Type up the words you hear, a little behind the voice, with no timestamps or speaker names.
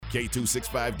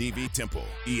K265DV Temple,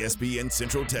 ESPN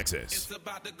Central Texas. It's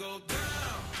about to go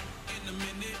down in a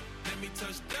minute. Let me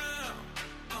touch down.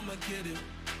 I'ma get it.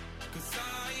 'Cause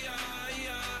I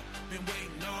been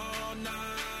waiting all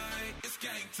night. It's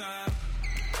game time.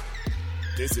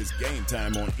 This is Game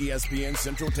Time on ESPN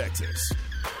Central Texas.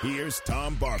 Here's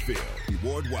Tom Barfield and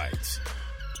Ward White.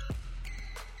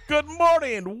 Good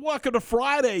morning. Welcome to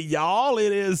Friday, y'all.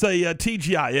 It is a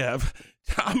TGIF.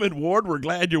 Tom and Ward, we're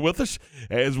glad you're with us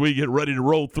as we get ready to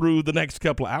roll through the next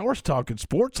couple of hours talking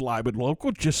sports, live and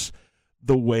local, just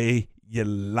the way you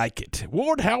like it.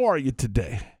 Ward, how are you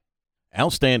today?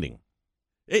 Outstanding.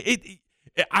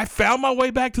 I found my way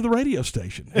back to the radio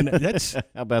station, and that's How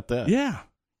about that? yeah.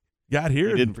 Got here.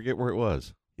 You didn't forget where it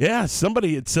was. Yeah,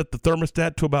 somebody had set the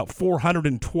thermostat to about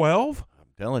 412. I'm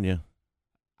telling you.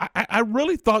 I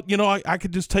really thought, I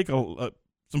could just take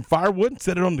some firewood and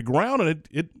set it on the ground, and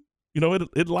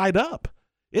it'd light up.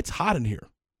 It's hot in here.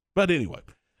 But anyway.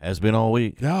 Has been all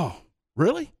week. Oh,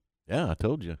 really? Yeah, I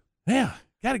told you. Yeah,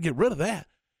 got to get rid of that.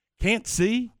 Can't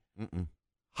see. Mm-mm.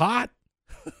 Hot.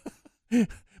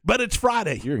 But it's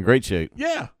Friday. You're in great shape.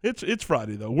 Yeah, it's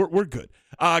Friday, though. We're good.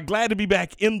 Glad to be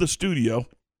back in the studio.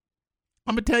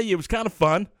 I'm going to tell you, it was kind of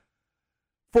fun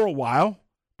for a while.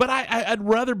 But I'd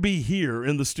rather be here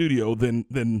in the studio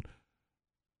than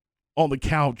on the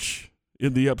couch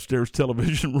in the upstairs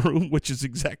television room, which is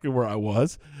exactly where I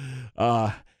was.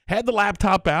 Had the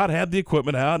laptop out, had the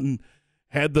equipment out, and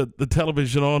had the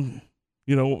television on,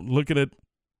 looking at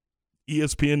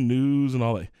ESPN News and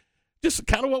all that. Just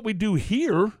kind of what we do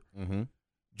here. Mm-hmm.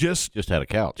 Just had a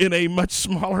couch. In a much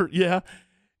smaller, yeah.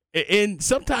 And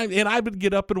sometimes, and I would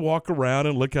get up and walk around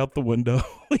and look out the window.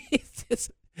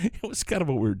 It was kind of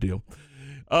a weird deal.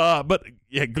 But,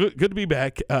 yeah, good to be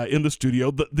back in the studio.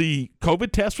 The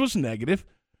COVID test was negative.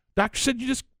 Doctor said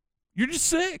you're just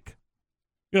sick.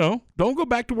 Don't go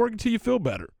back to work until you feel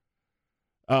better.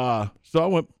 So I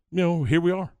went, here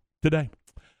we are today.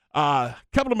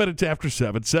 Couple of minutes after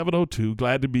 7:02.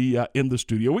 Glad to be in the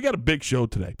studio. We got a big show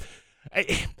today.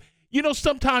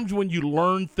 Sometimes when you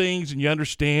learn things and you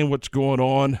understand what's going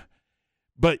on,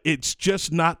 but it's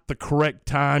just not the correct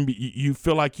time, you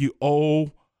feel like you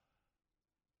owe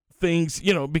things,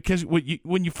 because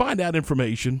when you find out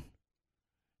information,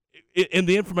 and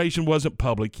the information wasn't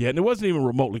public yet, and it wasn't even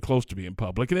remotely close to being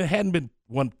public, and it hadn't been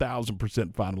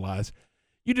 1,000% finalized,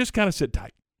 you just kind of sit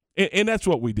tight. And that's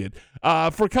what we did.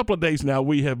 For a couple of days now,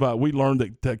 we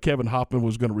learned that Kevin Hoffman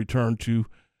was going to return to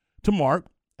Mark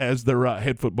as their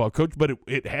head football coach, but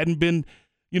it hadn't been,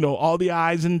 all the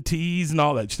I's and T's and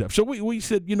all that stuff. So we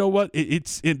said, you know what, we're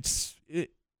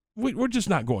just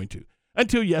not going to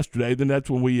until yesterday. Then that's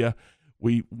when we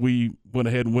went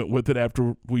ahead and went with it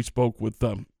after we spoke with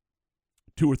 2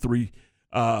 or 3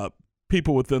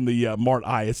 people within the Mart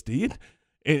ISD.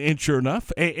 And sure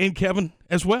enough, and Kevin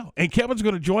as well. And Kevin's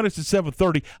going to join us at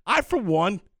 7:30. I, for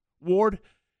one, Ward,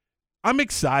 I'm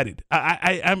excited.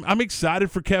 I'm excited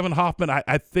for Kevin Hoffman.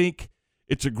 I think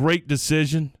it's a great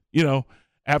decision,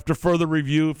 after further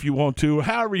review, if you want to,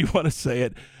 however you want to say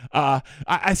it. I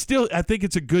think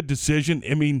it's a good decision.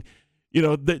 I mean,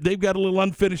 they've got a little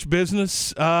unfinished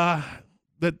business that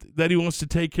he wants to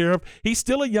take care of. He's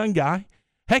still a young guy.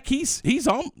 Heck, he's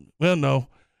on. Well, no.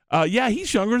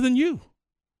 He's younger than you.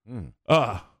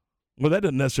 Well, that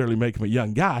doesn't necessarily make him a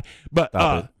young guy, but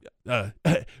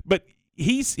but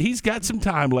he's got some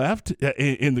time left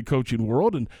in the coaching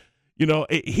world, and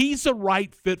he's the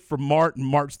right fit for Mart, and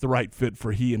Mart's the right fit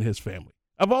for he and his family.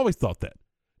 I've always thought that,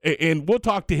 and we'll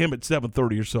talk to him at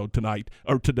 7:30 or so tonight,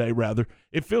 or today rather.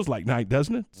 It feels like night,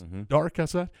 doesn't it? It's dark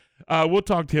outside. We'll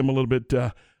talk to him a little bit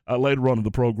later on in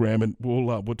the program, and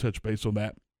we'll touch base on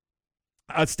that.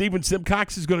 Stephen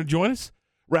Simcox is going to join us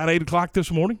around 8 o'clock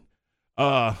this morning.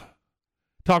 Talk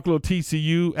a little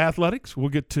TCU athletics. We'll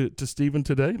get to Stephen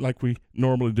today like we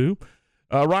normally do.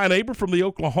 Ryan Aber from the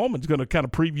Oklahoman is going to kind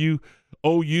of preview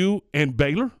OU and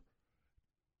Baylor.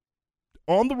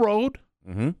 On the road,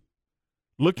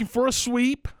 looking for a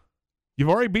sweep. You've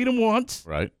already beat them once.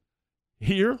 Right.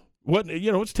 Here,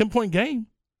 it's a 10-point game.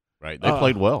 Right. They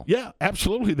played well. Yeah,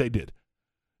 absolutely they did.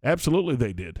 Absolutely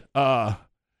they did.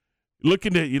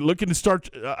 Looking to start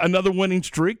another winning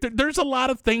streak. There's a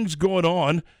lot of things going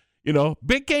on.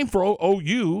 Big game for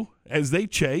OU as they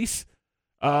chase.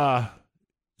 So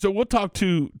we'll talk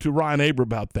to Ryan Aber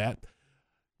about that.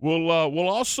 We'll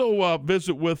also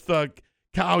visit with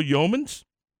Kyle Yeomans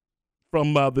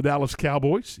from the Dallas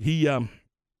Cowboys. He's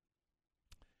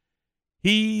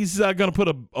going to put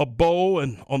a bow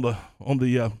on the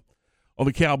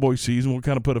Cowboy season. We'll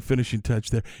kind of put a finishing touch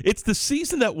there. It's the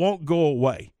season that won't go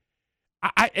away.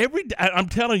 I'm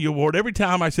telling you, Ward, every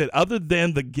time I said other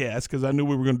than the guest, because I knew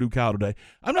we were going to do Cal today,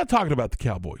 I'm not talking about the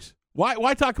Cowboys.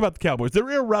 Why talk about the Cowboys? They're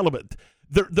irrelevant.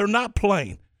 They're not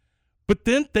playing. But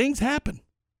then things happen.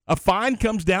 A fine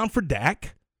comes down for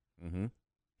Dak. Mm-hmm.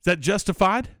 Is that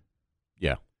justified?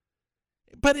 Yeah.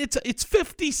 But it's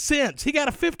 50 cents. He got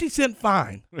a 50-cent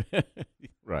fine.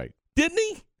 Right. Didn't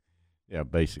he? Yeah,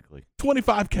 basically.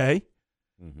 $25K.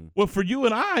 Mm-hmm. Well, for you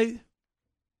and I,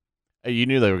 Hey, you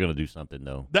knew they were going to do something,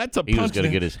 though. that's a He was punch. going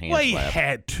to get his hand They slapped.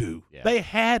 had to. Yeah. They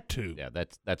had to. Yeah,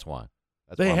 that's why.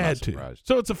 That's They why I'm had not to. surprised.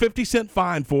 So it's a 50-cent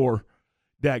fine for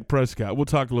Dak Prescott. We'll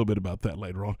talk a little bit about that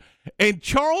later on. And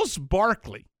Charles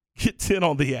Barkley gets in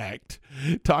on the act,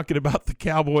 talking about the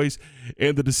Cowboys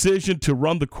and the decision to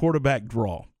run the quarterback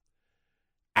draw.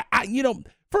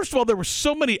 First of all, there were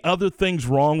so many other things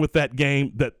wrong with that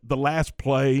game that the last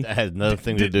play That has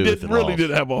nothing to do with the really loss.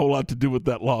 didn't have a whole lot to do with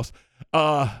that loss.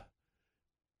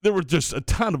 There were just a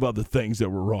ton of other things that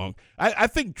were wrong. I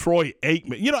think Troy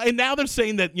Aikman, and now they're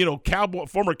saying that,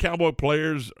 former Cowboy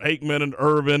players, Aikman and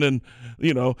Irvin, and,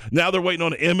 now they're waiting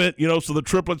on Emmett, so the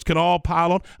triplets can all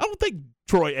pile on. I don't think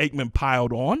Troy Aikman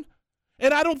piled on,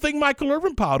 and I don't think Michael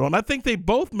Irvin piled on. I think they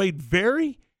both made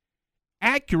very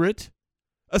accurate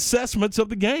assessments of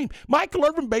the game. Michael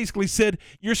Irvin basically said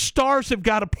your stars have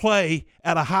got to play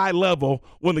at a high level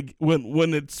when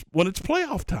it's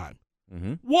playoff time.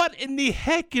 Mm-hmm. What in the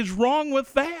heck is wrong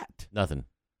with that? Nothing.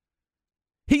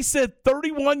 He said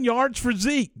 31 yards for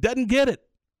Zeke, doesn't get it.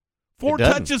 4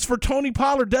 touches for Tony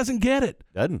Pollard, doesn't get it.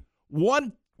 Doesn't.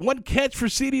 One catch for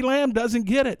CeeDee Lamb, doesn't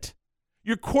get it.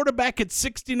 Your quarterback at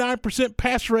 69%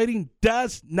 pass rating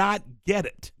does not get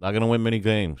it. Not going to win many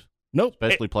games. Nope.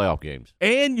 Especially playoff games.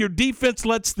 And your defense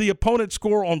lets the opponent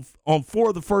score on 4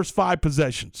 of the first 5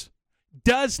 possessions.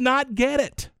 Does not get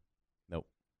it. Nope.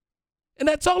 And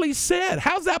that's all he said.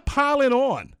 How's that piling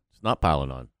on? It's not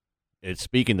piling on. It's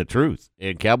speaking the truth.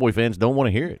 And Cowboy fans don't want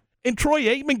to hear it. And Troy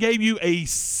Aikman gave you a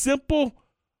simple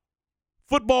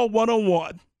football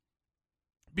 101.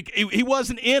 He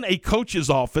wasn't in a coach's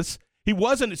office. He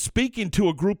wasn't speaking to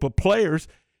a group of players.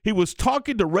 He was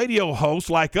talking to radio hosts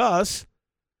like us,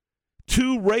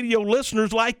 to radio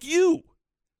listeners like you.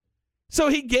 So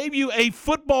he gave you a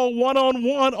football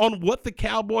one-on-one on what the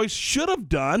Cowboys should have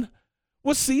done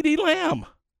with CeeDee Lamb.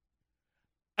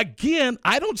 Again,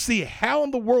 I don't see how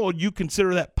in the world you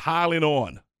consider that piling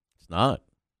on. It's not.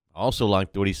 I also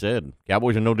liked what he said.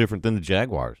 Cowboys are no different than the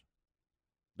Jaguars.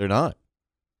 They're not.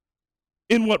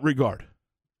 In what regard?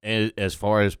 As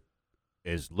far as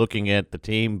looking at the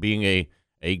team being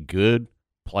a good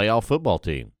playoff football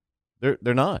team. They're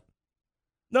not.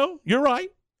 No, you're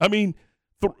right. I mean,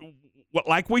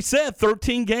 like we said,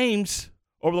 13 games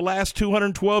over the last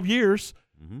 212 years,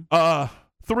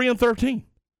 3-13.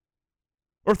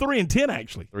 Or 3-10,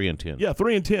 actually. 3-10. Yeah,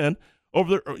 3-10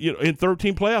 over in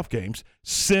 13 playoff games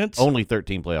since only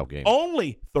 13 playoff games.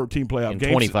 Only 13 playoff games in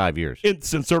 25 years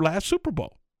since their last Super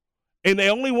Bowl, and they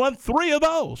only won 3 of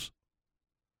those.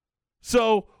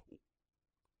 So,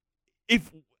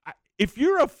 if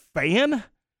you're a fan,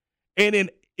 and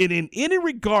in any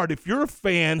regard, if you're a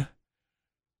fan,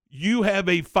 you have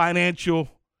a financial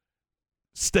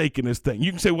stake in this thing.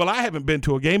 You can say, "Well, I haven't been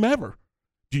to a game ever."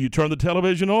 Do you turn the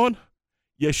television on?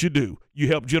 Yes, you do. You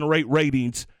help generate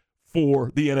ratings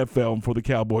for the NFL and for the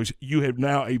Cowboys. You have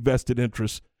now a vested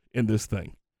interest in this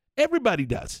thing. Everybody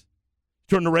does.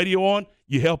 Turn the radio on,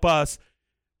 you help us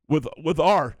with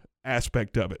our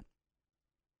aspect of it.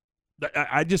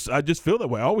 I just feel that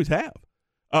way. I always have.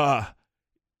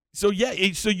 So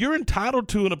you're entitled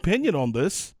to an opinion on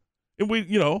this, and we,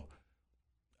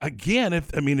 again, if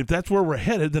that's where we're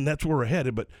headed, then that's where we're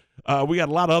headed. But we got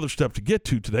a lot of other stuff to get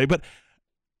to today. But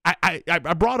I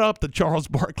brought up the Charles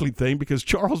Barkley thing because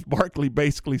Charles Barkley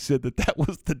basically said that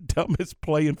was the dumbest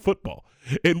play in football,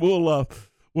 and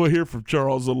we'll hear from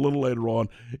Charles a little later on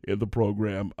in the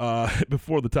program,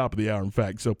 before the top of the hour, in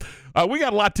fact. So we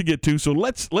got a lot to get to, so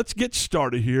let's get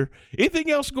started here.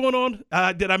 Anything else going on?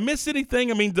 Did I miss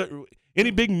anything? I mean, any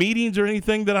big meetings or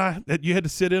anything that you had to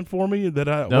sit in for me that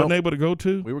I wasn't able to go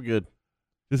to? We were good.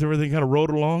 Just everything kind of rode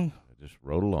along? Just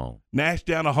rode along. Nash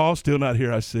down the hall, still not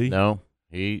here, I see. No,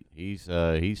 he's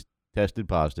tested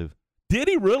positive. Did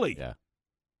he really? Yeah.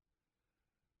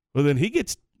 Well, then he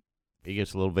gets a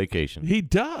little vacation. He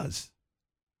does.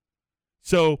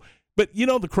 So, but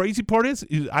the crazy part is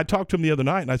I talked to him the other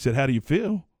night and I said, "How do you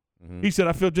feel?" Mm-hmm. He said,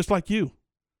 "I feel just like you."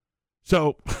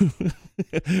 So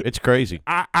it's crazy.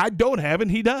 I don't have it.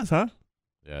 He does, huh?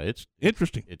 Yeah, it's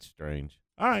interesting. It's strange.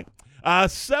 All right.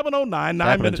 7:09, 9 minutes.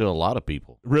 Happening to a lot of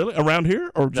people. Really? Around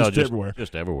here or just everywhere?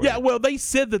 Just everywhere. Yeah, well, they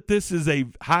said that this is a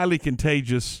highly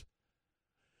contagious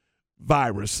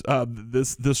virus,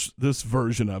 this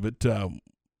version of it.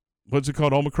 What's it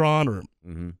called, Omicron? Or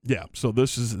yeah, so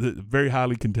this is very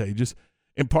highly contagious.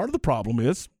 And part of the problem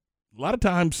is a lot of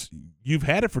times you've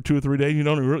had it for 2 or 3 days. You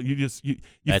don't really, you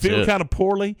feel kind of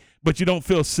poorly, but you don't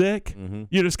feel sick.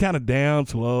 You're just kind of down,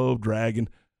 slow, dragging.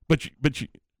 But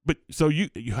so you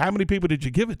how many people did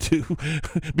you give it to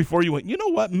before you went, you know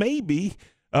what, maybe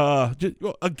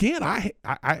again,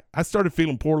 I started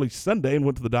feeling poorly Sunday and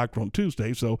went to the doctor on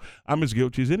Tuesday, so I'm as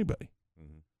guilty as anybody.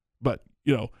 But,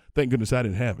 thank goodness I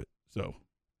didn't have it. So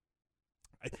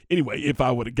anyway, if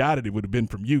I would have got it, it would have been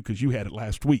from you because you had it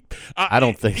last week. I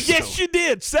don't think so. Yes, you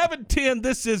did. 7:10.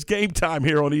 This is Game Time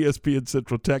here on ESPN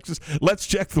Central Texas. Let's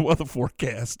check the weather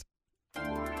forecast.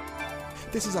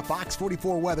 This is a Fox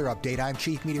 44 weather update. I'm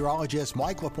Chief Meteorologist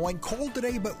Mike LaPointe. Cold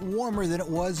today, but warmer than it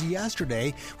was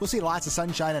yesterday. We'll see lots of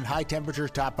sunshine and high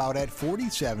temperatures top out at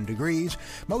 47 degrees.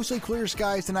 Mostly clear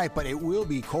skies tonight, but it will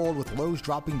be cold with lows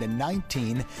dropping to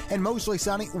 19 and mostly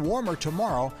sunny, warmer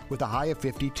tomorrow with a high of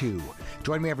 52.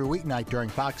 Join me every weeknight during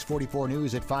Fox 44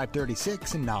 News at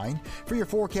 5:36 and 9 for your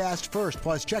forecast first.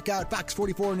 Plus, check out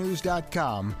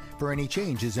fox44news.com for any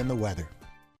changes in the weather.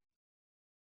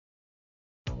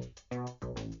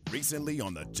 Recently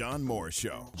on the John Moore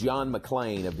Show. John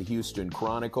McClain of the Houston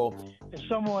Chronicle. As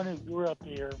someone who grew up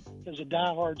here as a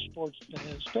diehard sports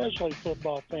fan, especially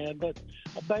football fan, but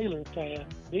a Baylor fan,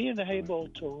 being able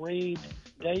to read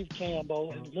Dave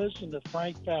Campbell and listen to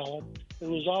Frank Fallon, who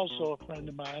was also a friend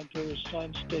of mine, through his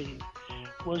son Steve,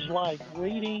 was like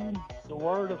reading the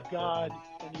Word of God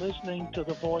and listening to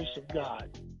the voice of God.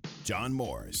 John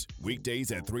Moore's,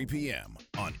 weekdays at 3 p.m.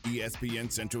 on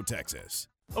ESPN Central Texas.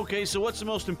 Okay, so what's the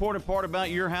most important part about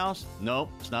your house?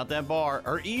 Nope, it's not that bar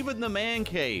or even the man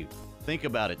cave. Think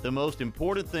about it. The most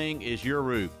important thing is your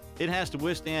roof. It has to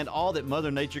withstand all that Mother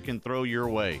Nature can throw your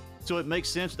way. So it makes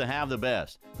sense to have the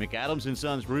best. McAdams &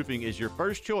 Sons Roofing is your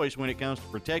first choice when it comes to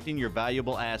protecting your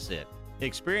valuable asset.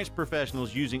 Experienced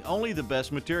professionals using only the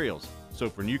best materials. So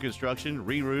for new construction,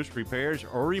 re-roofs, repairs,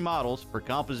 or remodels for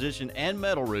composition and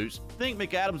metal roofs, think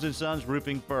McAdams & Sons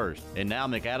Roofing first. And now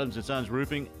McAdams & Sons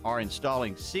Roofing are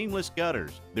installing seamless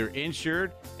gutters. They're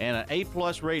insured and an A+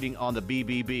 rating on the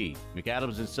BBB.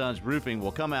 McAdams & Sons Roofing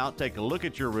will come out, take a look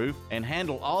at your roof, and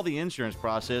handle all the insurance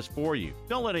process for you.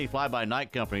 Don't let any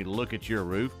fly-by-night company look at your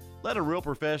roof. Let a real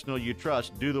professional you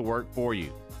trust do the work for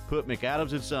you. Put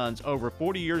McAdams & Sons over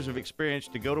 40 years of experience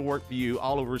to go to work for you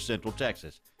all over Central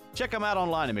Texas. Check them out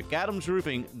online at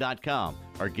McAdamsRoofing.com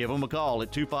or give them a call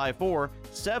at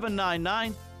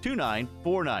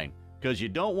 254-799-2949 because you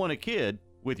don't want a kid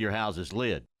with your house's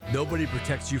lid. Nobody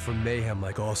protects you from mayhem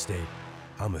like Allstate.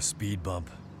 I'm a speed bump.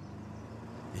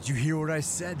 Did you hear what I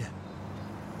said?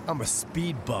 I'm a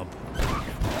speed bump.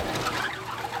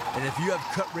 And if you have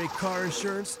cut-rate car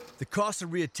insurance, the cost to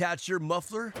reattach your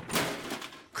muffler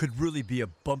could really be a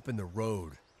bump in the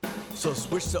road. So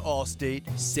switch to Allstate,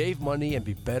 save money, and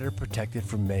be better protected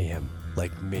from mayhem,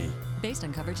 like me. Based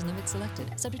on coverage and limits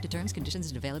selected, subject to terms, conditions,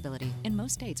 and availability. In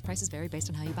most states, prices vary based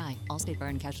on how you buy. Allstate Bar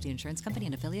and Casualty Insurance Company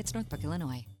and affiliates, Northbrook,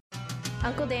 Illinois.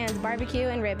 Uncle Dan's Barbecue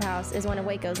and Rib House is one of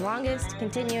Waco's longest,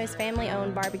 continuous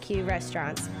family-owned barbecue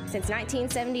restaurants. Since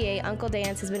 1978, Uncle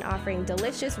Dan's has been offering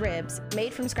delicious ribs,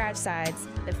 made from scratch sides,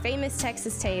 the famous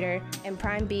Texas tater, and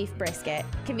prime beef brisket.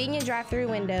 Convenient drive-through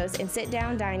windows and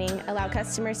sit-down dining allow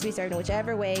customers to be served in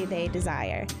whichever way they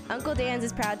desire. Uncle Dan's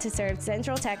is proud to serve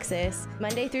Central Texas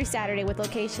Monday through Saturday with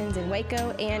locations in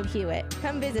Waco and Hewitt.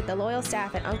 Come visit the loyal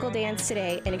staff at Uncle Dan's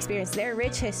today and experience their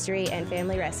rich history and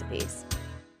family recipes.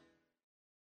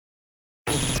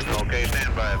 Okay,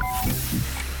 stand by.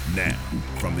 Now,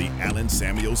 from the Allen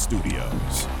Samuel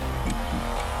Studios.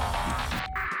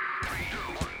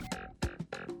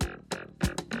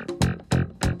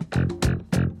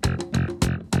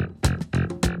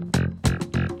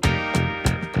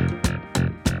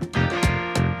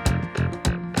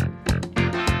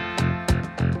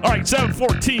 All right,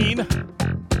 7:14.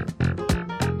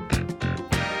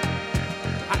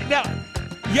 Now,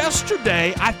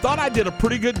 yesterday, I thought I did a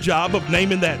pretty good job of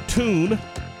naming that tune.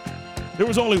 There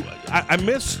was only, I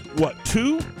missed, what,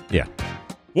 2? Yeah.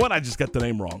 One, I just got the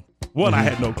name wrong. One, I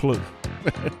had no clue.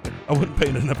 I wasn't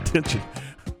paying enough attention.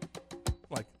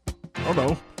 Like, I don't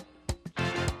know.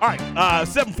 All right,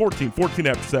 7:14, 14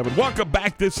 after 7. Welcome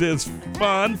back. This is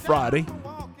Fun Friday.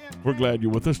 We're glad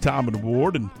you're with us. Tom and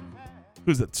Ward. And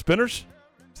who's that, Spinners?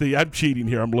 See, I'm cheating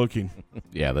here. I'm looking.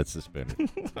 Yeah, that's the Spinner.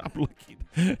 I'm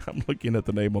looking at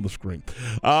the name on the screen.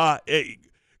 A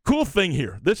cool thing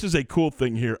here. This is a cool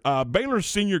thing here. Baylor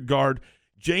senior guard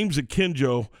James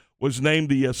Akinjo was named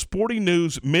the Sporting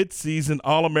News midseason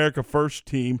All-America First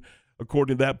Team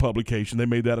according to that publication. They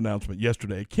made that announcement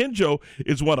yesterday. Akinjo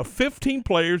is one of 15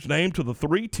 players named to the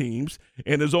 3 teams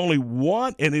and is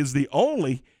the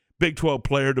only Big 12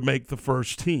 player to make the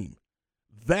first team.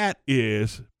 That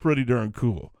is pretty darn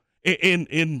cool. And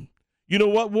you know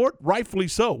what, Ward? Rightfully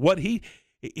so. What he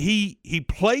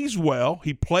plays well.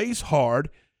 He plays hard.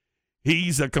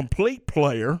 He's a complete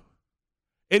player,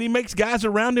 and he makes guys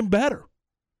around him better.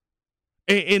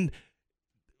 And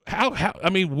how I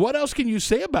mean, what else can you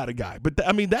say about a guy? But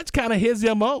I mean, that's kind of his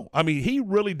MO. I mean, he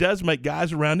really does make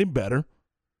guys around him better,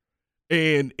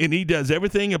 and he does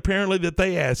everything apparently that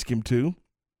they ask him to.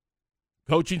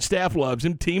 Coaching staff loves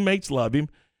him. Teammates love him.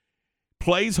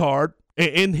 Plays hard,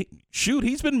 and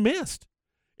he's been missed.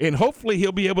 And hopefully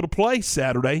he'll be able to play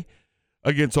Saturday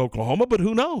against Oklahoma, but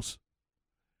who knows?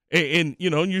 And you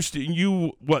know,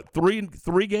 you what,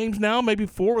 three games now, maybe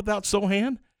 4 without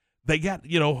Sohan? They got,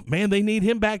 they need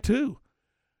him back too.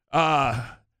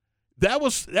 That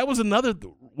was another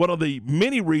one of the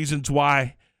many reasons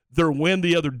why their win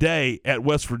the other day at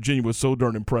West Virginia was so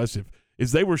darn impressive,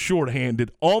 is they were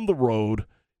shorthanded on the road,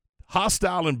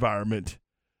 hostile environment,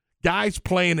 guys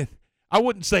playing, I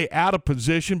wouldn't say out of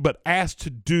position, but asked to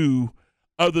do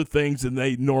other things than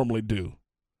they normally do.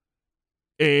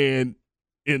 And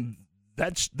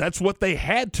that's what they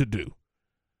had to do.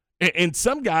 And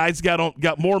some guys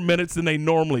got more minutes than they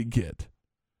normally get.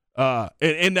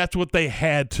 And that's what they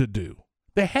had to do.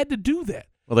 They had to do that.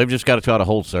 Well, they've just got to try to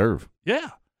hold serve. Yeah.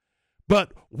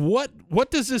 But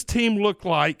what does this team look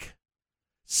like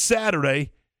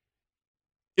Saturday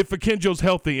if Akinjo's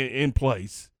healthy in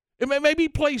place? Maybe he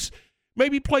plays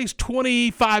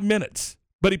 25 minutes,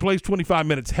 but he plays 25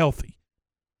 minutes healthy.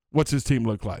 What's his team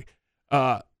look like?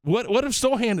 What if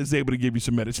Sohan is able to give you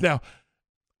some minutes? Now,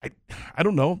 I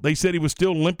don't know. They said he was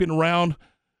still limping around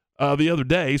the other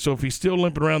day, so if he's still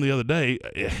limping around the other day,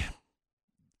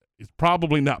 it's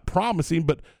probably not promising.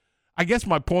 But I guess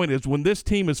my point is, when this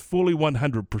team is fully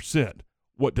 100%,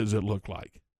 what does it look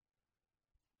like?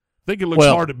 I think it looks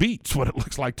hard to beat. It's what it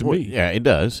looks like to me. Yeah, it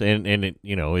does, and it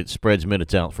it spreads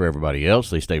minutes out for everybody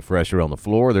else. They stay fresher on the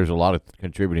floor. There's a lot of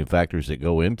contributing factors that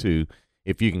go into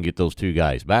if you can get those 2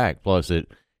 guys back. Plus, it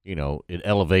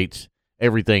elevates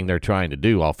everything they're trying to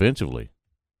do offensively.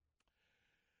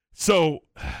 So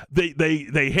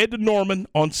they head to Norman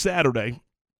on Saturday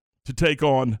to take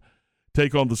on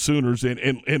the Sooners,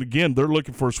 and again, they're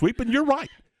looking for a sweep. And you're right.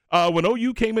 When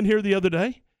OU came in here the other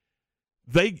day,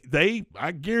 they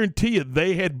I guarantee you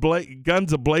they had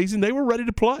guns a-blazing. They were ready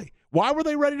to play. Why were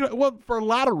they ready to? Well, for a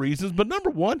lot of reasons. But number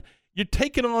one, you're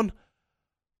taking on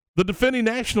the defending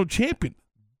national champion.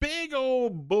 Big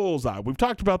old bullseye. We've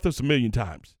talked about this a million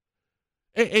times.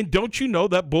 And don't you know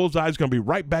that bullseye is going to be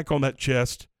right back on that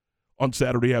chest on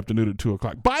Saturday afternoon at 2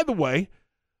 o'clock. By the way,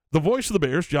 the voice of the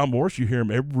Bears, John Morris, you hear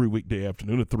him every weekday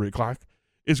afternoon at 3 o'clock,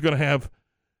 is going to have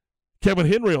Kevin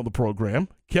Henry on the program.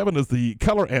 Kevin is the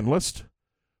color analyst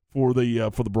for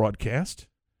the broadcast.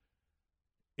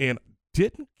 And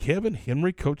didn't Kevin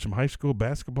Henry coach some high school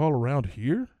basketball around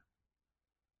here?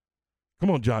 Come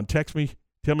on, John, text me.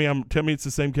 Tell me it's the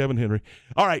same Kevin Henry.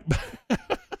 All right.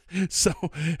 So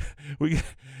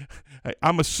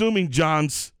I'm assuming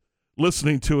John's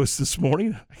listening to us this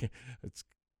morning. It's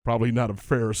probably not a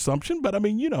fair assumption, but I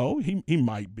mean, he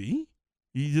might be.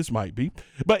 He just might be.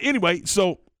 But anyway,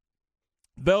 so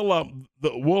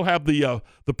we'll have the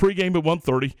pregame at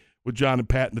 1:30 with John and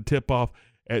Pat and the tip-off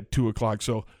at 2 o'clock.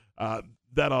 So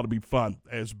that ought to be fun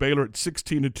as Baylor at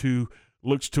 16-2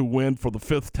 looks to win for the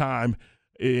 5th time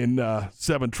in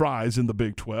 7 tries in the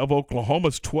Big 12.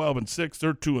 Oklahoma's 12-6.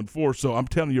 They're 2-4. So I'm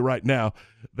telling you right now,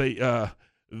 they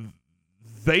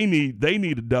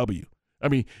need a W. I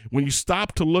mean, when you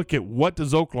stop to look at what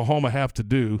does Oklahoma have to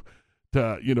do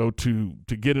to get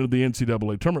into the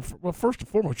NCAA tournament, well, first and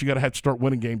foremost, you got to have to start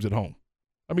winning games at home.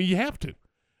 I mean, you have to,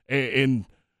 and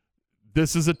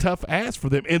this is a tough ask for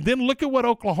them. And then look at what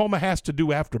Oklahoma has to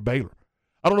do after Baylor.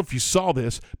 I don't know if you saw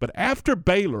this, but after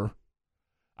Baylor,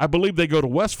 I believe they go to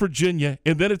West Virginia,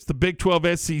 and then it's the Big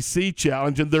 12 SEC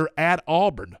Challenge, and they're at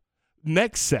Auburn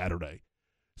next Saturday.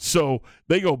 So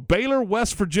they go Baylor,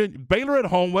 West Virginia, Baylor at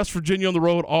home, West Virginia on the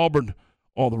road, Auburn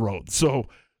on the road. So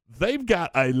they've got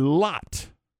a lot.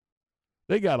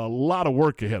 They got a lot of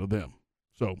work ahead of them.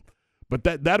 So, but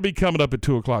that'll be coming up at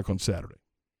 2 o'clock on Saturday.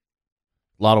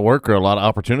 A lot of work or a lot of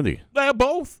opportunity?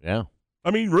 Both. Yeah.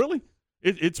 I mean, really,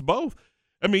 it's both.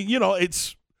 I mean,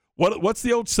 it's. What's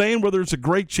the old saying? Where there's a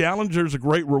great challenge, there's a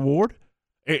great reward.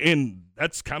 And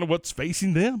that's kind of what's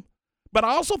facing them. But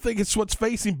I also think it's what's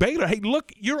facing Baylor. Hey,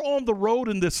 look, you're on the road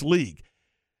in this league.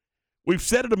 We've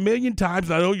said it a million times,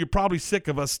 and I know you're probably sick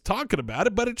of us talking about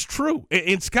it, but it's true.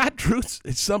 And Scott Drew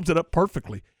sums it up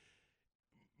perfectly.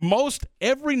 Most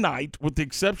every night, with the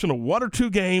exception of 1 or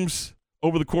 2 games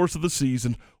over the course of the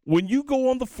season, when you go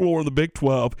on the floor in the Big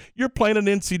 12, you're playing an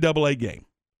NCAA game.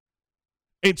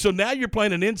 And so now you're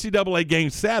playing an NCAA game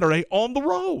Saturday on the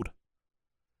road.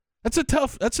 That's a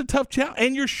tough challenge,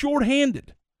 and you're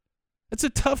shorthanded. That's a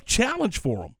tough challenge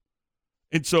for them.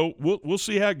 And so we'll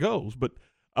see how it goes, but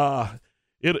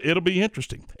it'll be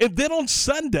interesting. And then on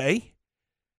Sunday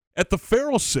at the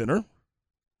Farrell Center,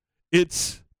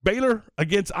 it's Baylor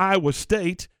against Iowa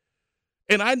State.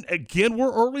 And again,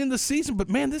 we're early in the season, but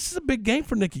man, this is a big game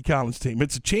for Nikki Collins' team.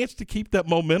 It's a chance to keep that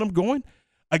momentum going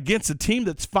against a team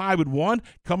that's 5-1,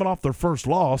 coming off their first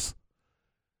loss,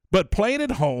 but playing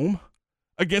at home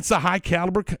against a high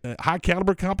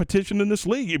caliber competition in this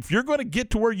league. If you're going to get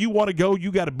to where you want to go,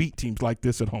 you got to beat teams like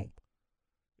this at home.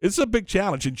 It's a big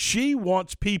challenge, and she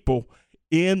wants people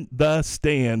in the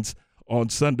stands on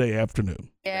Sunday afternoon.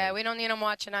 Yeah, we don't need them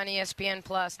watching on ESPN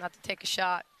Plus, not to take a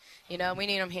shot. You know, we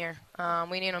need them here.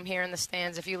 We need them here in the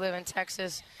stands. If you live in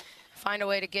Texas, find a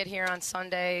way to get here on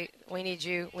Sunday. We need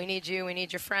you. We need you. We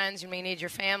need your friends. We need your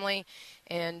family.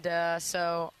 And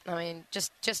so, I mean,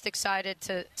 just excited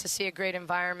to see a great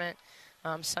environment.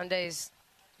 Sundays,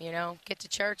 you know, get to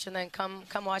church and then come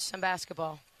watch some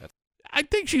basketball. I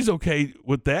think she's okay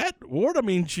with that, Ward. I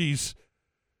mean, she's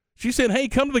saying, hey,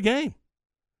 come to the game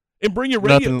and bring your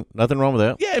radio. Nothing wrong with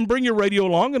that. Yeah, and bring your radio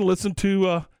along and listen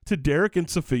to Derek and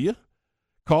Sophia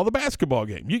call the basketball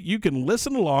game. You can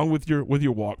listen along with your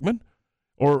Walkman,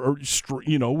 or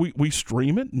you know, we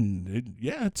stream it, and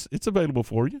it's available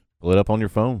for you. Pull it up on your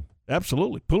phone.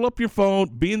 Absolutely, pull up your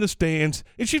phone, be in the stands,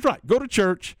 and she's right. Go to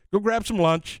church, go grab some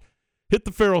lunch, hit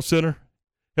the Farrell Center,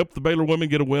 help the Baylor women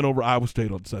get a win over Iowa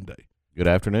State on Sunday. Good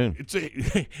afternoon. It's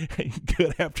a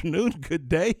good afternoon, good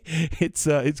day. It's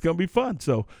going to be fun.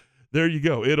 So there you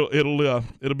go.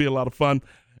 It'll be a lot of fun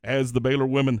as the Baylor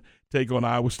women take on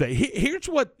Iowa State. Here's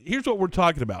what we're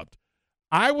talking about.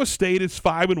 Iowa State is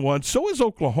 5-1. So is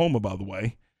Oklahoma, by the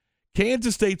way.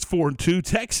 Kansas State's 4-2.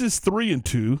 Texas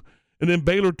 3-2, and then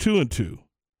Baylor 2-2.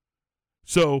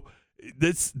 So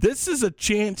this is a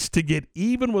chance to get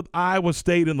even with Iowa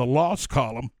State in the loss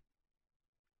column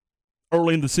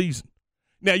early in the season.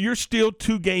 Now, you're still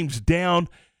 2 games down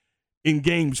in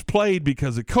games played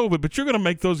because of COVID, but you're going to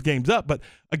make those games up. But,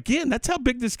 again, that's how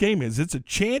big this game is. It's a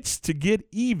chance to get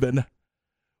even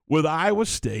with Iowa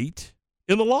State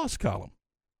in the loss column.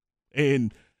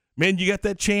 And, man, you got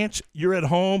that chance. You're at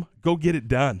home. Go get it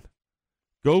done.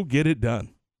 Go get it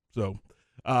done. So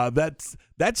that's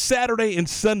Saturday and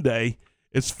Sunday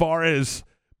as far as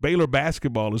Baylor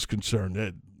basketball is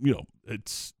concerned.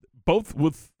 It's both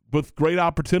with great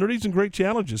opportunities and great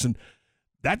challenges. And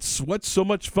that's what's so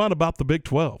much fun about the Big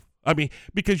 12. I mean,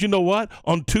 because you know what?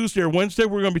 On Tuesday or Wednesday,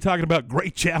 we're going to be talking about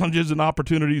great challenges and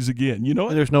opportunities again. You know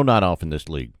what? There's no night off in this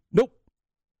league. Nope.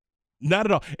 Not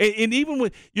at all. And even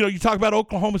when, you talk about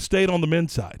Oklahoma State on the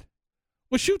men's side.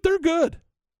 Well, shoot, they're good.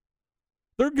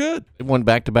 They're good. They've won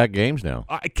back-to-back games now.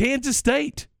 Kansas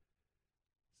State.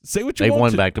 Say what you They've want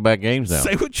won to. back-to-back games now.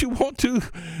 Say what you want to.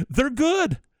 They're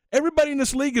good. Everybody in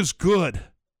this league is good.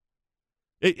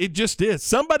 It just is.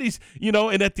 Somebody's,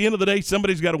 and at the end of the day,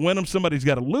 somebody's got to win them. Somebody's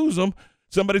got to lose them.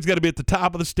 Somebody's got to be at the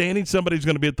top of the standings. Somebody's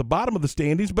going to be at the bottom of the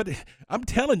standings. But I'm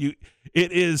telling you,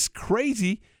 it is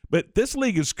crazy. But this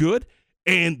league is good,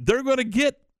 and they're going to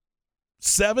get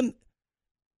 7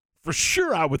 for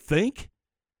sure, I would think.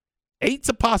 8's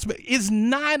a possibility. Is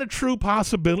 9 a true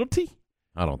possibility?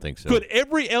 I don't think so. Could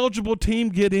every eligible team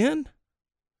get in?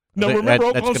 No, remember,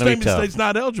 Oklahoma State's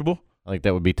not eligible. I think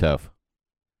that would be tough.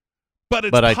 But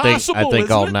it's possible, I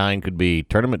think all it? 9 could be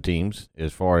tournament teams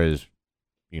as far as,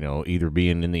 either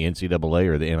being in the NCAA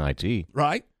or the NIT.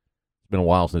 Right. It's been a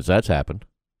while since that's happened.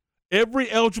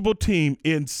 Every eligible team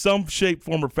in some shape,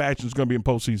 form, or fashion is going to be in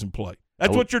postseason play.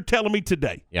 That's what you're telling me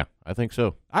today. Yeah, I think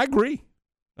so. I agree.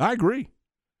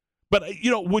 But,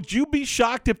 would you be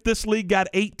shocked if this league got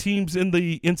 8 teams in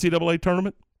the NCAA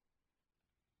tournament?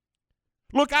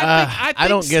 Look, I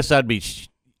don't guess I'd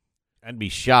be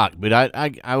shocked, but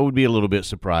I would be a little bit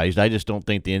surprised. I just don't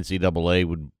think the NCAA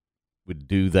would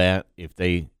do that if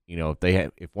they,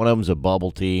 if one of them's a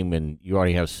bubble team and you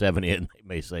already have 7 in, they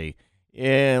may say,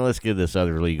 yeah, let's give this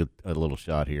other league a little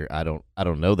shot here. I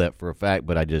don't know that for a fact,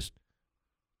 but I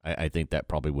think that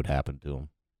probably would happen to them.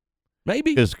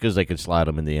 Maybe because they could slide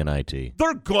them in the NIT.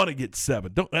 They're gonna get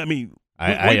 7. We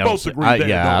I both agree there.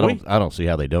 Yeah, I don't see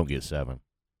how they don't get 7.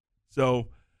 So,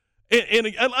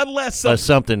 and unless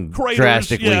something craters,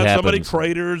 drastically happens, somebody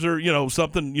craters or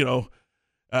something,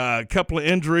 a couple of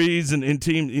injuries,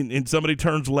 and somebody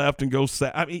turns left and goes.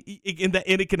 I mean, and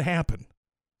it can happen.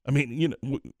 I mean,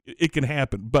 it can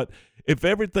happen. But if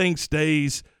everything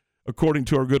stays according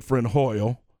to our good friend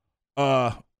Hoyle,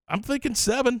 I'm thinking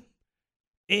 7.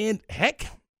 And heck,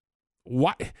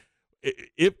 why?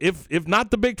 If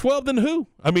not the Big 12, then who?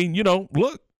 I mean,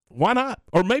 look, why not?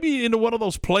 Or maybe into one of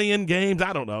those play-in games.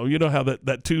 I don't know. You know how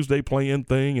that Tuesday play-in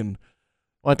thing. And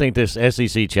well, I think this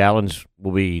SEC challenge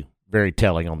will be very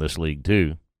telling on this league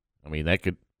too. I mean, that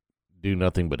could do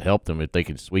nothing but help them if they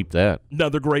can sweep that.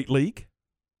 Another great league.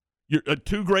 You're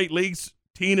 2 great leagues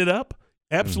teeing it up.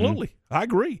 Absolutely, I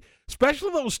agree.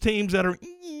 Especially those teams that are,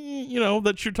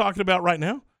 that you're talking about right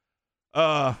now.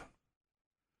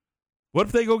 What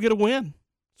if they go get a win,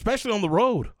 especially on the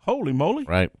road? Holy moly!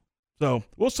 Right. So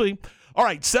we'll see. All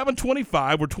right,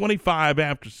 7:25. We're 25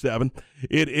 after 7.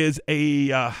 It is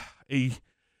a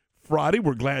Friday.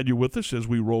 We're glad you're with us as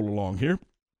we roll along here.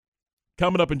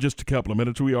 Coming up in just a couple of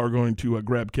minutes, we are going to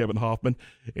grab Kevin Hoffman,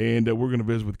 and we're going to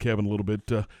visit with Kevin a little bit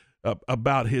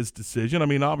about his decision. I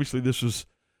mean, obviously, this is.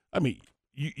 I mean,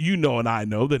 you know, and I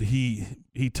know that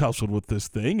he tussled with this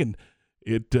thing, and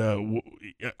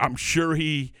I'm sure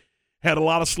he had a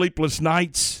lot of sleepless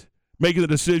nights making the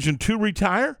decision to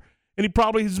retire, and he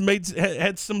probably has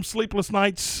had some sleepless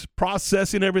nights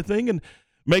processing everything and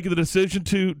making the decision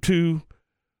to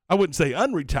I wouldn't say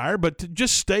unretire, but to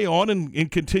just stay on and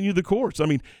continue the course. I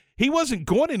mean, he wasn't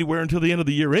going anywhere until the end of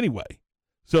the year anyway.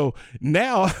 So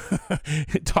now,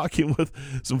 talking with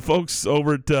some folks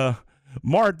over at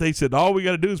Mart, they said all we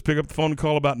got to do is pick up the phone and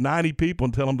call about 90 people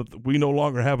and tell them that we no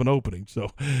longer have an opening.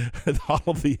 So all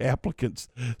of the applicants,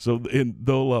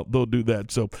 they'll do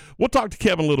that. So we'll talk to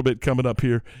Kevin a little bit coming up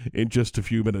here in just a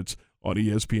few minutes on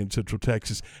ESPN Central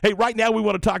Texas. Hey, right now we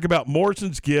want to talk about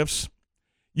Morrison's Gifts.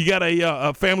 You got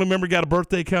a family member got a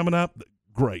birthday coming up?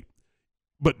 Great.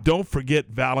 But don't forget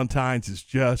Valentine's is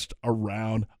just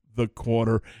around the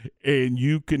corner, and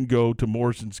you can go to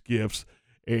Morrison's Gifts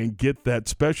and get that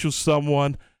special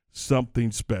someone something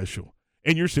special.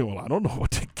 And you're saying, well, I don't know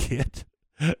what to get.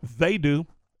 They do.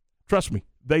 Trust me,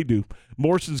 they do.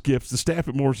 Morrison's Gifts, the staff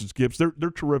at Morrison's Gifts, they're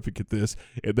terrific at this,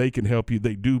 and they can help you.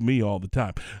 They do me all the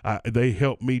time. They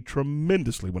help me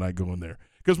tremendously when I go in there.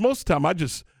 Because most of the time I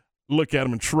just look at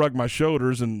them and shrug my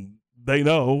shoulders, and they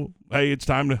know, hey, it's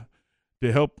time to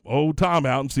help old Tom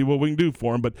out and see what we can do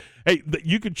for him. But, hey,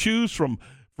 you could choose from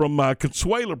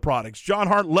Consuela products, John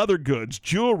Hart leather goods,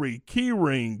 jewelry, key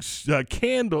rings,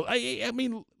 candles. I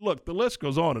mean, look, the list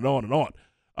goes on and on and on.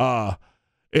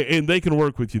 And they can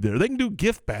work with you there. They can do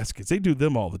gift baskets. They do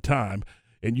them all the time.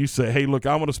 And you say, hey, look,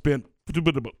 I want to spend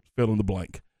fill in the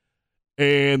blank.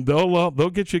 And they'll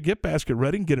get you a gift basket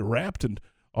ready and get it wrapped and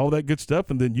all that good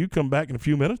stuff. And then you come back in a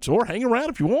few minutes or hang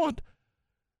around if you want.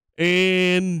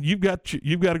 And you've got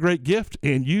a great gift,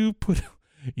 and you've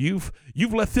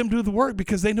let them do the work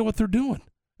because they know what they're doing.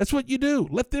 That's what you do.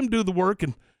 Let them do the work,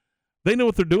 and they know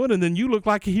what they're doing, and then you look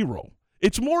like a hero.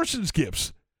 It's Morrison's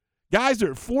Gifts. Guys,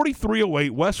 they're at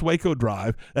 4308 West Waco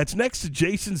Drive. That's next to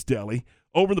Jason's Deli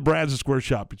over in the Brazos Square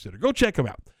Shopping Center. Go check them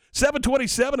out.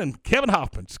 7:27, and Kevin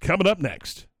Hoffman's coming up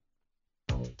next.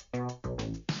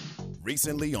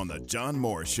 Recently on the John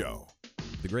Moore Show.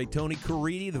 The great Tony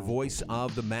Caridi, the voice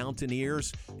of the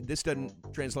Mountaineers. This doesn't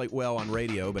translate well on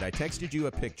radio, but I texted you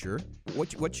a picture.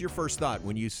 What's your first thought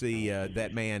when you see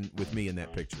that man with me in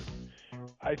that picture?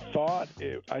 I said,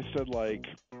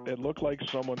 it looked like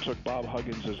someone took Bob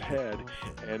Huggins' head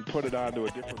and put it onto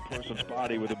a different person's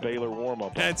body with a Baylor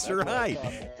warm-up. That's right.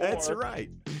 That's right.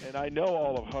 And I know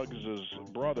all of Huggs'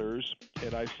 brothers,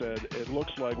 and I said, it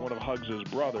looks like one of Huggs'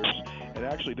 brothers. And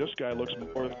actually, this guy looks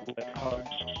more like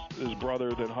Huggs'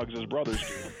 brother than Huggs' brothers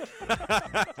do.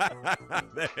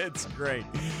 That's great.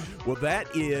 Well, that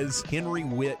is Henry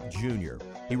Witt Jr.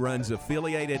 He runs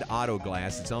Affiliated Auto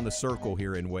Glass. It's on the Circle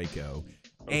here in Waco.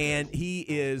 And he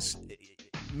is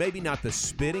maybe not the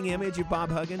spitting image of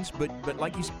Bob Huggins, but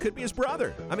like he could be his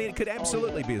brother. I mean, it could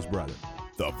absolutely be his brother.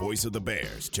 The voice of the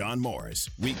Bears, John Morris.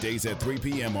 Weekdays at 3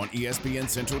 p.m. on ESPN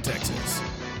Central Texas.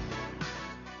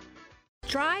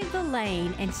 Drive the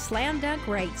lane and slam dunk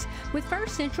rates with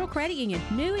First Central Credit Union.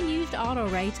 New and used auto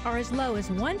rates are as low as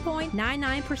 1.99%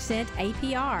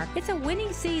 APR. It's a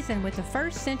winning season with the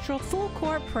First Central full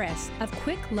court press of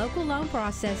quick local loan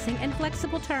processing and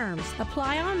flexible terms.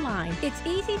 Apply online. It's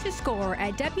easy to score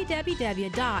at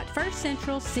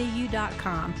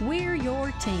www.firstcentralcu.com. We're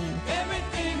your team.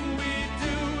 Everything we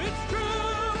do, it's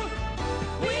true.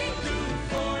 We do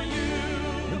for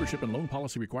you. Membership and loan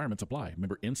policy requirements apply.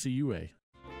 Member NCUA.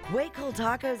 Waco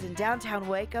Tacos in downtown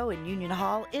Waco and Union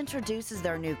Hall introduces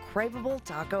their new craveable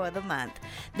taco of the month,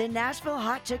 the Nashville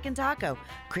Hot Chicken Taco.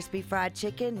 Crispy fried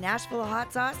chicken, Nashville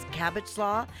hot sauce, cabbage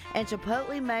slaw, and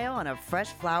chipotle mayo on a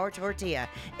fresh flour tortilla.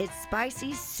 It's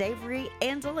spicy, savory,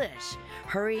 and delish.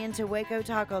 Hurry into Waco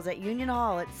Tacos at Union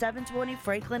Hall at 720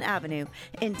 Franklin Avenue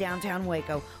in downtown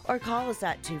Waco, or call us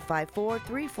at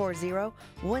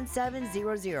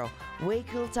 254-340-1700.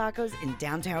 Waco Tacos in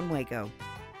downtown Waco.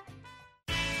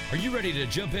 Are you ready to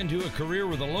jump into a career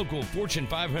with a local Fortune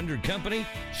 500 company?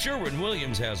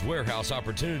 Sherwin-Williams has warehouse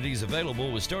opportunities available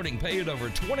with starting pay at over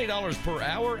 $20 per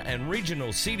hour and regional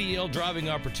CDL driving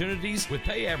opportunities with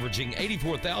pay averaging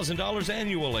 $84,000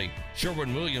 annually.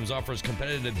 Sherwin-Williams offers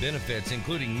competitive benefits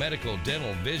including medical,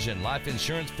 dental, vision, life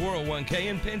insurance,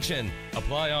 401k, and pension.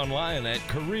 Apply online at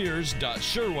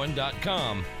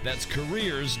careers.sherwin.com. That's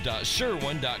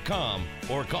careers.sherwin.com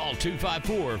or call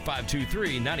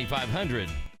 254-523-9500.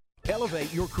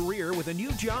 Elevate your career with a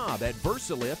new job at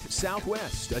VersaLift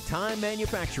Southwest, a time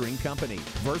manufacturing company.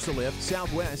 VersaLift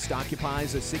Southwest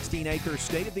occupies a 16-acre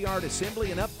state-of-the-art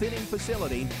assembly and upfitting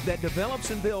facility that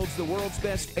develops and builds the world's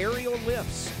best aerial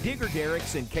lifts, digger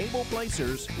derricks, and cable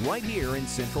placers right here in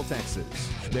Central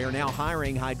Texas. They are now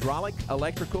hiring hydraulic,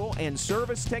 electrical, and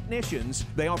service technicians.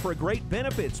 They offer a great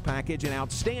benefits package and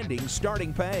outstanding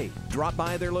starting pay. Drop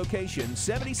by their location,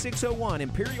 7601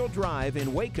 Imperial Drive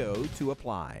in Waco, to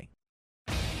apply.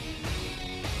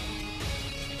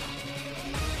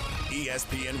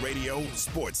 ESPN Radio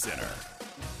Sports Center.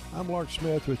 I'm Lark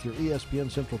Smith with your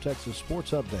ESPN Central Texas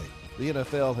Sports Update. The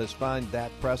NFL has fined Dak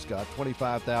Prescott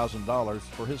 $25,000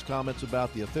 for his comments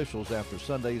about the officials after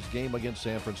Sunday's game against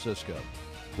San Francisco.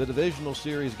 The divisional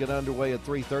series get underway at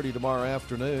 3:30 tomorrow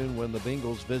afternoon when the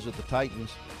Bengals visit the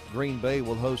Titans. Green Bay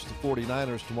will host the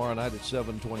 49ers tomorrow night at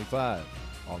 7:25.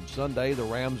 On Sunday, the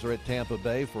Rams are at Tampa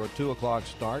Bay for a 2 o'clock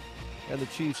start, and the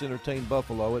Chiefs entertain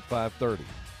Buffalo at 5:30.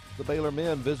 The Baylor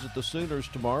men visit the Sooners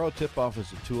tomorrow. Tip-off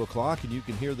is at 2 o'clock, and you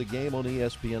can hear the game on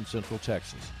ESPN Central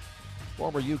Texas.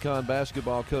 Former UConn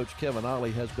basketball coach Kevin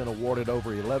Ollie has been awarded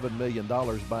over $11 million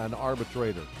by an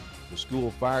arbitrator. The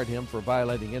school fired him for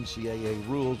violating NCAA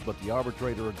rules, but the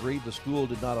arbitrator agreed the school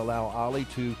did not allow Ollie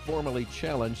to formally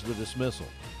challenge the dismissal.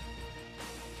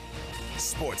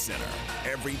 Sports Center,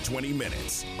 every 20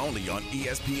 minutes, only on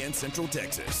ESPN Central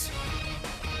Texas.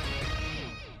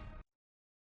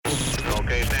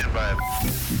 Okay, stand by.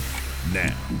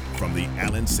 Now, from the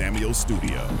Allen Samuel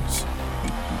Studios.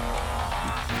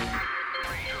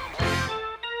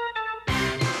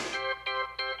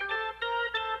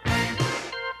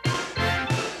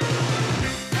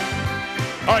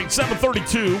 All right,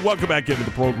 7:32. Welcome back into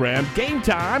the program. Game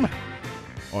time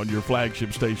on your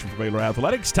flagship station for Baylor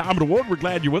Athletics. Tom and Ward, we're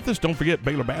glad you're with us. Don't forget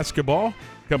Baylor basketball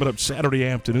coming up Saturday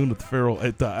afternoon at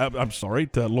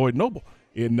the Lloyd Noble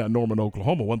in Norman,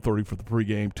 Oklahoma. 1:30 for the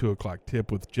pregame, 2 o'clock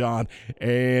tip with John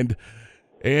and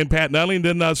Pat Nunley. And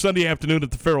then Sunday afternoon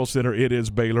at the Farrell Center, it is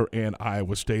Baylor and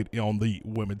Iowa State on the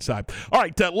women's side. All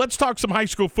right, let's talk some high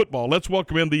school football. Let's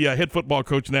welcome in the head football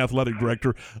coach and athletic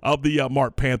director of the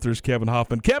Mart Panthers, Kevin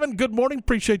Hoffman. Kevin, good morning.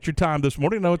 Appreciate your time this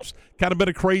morning. I know it's kind of been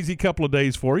a crazy couple of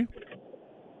days for you.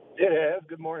 It has.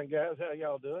 Good morning, guys. How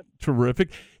y'all doing?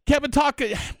 Terrific. Kevin,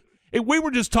 we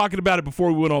were just talking about it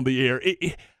before we went on the air.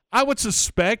 I would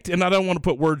suspect, and I don't want to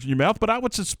put words in your mouth, but I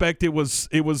would suspect it was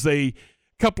a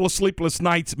couple of sleepless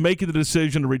nights making the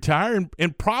decision to retire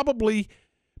and probably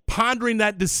pondering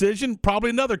that decision, probably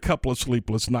another couple of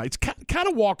sleepless nights. Kind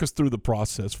of walk us through the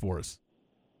process for us.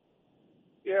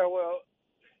 Yeah, well,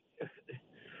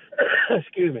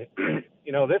 excuse me.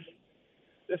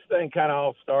 This thing kind of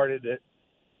all started at,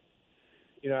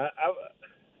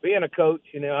 being a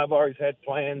coach, I've always had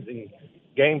plans and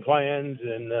game plans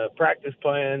and practice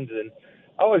plans, and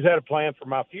I always had a plan for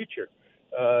my future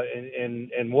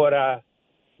and what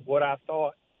I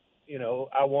thought,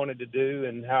 I wanted to do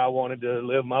and how I wanted to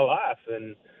live my life.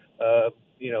 And,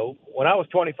 when I was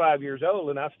 25 years old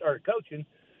and I started coaching,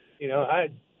 I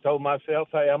told myself,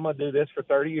 hey, I'm going to do this for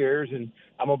 30 years and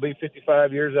I'm going to be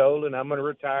 55 years old and I'm going to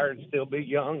retire and still be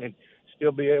young and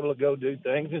still be able to go do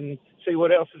things and see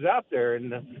what else is out there.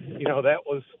 And,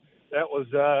 that was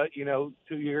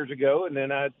 2 years ago. And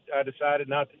then I decided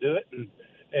not to do it.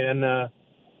 And I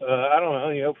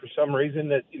don't know, for some reason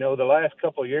that, the last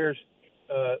couple of years,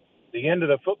 the end of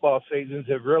the football seasons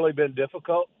have really been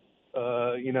difficult,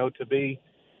 to be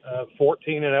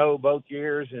 14-0 both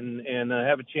years and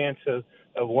have a chance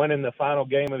of winning the final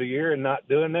game of the year and not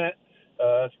doing that,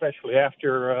 especially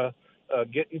after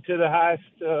getting to the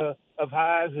highest of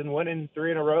highs and winning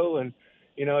 3 in a row. And,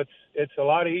 it's a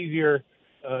lot easier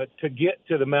to get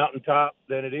to the mountaintop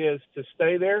than it is to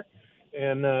stay there.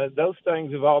 And those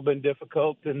things have all been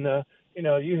difficult. And,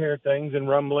 you hear things and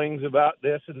rumblings about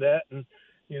this and that. And,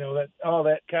 that all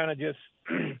that kind of just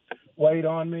weighed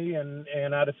on me.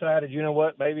 And I decided, you know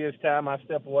what, maybe it's time I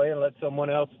step away and let someone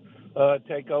else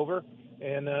take over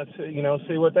and,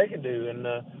 see what they can do. And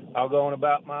I'll go on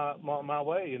about my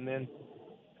way. And then,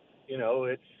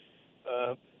 it's,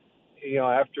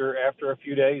 after a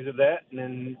few days of that and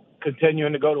then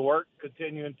continuing to go to work,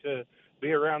 continuing to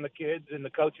be around the kids and the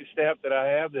coaching staff that I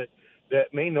have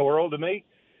that mean the world to me,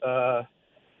 I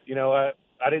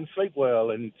didn't sleep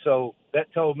well. And so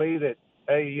that told me that,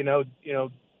 hey, you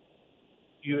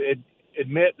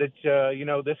admit that,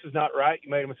 this is not right. You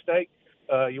made a mistake.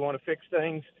 You want to fix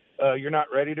things. You're not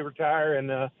ready to retire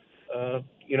and,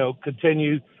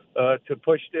 continue to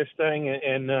push this thing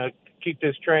and keep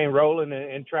this train rolling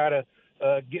and try to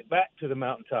get back to the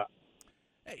mountaintop.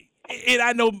 And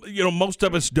I know, most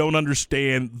of us don't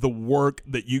understand the work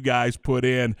that you guys put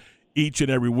in each and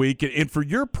every week. And for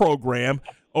your program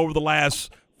over the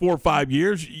last 4 or 5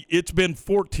 years, it's been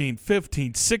 14,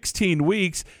 15, 16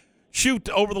 weeks. Shoot,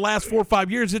 over the last 4 or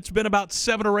 5 years, it's been about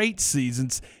 7 or 8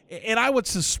 seasons. And I would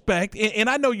suspect, and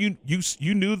I know you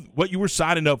knew what you were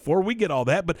signing up for. We get all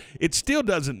that, but it still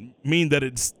doesn't mean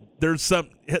that there's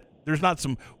not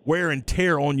some wear and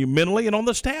tear on you mentally and on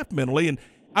the staff mentally. And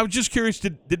I was just curious,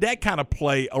 did that kind of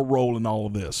play a role in all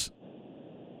of this?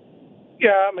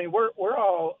 Yeah, I mean, we're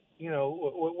all,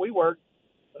 we work.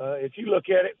 If you look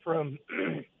at it from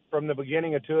the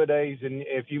beginning of two-a-days, and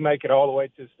if you make it all the way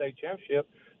to the state championship,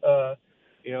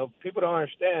 people don't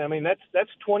understand. I mean,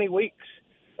 that's 20 weeks.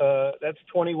 That's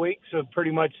 20 weeks of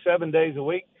pretty much 7 days a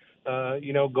week.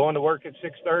 Going to work at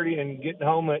 6:30 and getting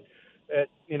home at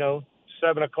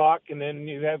 7 o'clock, and then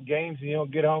you have games and you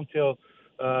don't get home till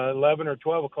 11 or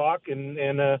 12 o'clock, and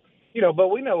but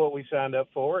we know what we signed up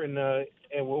for, and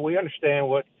we understand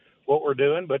what we're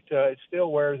doing, but it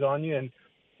still wears on you,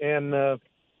 and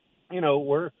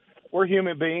we're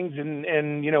human beings,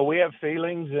 and we have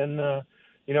feelings, and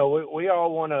we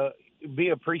all want to be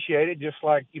appreciated, just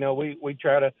like we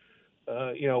try to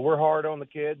we're hard on the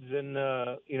kids, and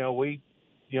we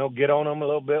get on them a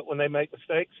little bit when they make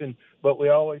mistakes, but we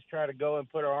always try to go and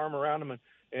put our arm around them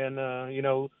and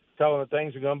tell them that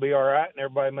things are going to be all right, and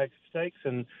everybody makes mistakes,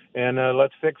 and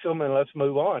let's fix them and let's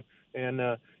move on.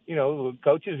 And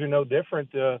coaches are no different.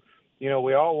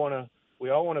 We all want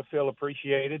to feel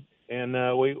appreciated, and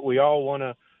we all want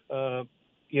to.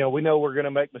 We know we're going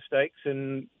to make mistakes,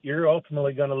 and you're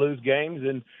ultimately going to lose games,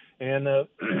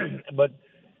 but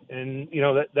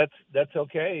that's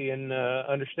okay, and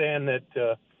understand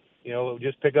that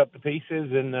just pick up the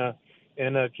pieces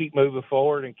and keep moving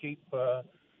forward and keep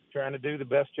trying to do the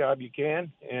best job you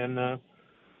can, and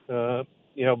but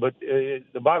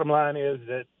the bottom line is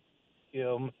that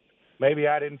maybe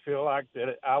I didn't feel like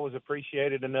that I was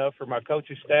appreciated enough, or my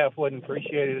coaching staff wasn't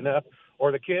appreciated enough,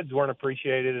 or the kids weren't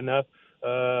appreciated enough,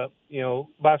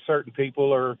 by certain people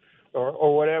or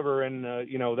whatever. And,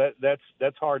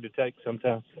 that's hard to take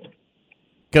sometimes.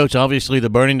 Coach, obviously the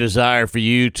burning desire for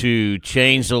you to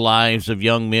change the lives of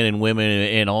young men and women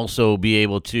and also be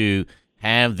able to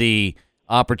have the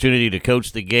opportunity to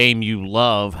coach the game you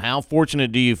love. How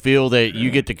fortunate do you feel that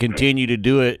you get to continue to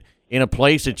do it in a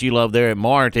place that you love there at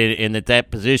Mart, and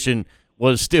that position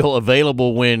was still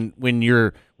available when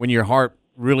your heart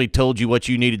really told you what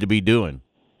you needed to be doing?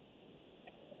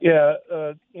 Yeah,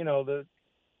 the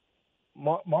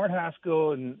Mart High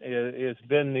School has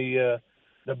been the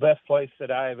best place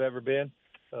that I have ever been.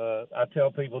 I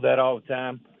tell people that all the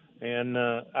time, and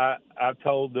I've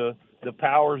told the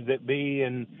powers that be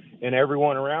and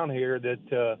everyone around here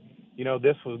that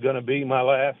this was going to be my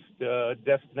last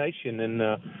destination, and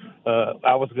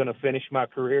I was going to finish my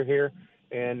career here.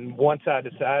 And once I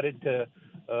decided to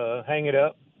hang it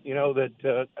up,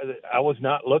 that I was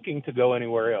not looking to go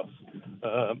anywhere else.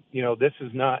 This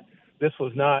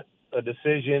was not a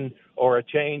decision or a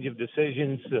change of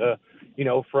decisions,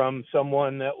 from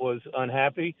someone that was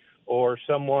unhappy or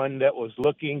someone that was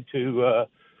looking to,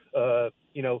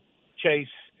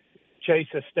 chase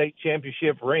a state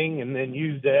championship ring and then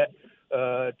use that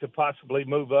to possibly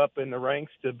move up in the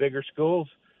ranks to bigger schools.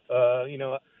 I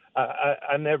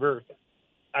never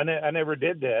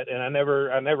did that, and I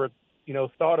never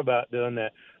thought about doing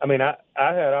that. I mean, I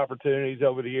had opportunities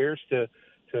over the years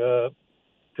to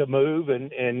move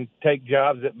and take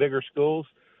jobs at bigger schools,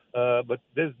 but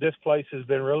this place has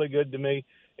been really good to me,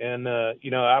 and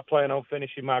I plan on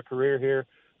finishing my career here.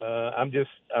 I'm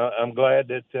glad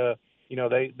that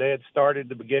they had started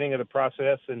the beginning of the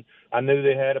process, and I knew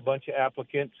they had a bunch of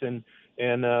applicants, and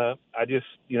I just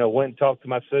went and talked to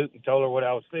my suit and told her what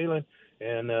I was feeling,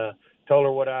 and told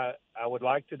her what I I would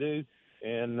like to do.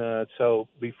 And so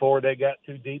before they got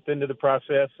too deep into the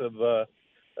process of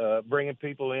bringing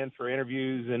people in for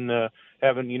interviews and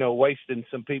having, wasting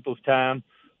some people's time,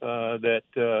 that,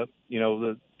 the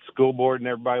school board and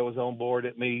everybody was on board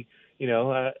at me,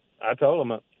 I told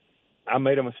them I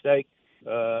made a mistake.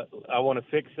 I want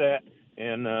to fix that.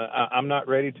 And I'm not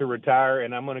ready to retire,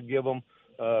 and I'm going to give them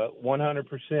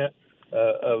 100%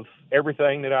 of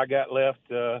everything that I got left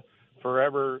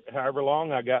forever, however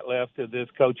long I got left of this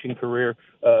coaching career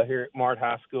here at Mart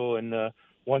High School. And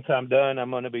once I'm done, I'm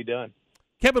going to be done.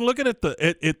 Kevin, looking at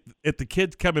the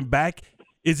kids coming back,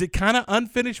 is it kind of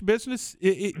unfinished business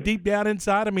deep down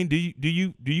inside? I mean, do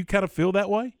you kind of feel that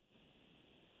way?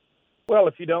 Well,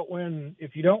 if you don't win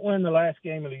the last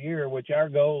game of the year, which our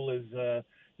goal is,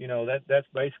 that's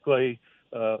basically,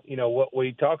 what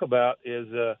we talk about is,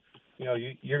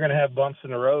 you're going to have bumps in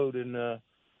the road, and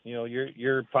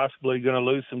you're possibly going to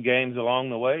lose some games along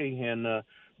the way, and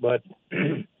but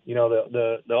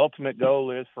the ultimate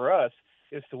goal is for us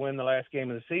is to win the last game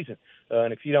of the season,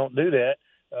 and if you don't do that,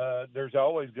 there's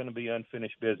always going to be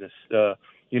unfinished business.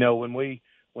 When we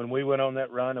went on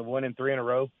that run of winning 3 in a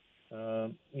row,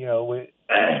 I'll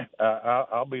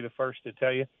be the first to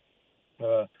tell you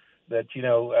that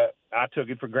I took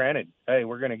it for granted. Hey,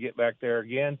 we're going to get back there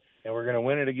again, and we're going to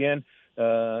win it again. We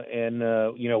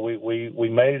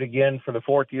made it again for the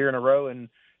 4th year in a row, and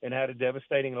had a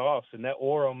devastating loss, and that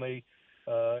wore on me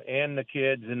and the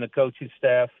kids and the coaching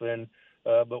staff. And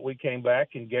but we came back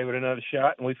and gave it another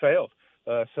shot, and we failed.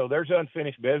 So there's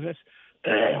unfinished business.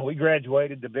 We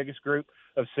graduated the biggest group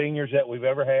of seniors that we've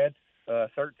ever had,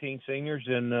 13 seniors,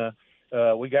 and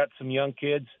we got some young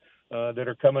kids that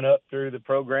are coming up through the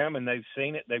program, and they've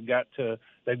seen it. They've got to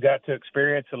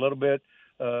experience a little bit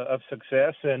of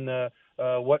success and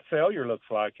what failure looks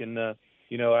like. And I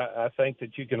think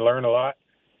that you can learn a lot,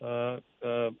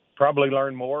 probably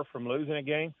learn more from losing a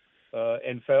game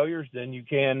and failures than you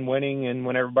can winning and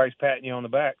when everybody's patting you on the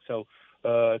back. So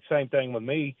same thing with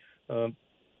me,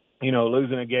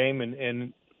 losing a game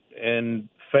and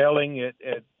failing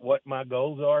at what my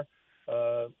goals are.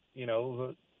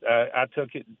 I took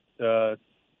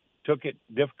it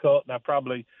difficult, and I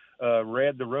probably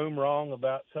read the room wrong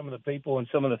about some of the people and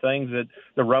some of the things that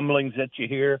the rumblings that you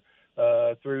hear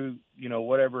through,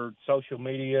 whatever social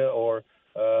media or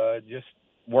just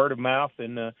word of mouth.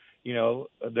 And,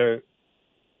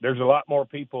 there's a lot more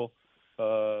people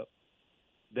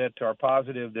that are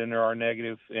positive than there are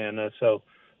negative. And so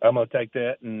I'm going to take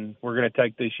that, and we're going to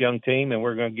take this young team, and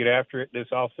we're going to get after it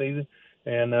this off season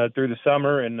and through the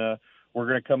summer, and we're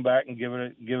going to come back and give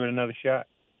it another shot.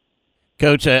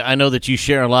 Coach, I know that you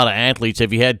share a lot of athletes.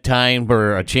 Have you had time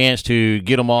or a chance to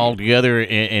get them all together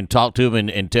and talk to them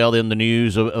and tell them the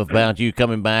news about you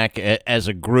coming back as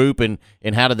a group? And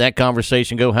how did that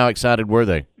conversation go? How excited were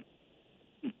they?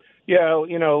 Yeah,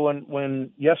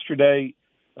 when yesterday,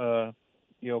 kind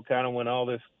of when all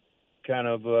this kind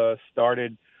of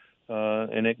started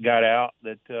and it got out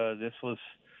that this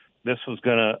was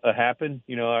going to happen,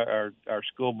 our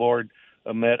school board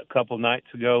met a couple nights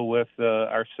ago with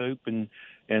our soup, and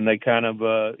they kind of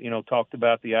talked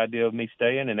about the idea of me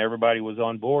staying, and everybody was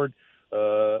on board.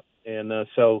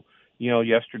 So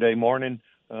yesterday morning,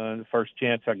 the first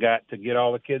chance I got to get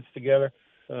all the kids together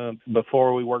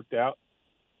before we worked out,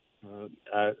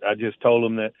 I just told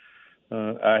them that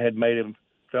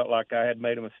felt like I had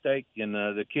made a mistake, and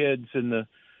the kids in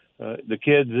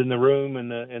the room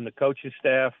and the coaching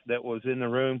staff that was in the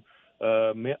room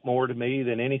meant more to me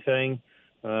than anything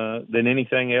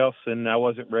else, and I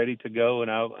wasn't ready to go, and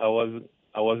I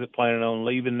wasn't planning on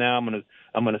leaving. Now I'm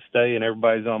gonna stay, and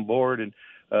everybody's on board, and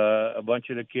a bunch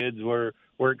of the kids were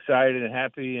excited and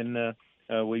happy, and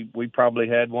we probably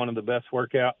had one of the best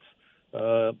workouts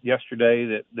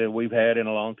yesterday that we've had in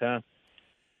a long time.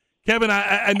 Kevin,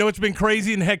 I know it's been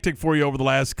crazy and hectic for you over the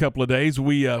last couple of days.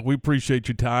 We appreciate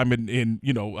your time, and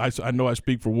I know I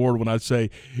speak for Ward when I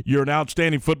say you're an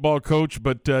outstanding football coach,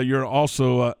 but you're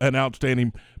also an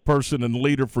outstanding person and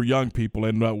leader for young people.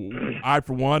 And I,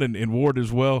 for one, and Ward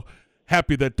as well,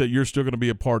 happy that you're still going to be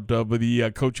a part of the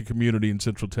coaching community in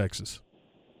Central Texas.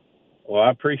 Well,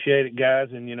 I appreciate it, guys,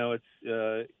 and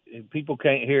it's people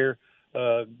can't hear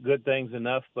good things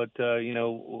enough, but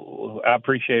I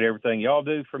appreciate everything y'all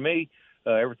do for me,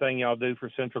 everything y'all do for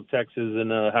Central Texas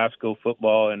and high school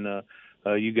football, and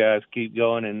you guys keep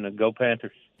going, and go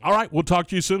Panthers. All right, we'll talk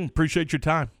to you soon. Appreciate your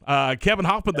time. Kevin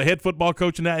Hoffman, the head football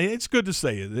coach, and it's good to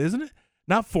say it, isn't it?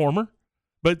 Not former,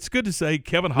 but it's good to say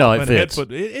Kevin Hoffman. No, it fits.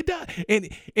 It does,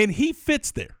 and he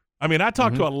fits there. I mean, I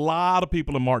talked to a lot of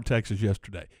people in Mart, Texas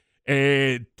yesterday,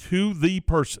 and to the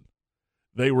person,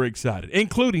 they were excited,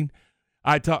 including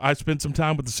I spent some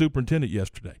time with the superintendent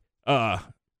yesterday.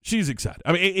 She's excited.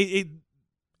 I mean,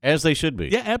 as they should be.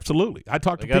 Yeah, absolutely. I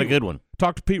talked They to got Pete, a good one.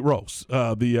 Talked to Pete Rose,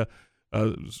 the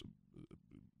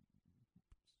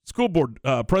school board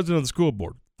president of the school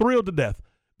board. Thrilled to death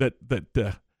that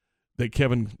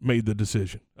Kevin made the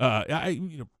decision.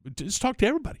 Just talk to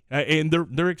everybody, and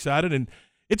they're excited, and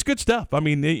it's good stuff. I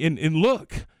mean, and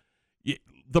look,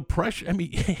 the pressure. I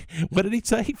mean, what did he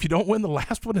say? If you don't win the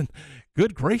last one, and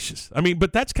good gracious, I mean,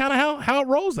 but that's kind of how it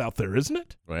rolls out there, isn't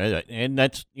it? Right, and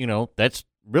that's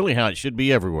really how it should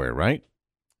be everywhere, right?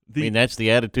 I mean, that's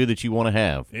the attitude that you want to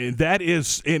have. And that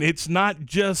is, and it's not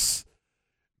just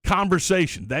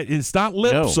conversation. That it's not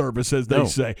lip service, as they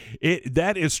say.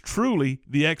 That is truly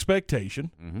the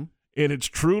expectation, and it's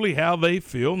truly how they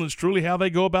feel, and it's truly how they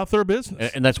go about their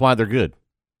business. And that's why they're good.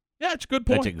 Yeah, it's a good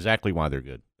point. That's exactly why they're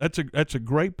good. That's a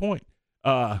great point.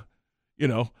 We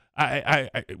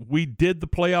did the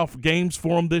playoff games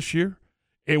for them this year,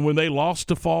 and when they lost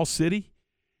to Fall City,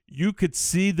 you could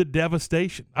see the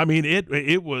devastation. I mean,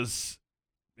 it was.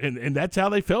 And that's how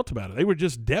they felt about it. They were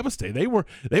just devastated. They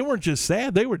weren't just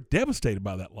sad. They were devastated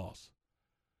by that loss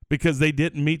because they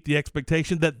didn't meet the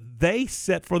expectation that they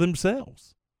set for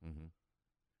themselves. Mm-hmm.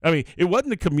 I mean, it wasn't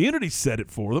the community set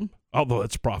it for them, although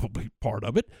that's probably part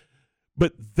of it,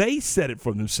 but they set it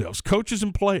for themselves, coaches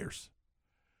and players.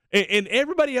 And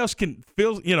everybody else can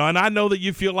feel, and I know that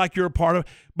you feel like you're a part of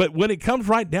it, but when it comes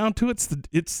right down to it,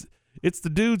 it's the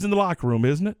dudes in the locker room,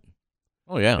 isn't it?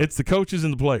 Oh, yeah. It's the coaches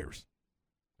and the players.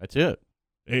 That's it.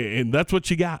 And that's what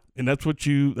you got. And that's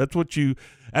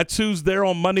who's there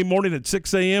on Monday morning at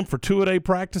 6 a.m. for 2-a-day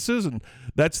practices. And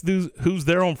that's who's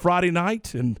there on Friday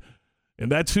night. And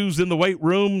that's who's in the weight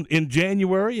room in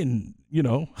January. And,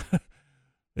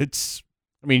 it's.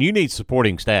 I mean, you need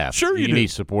supporting staff. Sure you do. You need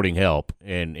supporting help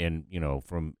and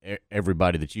from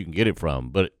everybody that you can get it from.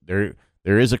 But there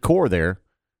is a core there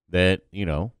that,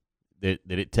 that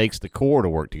it takes the core to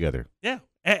work together. Yeah.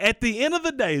 At the end of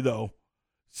the day, though,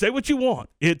 say what you want.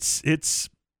 It's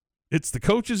the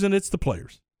coaches and it's the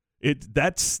players.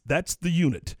 That's the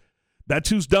unit. That's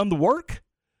who's done the work,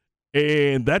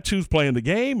 and that's who's playing the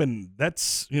game, and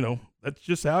that's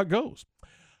just how it goes.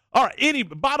 All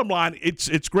right. Bottom line,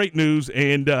 it's great news.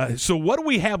 And so what do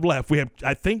we have left? We have,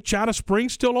 I think, China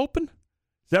Springs still open.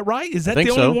 Is that right? Is that the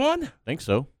only one? I think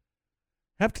so.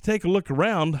 Have to take a look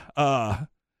around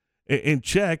and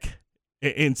check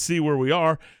and see where we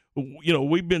are.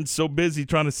 We've been so busy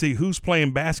trying to see who's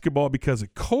playing basketball because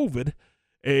of COVID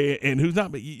and who's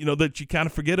not, that you kind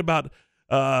of forget about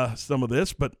some of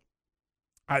this. But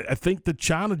I think the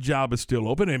China job is still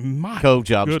open. And my Cove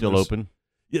job goodness, still open.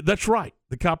 Yeah, that's right.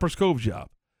 The Coppers Cove job.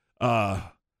 I'm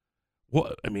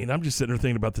just sitting there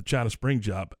thinking about the China Spring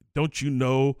job. Don't you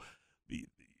know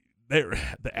the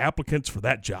applicants for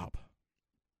that job?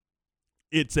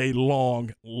 It's a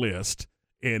long list,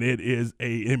 and it is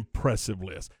an impressive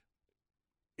list.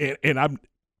 And I've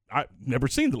never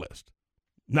seen the list.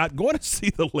 Not going to see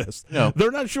the list. No.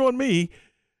 They're not showing me.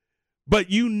 But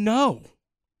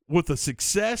with the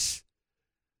success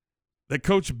that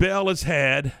Coach Bell has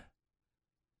had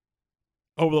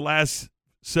over the last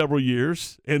several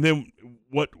years, and then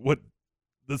what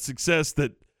the success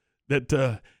that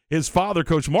his father,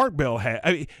 Coach Mark Bell, had.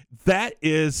 I mean,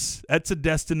 that's a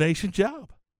destination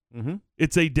job. Mm-hmm.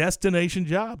 It's a destination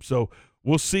job. So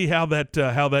we'll see how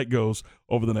that goes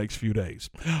over the next few days.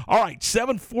 All right,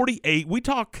 7:48. We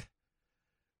talk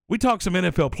some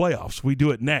NFL playoffs. We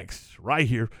do it next right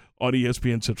here on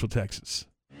ESPN Central Texas.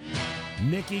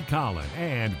 Nikki Collin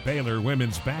and Baylor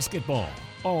women's basketball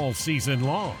all season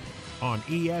long on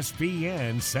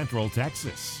ESPN Central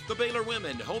Texas. The Baylor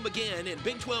women home again in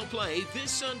Big 12 play this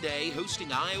Sunday,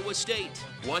 hosting Iowa State.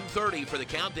 1:30 for the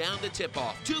countdown to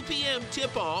tip-off. 2 p.m.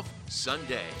 tip-off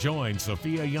Sunday. Join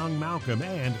Sophia Young-Malcolm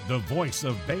and the voice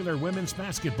of Baylor women's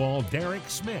basketball, Derek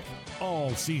Smith, all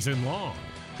season long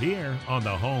here on the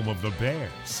home of the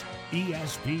Bears,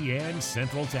 ESPN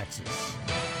Central Texas.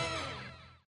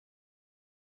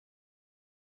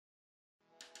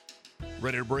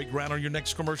 Ready to break ground on your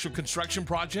next commercial construction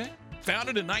project?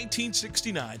 Founded in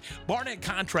 1969, Barnett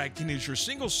Contracting is your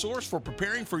single source for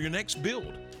preparing for your next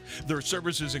build. Their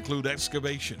services include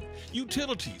excavation,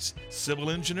 utilities, civil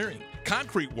engineering,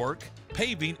 concrete work,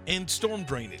 paving, and storm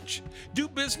drainage. Do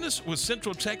business with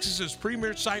Central Texas's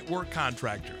premier site work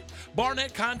contractor,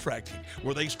 Barnett Contracting,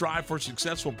 where they strive for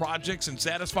successful projects and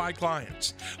satisfied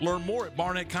clients. Learn more at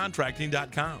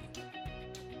barnettcontracting.com.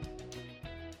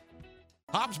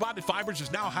 Hobbs Bonded Fibers is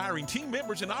now hiring team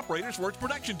members and operators for its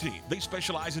production team. They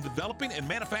specialize in developing and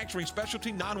manufacturing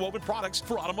specialty non-woven products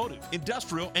for automotive,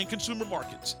 industrial, and consumer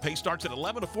markets. Pay starts at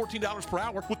 $11 to $14 per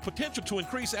hour with potential to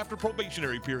increase after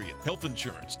probationary period. Health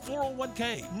insurance,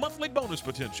 401k, monthly bonus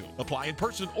potential. Apply in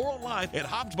person or online at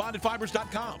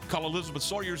HobbsBondedFibers.com. Call Elizabeth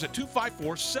Sawyers at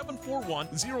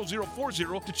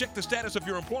 254-741-0040 to check the status of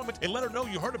your employment and let her know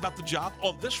you heard about the job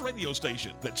on this radio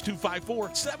station. That's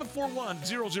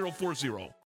 254-741-0040.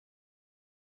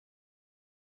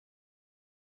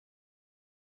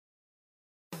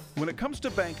 When it comes to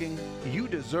banking, you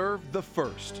deserve the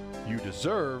first. You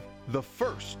deserve the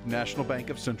First National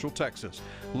Bank of Central Texas.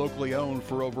 Locally owned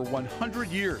for over 100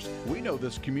 years, we know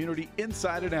this community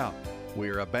inside and out. We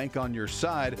are a bank on your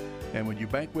side, and when you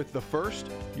bank with the First,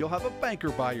 you'll have a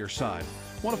banker by your side.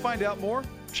 Want to find out more?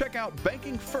 Check out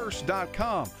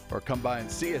bankingfirst.com or come by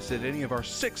and see us at any of our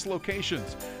 6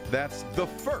 locations. That's the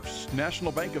First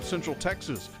National Bank of Central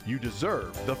Texas. You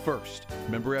deserve the first.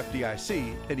 Member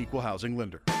FDIC, an equal housing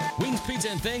lender. Wings Pizza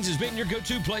and Things has been your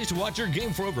go-to place to watch your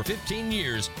game for over 15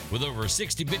 years. With over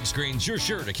 60 big screens, you're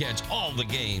sure to catch all the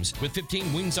games. With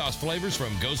 15 wing sauce flavors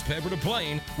from ghost pepper to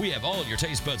plain, we have all your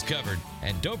taste buds covered.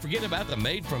 And don't forget about the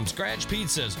made-from-scratch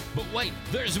pizzas. But wait,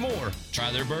 there's more.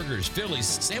 Try their burgers, Phillies,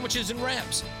 sandwiches, and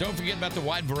wraps. Don't forget about the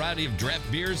wide variety of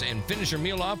draft beers, and finish your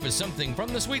meal off with something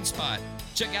from the sweet spot.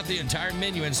 Check out the entire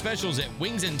menu and specials at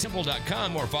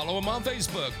wingsandtemple.com or follow them on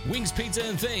Facebook. Wings Pizza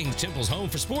and Things, Temple's home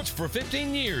for sports for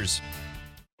 15 years.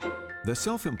 The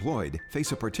self-employed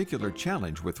face a particular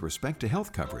challenge with respect to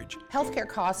health coverage. Healthcare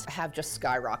costs have just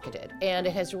skyrocketed, and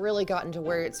it has really gotten to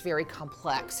where it's very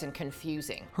complex and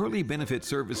confusing. Hurley Benefit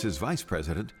Services Vice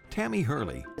President Tammy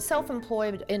Hurley.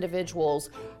 Self-employed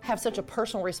individuals have such a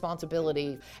personal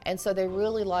responsibility, and so they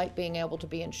really like being able to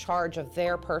be in charge of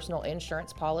their personal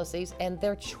insurance policies and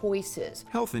their choices.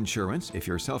 Health insurance, if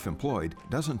you're self-employed,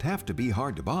 doesn't have to be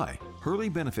hard to buy. Hurley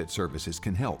Benefit Services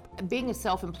can help. Being a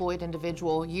self-employed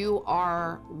individual, you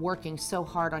are working so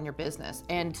hard on your business,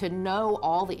 and to know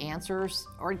all the answers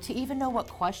or to even know what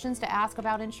questions to ask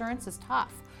about insurance is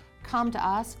tough. Come to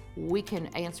us, we can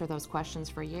answer those questions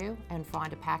for you and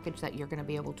find a package that you're going to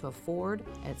be able to afford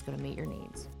and it's going to meet your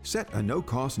needs. Set a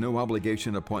no-cost,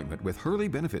 no-obligation appointment with Hurley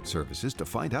Benefit Services to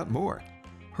find out more.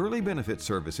 Hurley Benefit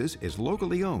Services is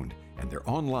locally owned, and they're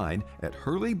online at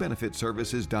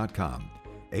hurleybenefitservices.com.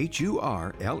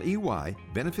 HURLEY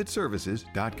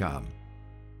benefitservices.com.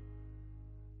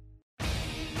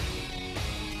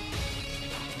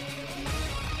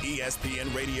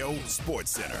 ESPN Radio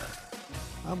Sports Center.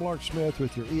 I'm Lark Smith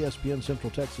with your ESPN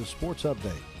Central Texas Sports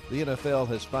Update. The NFL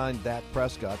has fined Dak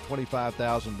Prescott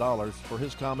 $25,000 for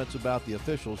his comments about the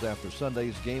officials after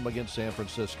Sunday's game against San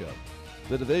Francisco.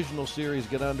 The divisional series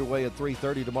get underway at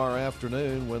 3:30 tomorrow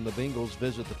afternoon when the Bengals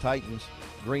visit the Titans.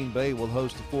 Green Bay will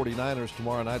host the 49ers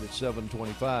tomorrow night at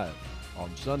 7:25.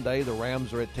 On Sunday, the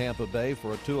Rams are at Tampa Bay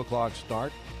for a 2 o'clock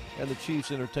start, and the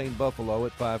Chiefs entertain Buffalo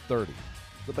at 5:30.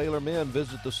 The Baylor men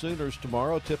visit the Sooners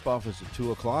tomorrow. Tip-off is at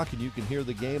 2 o'clock, and you can hear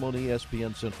the game on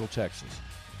ESPN Central Texas.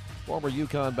 Former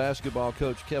UConn basketball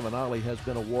coach Kevin Ollie has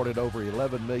been awarded over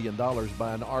 $11 million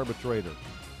by an arbitrator.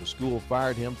 The school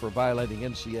fired him for violating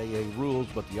NCAA rules,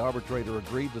 but the arbitrator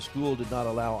agreed the school did not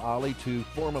allow Ollie to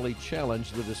formally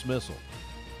challenge the dismissal.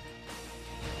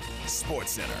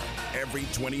 Sports Center, every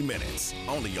 20 minutes,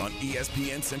 only on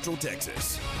ESPN Central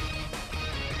Texas.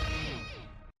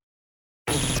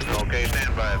 Okay,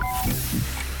 stand by.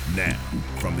 Now,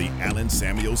 from the Allen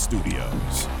Samuel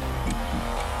Studios.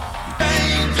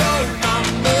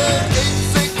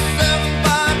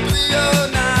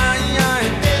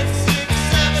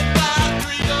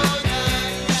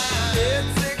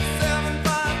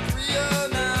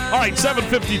 All right,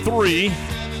 7:53.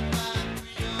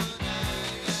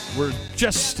 We're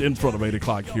just in front of 8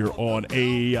 o'clock here on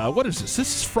a, what is this?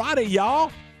 This is Friday,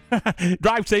 y'all.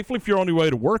 Drive safely if you're on your way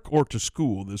to work or to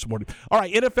school this morning. All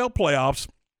right, NFL playoffs.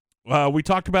 We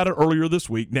talked about it earlier this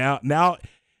week. Now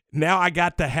I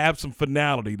got to have some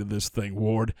finality to this thing,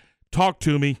 Ward. Talk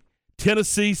to me.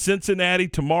 Tennessee, Cincinnati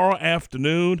tomorrow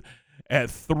afternoon at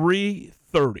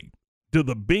 3:30. Do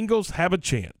the Bengals have a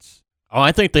chance? Oh,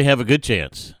 I think they have a good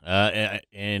chance.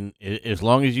 And as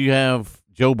long as you have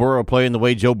Joe Burrow playing the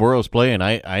way Joe Burrow's playing,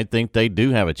 I think they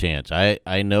do have a chance.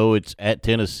 I know it's at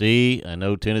Tennessee. I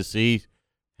know Tennessee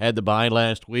had the bye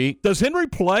last week. Does Henry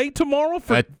play tomorrow?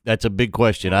 That's a big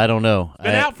question. I don't know.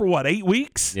 Been out for, 8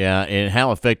 weeks? Yeah, and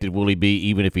how effective will he be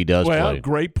even if he does play? Well,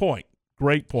 great point.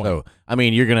 Great point. So, I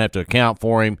mean, you're going to have to account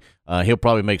for him. He'll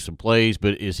probably make some plays,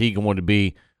 but is he going to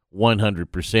be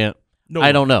 100%? No,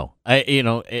 I don't know.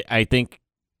 I think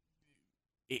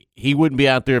he wouldn't be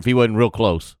out there if he wasn't real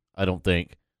close. I don't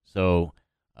think. So,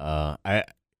 I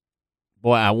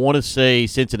want to say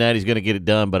Cincinnati's going to get it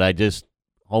done, but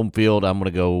home field, I'm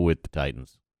going to go with the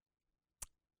Titans.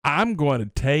 I'm going to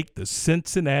take the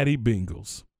Cincinnati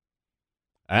Bengals.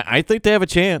 I think they have a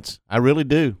chance. I really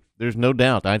do. There's no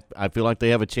doubt. I feel like they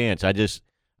have a chance.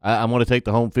 I'm going to take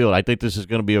the home field. I think this is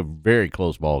going to be a very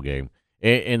close ball game.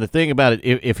 And the thing about it,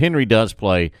 if Henry does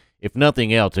play, if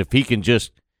nothing else, if he can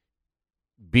just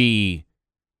be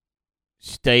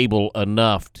stable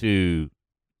enough to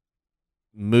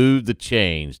move the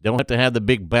chains, don't have to have the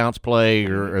big bounce play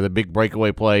or the big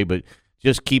breakaway play, but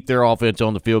just keep their offense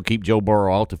on the field, keep Joe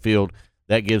Burrow off the field,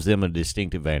 that gives them a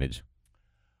distinct advantage.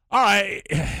 All right.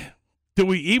 Do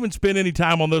we even spend any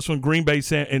time on this one, Green Bay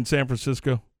and San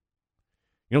Francisco?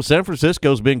 You know, San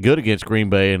Francisco's been good against Green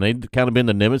Bay, and they've kind of been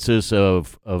the nemesis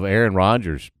of Aaron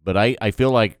Rodgers. But I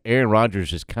feel like Aaron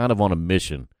Rodgers is kind of on a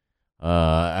mission.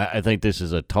 I think this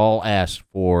is a tall ask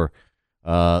for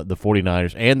the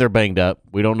 49ers, and they're banged up.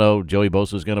 We don't know Joey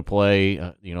Bosa's going to play.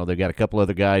 They've got a couple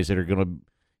other guys that are going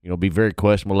to be very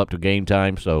questionable up to game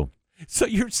time. So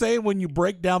you're saying when you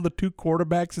break down the two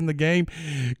quarterbacks in the game,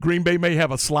 Green Bay may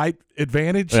have a slight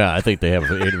advantage? Yeah, I think they have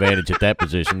an advantage at that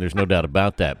position. There's no doubt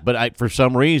about that. But for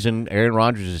some reason, Aaron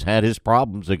Rodgers has had his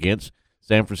problems against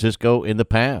San Francisco in the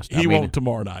past. He won't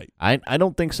tomorrow night. I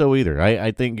don't think so either.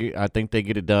 I think they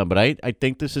get it done. But I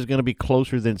think this is going to be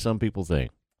closer than some people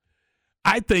think.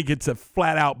 I think it's a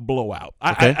flat-out blowout.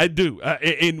 Okay. I do.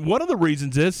 And one of the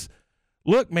reasons is,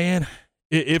 look, man,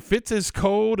 if it's as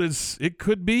cold as it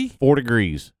could be. 4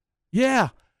 degrees. Yeah.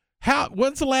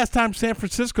 When's the last time San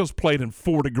Francisco's played in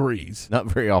 4 degrees? Not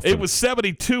very often. It was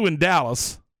 72 in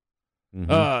Dallas.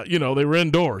 Mm-hmm. They were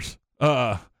indoors.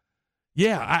 Yeah,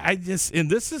 and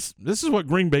this is what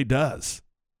Green Bay does.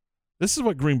 This is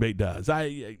what Green Bay does.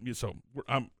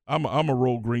 I'm a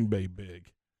roll Green Bay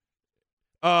big.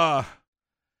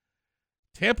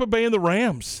 Tampa Bay and the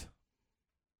Rams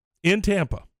in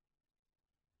Tampa.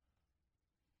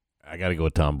 I got to go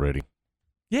with Tom Brady.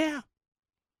 Yeah,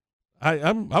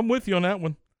 I'm with you on that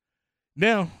one.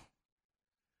 Now,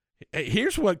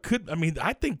 here's what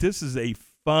I think this is a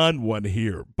fun one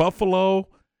here. Buffalo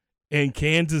and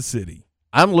Kansas City.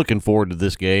 I'm looking forward to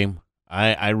this game.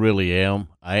 I really am.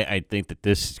 I think that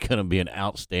this is going to be an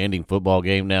outstanding football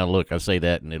game. Now, look, I say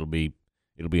that, and it'll be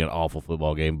an awful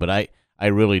football game, but I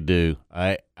really do.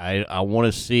 I want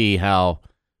to see how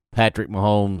Patrick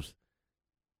Mahomes,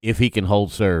 if he can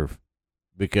hold serve,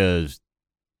 because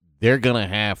they're gonna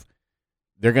have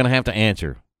to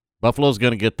answer. Buffalo's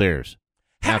gonna get theirs.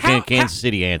 How can Kansas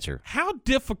City answer? How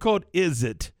difficult is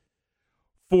it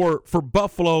for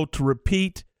Buffalo to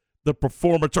repeat the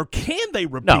performance, or can they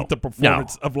repeat the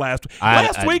performance of last week?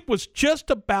 Last week was just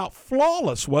about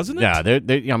flawless, wasn't it? Yeah,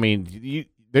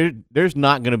 there's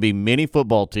not going to be many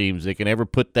football teams that can ever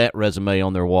put that resume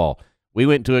on their wall. We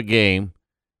went to a game,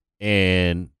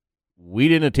 and we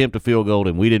didn't attempt a field goal,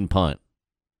 and we didn't punt.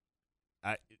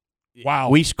 Wow.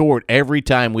 We scored every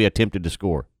time we attempted to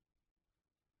score.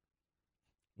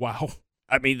 Wow.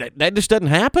 I mean, that just doesn't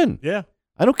happen. Yeah.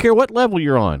 I don't care what level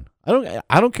you're on.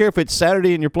 I don't care if it's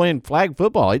Saturday and you're playing flag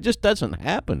football. It just doesn't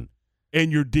happen.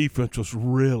 And your defense was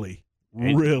really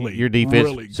your defense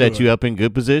really set good. you up in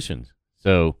good positions.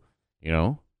 So,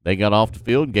 they got off the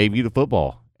field and gave you the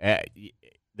football.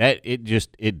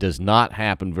 It does not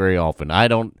happen very often.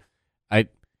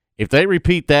 If they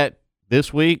repeat that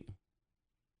this week,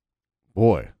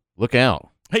 boy, look out.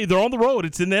 Hey, they're on the road.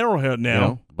 It's in Arrowhead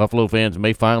now. Buffalo fans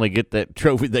may finally get that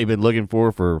trophy they've been looking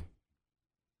for forever.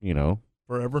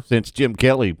 Since Jim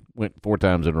Kelly went 4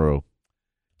 times in a row.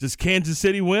 Does Kansas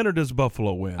City win or does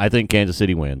Buffalo win? I think Kansas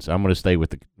City wins. I'm going to stay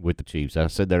with the Chiefs. I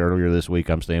said that earlier this week.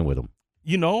 I'm staying with them.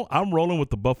 I'm rolling with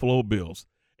the Buffalo Bills.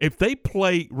 If they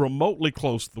play remotely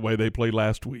close to the way they played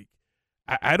last week,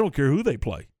 I don't care who they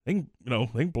play. They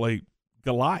can play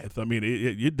Goliath. I mean,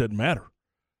 it doesn't matter.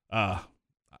 I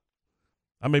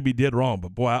may be dead wrong,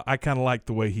 but boy, I kind of like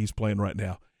the way he's playing right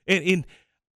now. And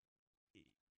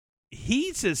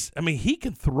he's just, he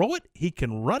can throw it, he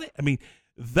can run it.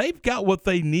 They've got what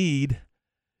they need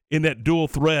in that dual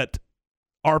threat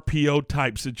RPO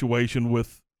type situation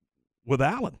with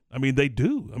Allen. They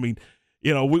do.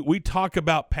 We talk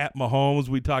about Pat Mahomes,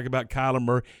 we talk about Kyler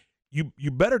Murray.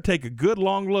 You better take a good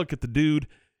long look at the dude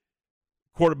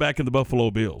quarterback in the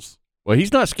Buffalo Bills. Well,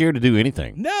 he's not scared to do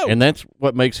anything. No. And that's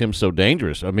what makes him so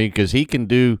dangerous. Because he can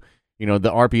do, the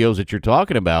RPOs that you're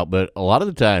talking about, but a lot of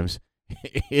the times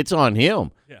it's on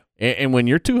him. Yeah. And when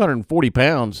you're 240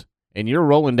 pounds and you're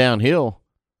rolling downhill,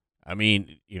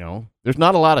 there's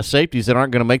not a lot of safeties that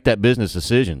aren't going to make that business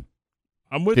decision.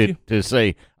 I'm with you. To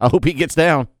say, I hope he gets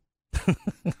down.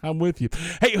 I'm with you.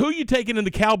 Hey, who are you taking in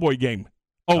the Cowboy game?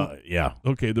 Oh, yeah.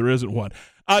 Okay, there isn't one.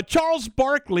 Charles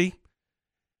Barkley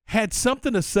had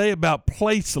something to say about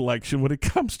play selection when it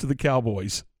comes to the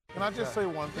Cowboys. Can I just say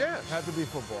one thing? Yes. It had to be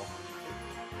football.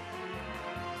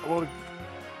 Well,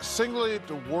 singly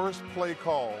the worst play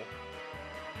call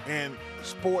in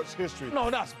sports history. No,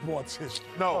 not sports history.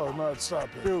 No. Oh, no, stop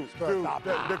it. Dude, Stop.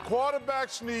 the quarterback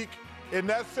sneak in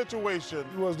that situation.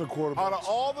 He wasn't a quarterback. Out of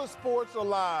all the sports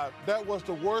alive, that was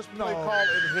the worst play call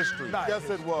in history. Yes,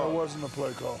 it was. It wasn't a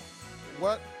play call.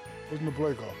 What? It wasn't a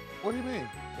play call. What do you mean?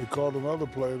 They called another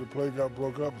play. The play got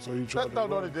broke up, so he tried to No,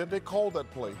 run. they did. They called that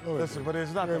play. No, Listen, but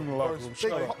it's not the worst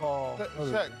play call.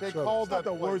 They called that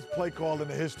the worst play call in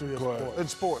the history of sports. In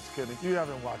sports, Kenny. You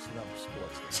haven't watched enough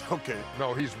sports. Okay.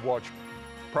 No, he's watched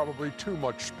probably too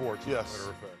much sports. Yes. As a matter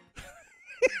of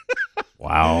fact.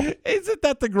 Wow. Isn't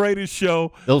that the greatest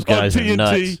show? Those guys on are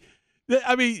TNT? nuts.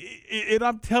 I mean, and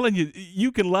I'm telling you,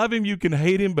 you can love him, you can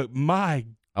hate him, but my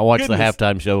I watched goodness. the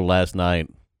halftime show last night.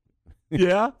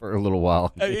 Yeah? For a little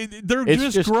while. They're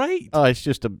It's just great. Oh, it's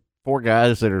just four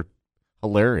guys that are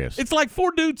hilarious. It's like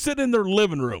four dudes sitting in their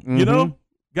living room, you know?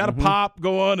 Got a pop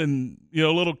going and, you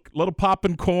know, little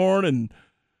popping corn and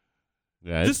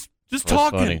just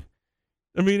talking. Funny.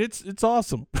 I mean, it's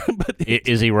awesome. But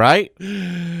Is he right?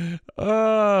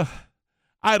 I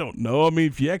don't know. I mean,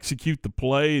 if you execute the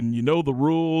play and you know the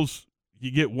rules, you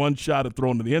get one shot at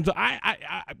throwing to the end zone.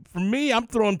 For me, I'm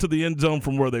throwing to the end zone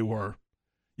from where they were.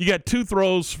 You got two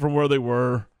throws from where they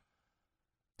were.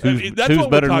 Two's what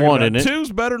better we're than one, about. isn't it?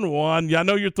 Two's better than one. Yeah, I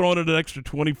know you're throwing it an extra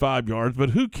 25 yards,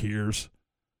 but who cares?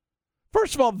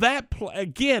 First of all, that play,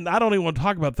 again, I don't even want to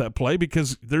talk about that play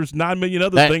because there's 9 million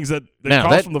other things that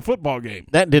cost from the football game.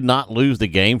 That did not lose the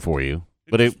game for you,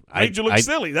 but it made you look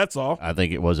silly, that's all. I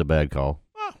think it was a bad call.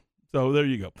 So there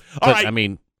you go. All right. I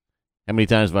mean, how many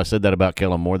times have I said that about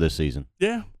Kellen Moore this season?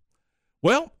 Yeah.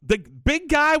 Well, the big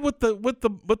guy with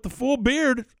the full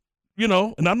beard, you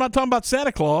know, and I'm not talking about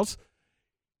Santa Claus.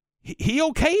 He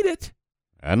okayed it.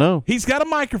 I know. He's got a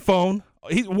microphone.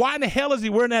 Why in the hell is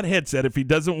he wearing that headset if he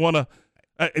doesn't want to?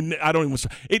 I don't even.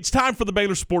 It's time for the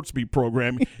Baylor Sports Beat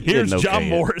program. Here's John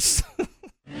Morris.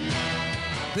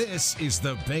 This is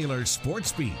the Baylor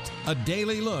Sports Beat, a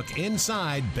daily look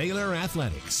inside Baylor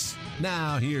athletics.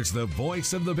 Now here's the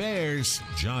voice of the Bears,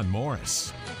 John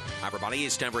Morris. Hi, everybody.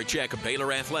 It's time for a check of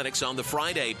Baylor athletics on the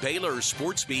Friday Baylor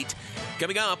Sports Beat.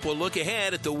 Coming up, we'll look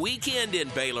ahead at the weekend in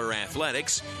Baylor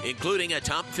athletics, including a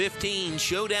top 15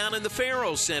 showdown in the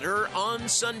Farrell Center on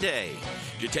Sunday.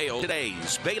 Detail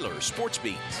today's Baylor Sports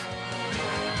Beat.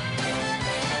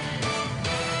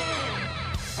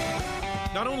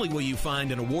 Not only will you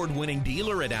find an award-winning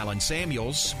dealer at Allen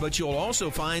Samuels, but you'll also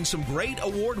find some great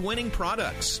award-winning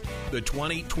products. The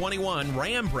 2021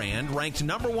 Ram brand ranked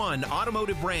 #1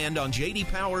 automotive brand on J.D.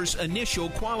 Power's initial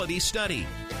quality study.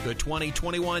 The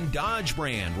 2021 Dodge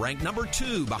brand ranked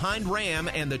 #2 behind Ram,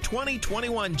 and the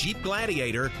 2021 Jeep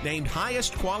Gladiator named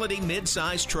highest quality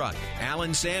midsize truck.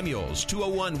 Allen Samuels,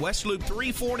 201 West Loop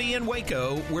 340 in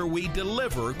Waco, where we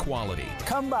deliver quality.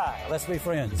 Come by. Let's be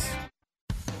friends.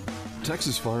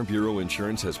 Texas Farm Bureau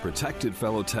Insurance has protected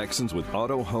fellow Texans with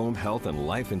auto, home, health, and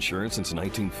life insurance since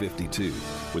 1952.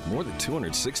 With more than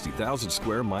 260,000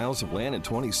 square miles of land and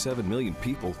 27 million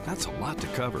people, that's a lot to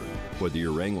cover. Whether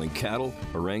you're wrangling cattle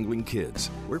or wrangling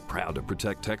kids, we're proud to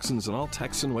protect Texans in all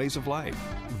Texan ways of life.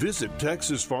 Visit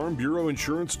Texas Farm Bureau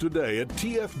Insurance today at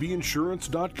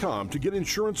tfbinsurance.com to get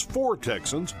insurance for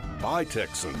Texans by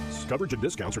Texans. Coverage and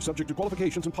discounts are subject to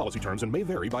qualifications and policy terms and may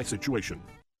vary by situation.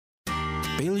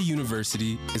 Baylor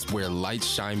University is where lights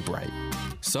shine bright.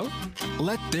 So,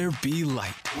 let there be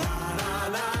light.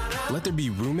 Let there be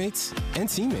roommates and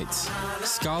teammates,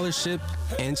 scholarship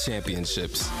and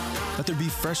championships. Let there be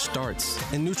fresh starts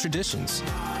and new traditions,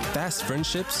 fast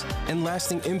friendships and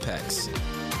lasting impacts.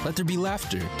 Let there be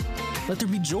laughter. Let there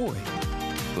be joy.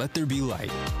 Let there be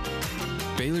light.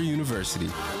 Baylor University,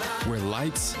 where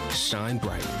lights shine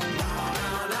bright.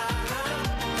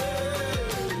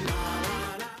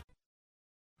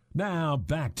 Now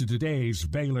back to today's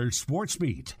Baylor Sports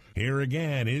Beat. Here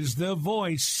again is the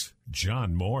voice,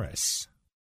 John Morris.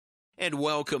 And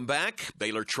welcome back.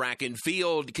 Baylor Track and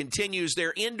Field continues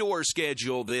their indoor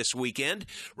schedule this weekend,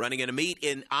 running in a meet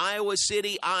in Iowa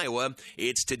City, Iowa.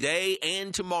 It's today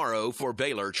and tomorrow for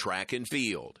Baylor Track and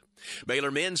Field. Baylor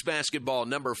men's basketball,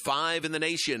 #5 in the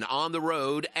nation, on the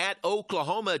road at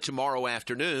Oklahoma tomorrow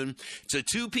afternoon. It's a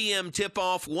 2 p.m.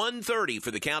 tip-off, 1:30 for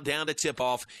the countdown to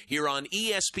tip-off here on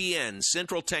ESPN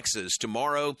Central Texas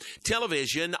tomorrow.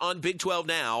 Television on Big 12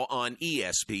 Now on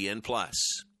ESPN+.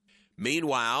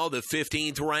 Meanwhile, the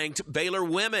 15th-ranked Baylor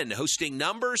women hosting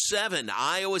number 7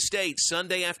 Iowa State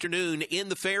Sunday afternoon in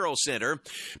the Farrell Center.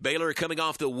 Baylor coming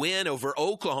off the win over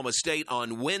Oklahoma State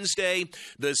on Wednesday.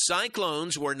 The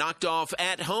Cyclones were knocked off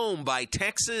at home by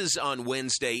Texas on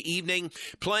Wednesday evening,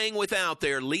 playing without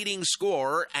their leading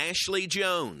scorer, Ashley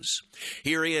Jones.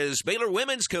 Here is Baylor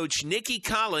women's coach Nikki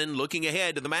Collin looking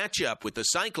ahead to the matchup with the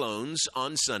Cyclones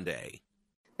on Sunday.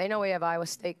 They know we have Iowa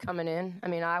State coming in. I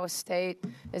mean, Iowa State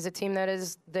is a team that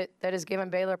has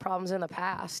given Baylor problems in the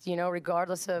past,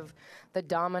 regardless of the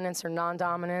dominance or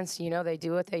non-dominance. They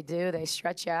do what they do. They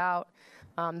stretch you out.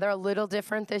 They're a little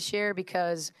different this year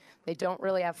because they don't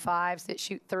really have 5s that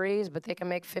shoot 3s, but they can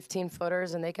make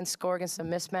 15-footers and they can score against a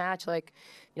mismatch.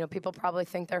 People probably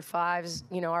think their 5s,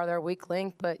 are their weak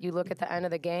link, but you look at the end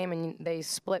of the game and they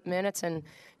split minutes and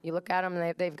you look at them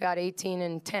and they've got 18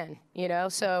 and 10,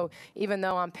 So even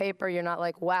though on paper you're not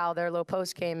like, wow, their low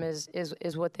post game is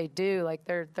what they do,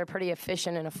 they're pretty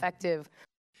efficient and effective.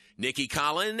 Nikki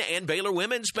Collin and Baylor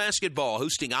women's basketball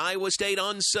hosting Iowa State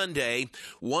on Sunday.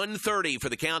 1:30 for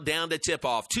the countdown to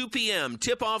tip-off. 2 p.m.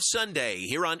 tip-off Sunday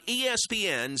here on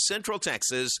ESPN Central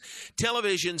Texas.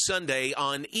 Television Sunday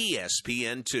on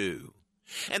ESPN2.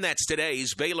 And that's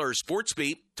today's Baylor Sports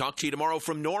Beat. Talk to you tomorrow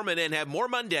from Norman and have more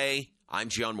Monday. I'm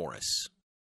John Morris.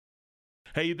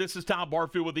 Hey, this is Tom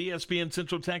Barfield with ESPN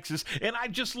Central Texas, and I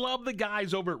just love the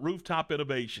guys over at Rooftop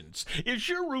Innovations. Is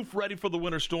your roof ready for the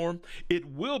winter storm? It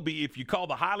will be if you call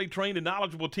the highly trained and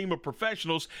knowledgeable team of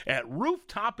professionals at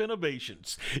Rooftop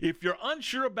Innovations. If you're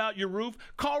unsure about your roof,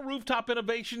 call Rooftop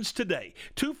Innovations today,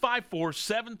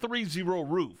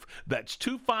 254-730-ROOF. That's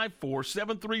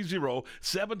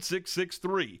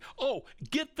 254-730-7663. Oh,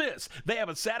 get this. They have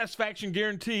a satisfaction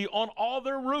guarantee on all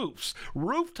their roofs.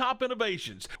 Rooftop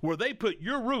Innovations, where they put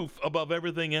your roof above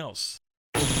everything else.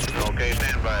 Okay,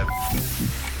 stand by.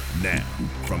 Now,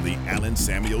 from the Allen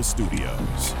Samuel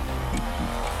Studios.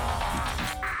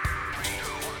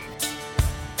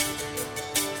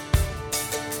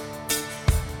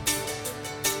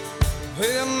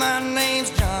 Well, my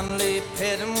name's John Lee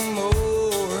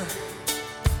Pettimore.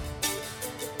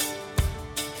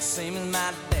 Same as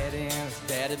my daddy and his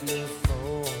daddy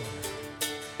before.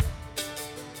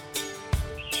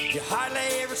 You hardly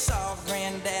ever saw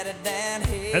Granddaddy down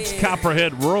here. That's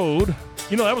Copperhead Road.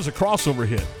 That was a crossover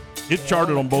hit. It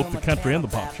charted on both the country and the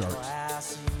pop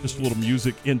charts. Just a little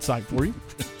music insight for you.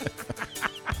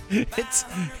 It's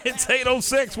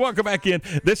 8:06. Welcome back in.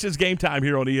 This is Game Time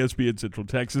here on ESPN Central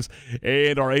Texas.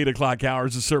 And our 8 o'clock hour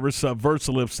is a service of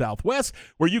VersaLift Southwest,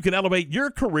 where you can elevate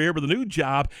your career with a new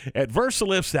job at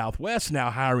VersaLift Southwest,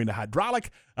 now hiring a hydraulic,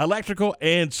 electrical,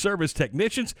 and service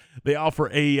technicians. They offer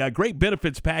a great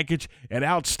benefits package and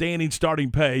outstanding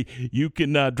starting pay. You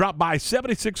can drop by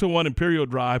 7601 Imperial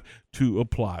Drive to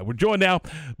apply. We're joined now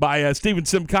by Stephen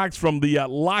Simcox from the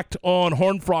Locked On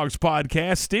Horned Frogs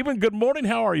podcast. Stephen, good morning.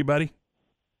 How are you, buddy?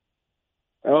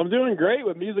 I'm doing great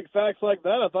with music facts like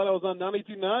that. I thought I was on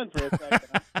 92.9 for a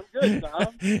second. I'm good,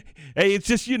 Tom. Hey, it's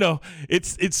just,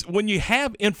 it's when you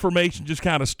have information just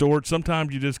kind of stored,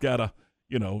 sometimes you just got to,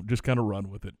 just kind of run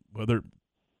with it, whether it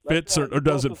fits or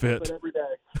doesn't fit. Every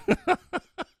day.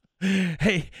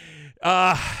 Hey,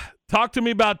 talk to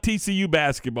me about TCU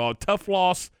basketball. Tough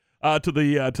loss to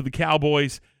the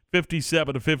Cowboys,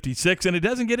 57-56, and it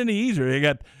doesn't get any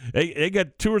easier. They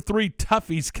got 2 or 3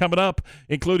 toughies coming up,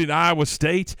 including Iowa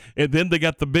State, and then they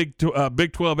got the Big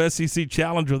 12 SEC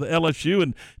challenge with LSU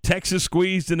and Texas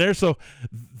squeezed in there. So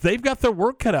they've got their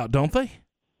work cut out, don't they?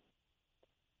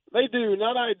 They do.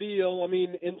 Not ideal. I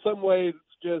mean, in some ways,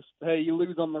 it's just, hey, you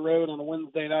lose on the road on a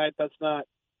Wednesday night. That's not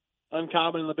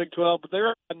uncommon in the Big 12. But they're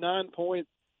at 9 points.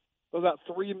 With about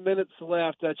 3 minutes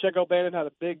left. Check O'Bannon had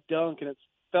a big dunk, and it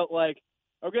felt like,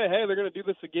 okay, hey, they're going to do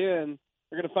this again.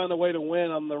 They're going to find a way to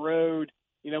win on the road,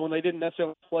 when they didn't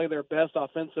necessarily play their best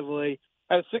offensively.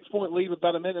 Had a 6-point lead with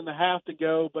about a minute and a half to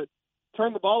go, but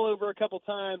turned the ball over a couple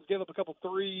times, gave up a couple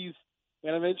threes,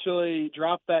 and eventually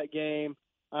dropped that game.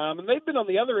 And they've been on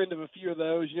the other end of a few of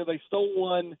those. They stole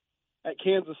one at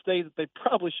Kansas State that they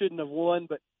probably shouldn't have won,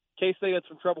 but K-State had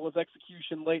some trouble with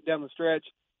execution late down the stretch.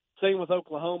 Same with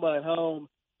Oklahoma at home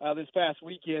this past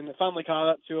weekend. It finally caught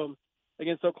up to them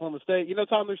against Oklahoma State.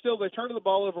 Tom, they're turning the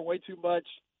ball over way too much,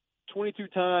 22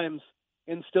 times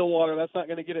in Stillwater. That's not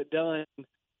going to get it done.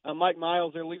 Mike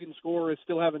Miles, their leading scorer, is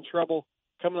still having trouble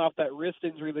coming off that wrist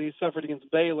injury that he suffered against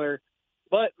Baylor.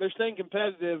 But they're staying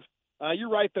competitive.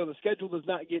 You're right, though. The schedule does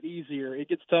not get easier. It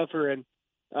gets tougher. And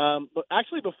but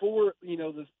actually before,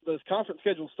 this conference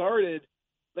schedule started,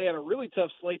 they had a really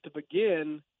tough slate to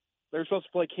begin. They were supposed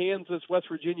to play Kansas, West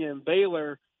Virginia, and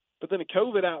Baylor, but then a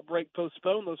COVID outbreak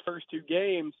postponed those first 2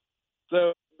 games.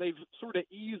 So they've sort of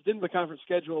eased into the conference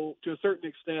schedule to a certain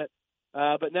extent,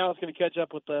 but now it's going to catch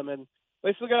up with them. And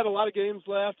they still got a lot of games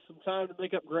left, some time to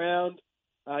make up ground.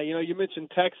 You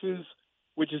mentioned Texas,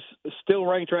 which is still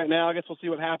ranked right now. I guess we'll see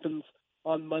what happens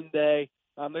on Monday.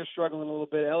 They're struggling a little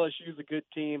bit. LSU's a good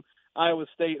team. Iowa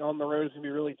State on the road is going to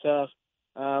be really tough.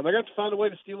 They're going to have to find a way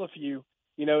to steal a few,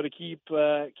 to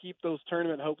keep those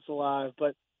tournament hopes alive.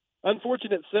 But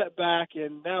unfortunate setback,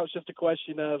 and now it's just a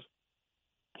question of,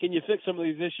 can you fix some of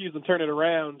these issues and turn it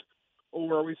around,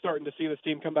 or are we starting to see this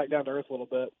team come back down to earth a little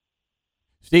bit?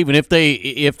 Stephen, if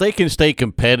they can stay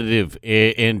competitive,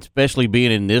 and especially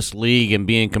being in this league and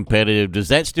being competitive, does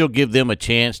that still give them a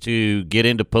chance to get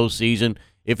into postseason?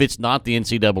 If it's not the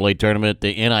NCAA tournament,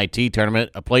 the NIT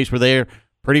tournament, a place where they're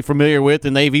pretty familiar with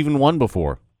and they've even won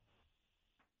before.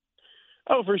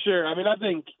 Oh, for sure. I mean, I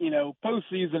think,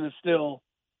 postseason is still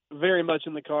very much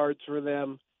in the cards for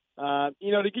them.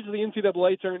 To get to the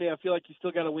NCAA tournament, I feel like you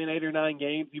still got to win 8 or 9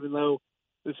 games, even though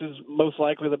this is most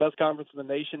likely the best conference in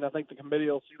the nation. I think the committee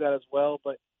will see that as well.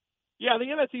 But, yeah, the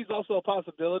NIT is also a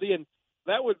possibility, and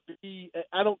that would be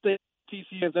 – I don't think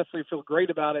TCU necessarily feel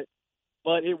great about it,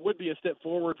 but it would be a step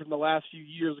forward from the last few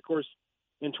years. Of course,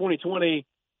 in 2020,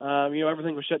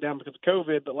 everything was shut down because of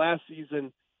COVID, but last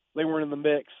season they weren't in the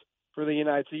mix for the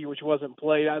NIT, which wasn't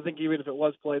played. I think even if it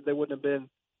was played, they wouldn't have been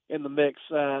in the mix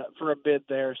for a bid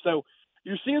there. So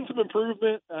you're seeing some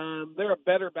improvement. They're a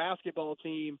better basketball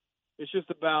team. It's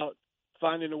just about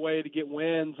finding a way to get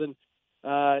wins. And,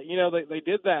 they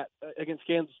did that against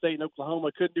Kansas State and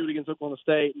Oklahoma. Couldn't do it against Oklahoma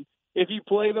State. And if you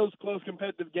play those close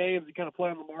competitive games, you kind of play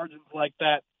on the margins like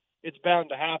that, it's bound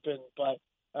to happen. But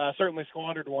certainly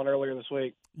squandered one earlier this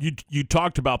week. You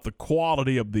talked about the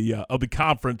quality of the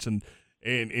conference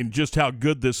and just how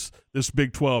good this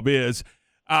Big 12 is.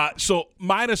 So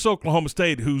minus Oklahoma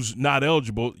State, who's not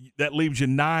eligible, that leaves you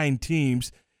 9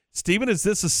 teams. Stephen, is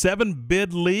this a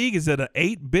 7-bid league? Is it an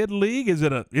 8-bid league? Is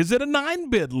it a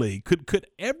 9-bid league? Could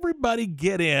everybody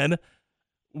get in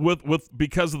with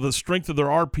because of the strength of their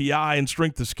RPI and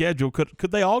strength of schedule?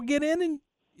 Could they all get in? And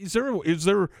is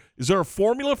there a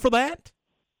formula for that?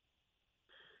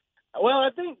 Well, I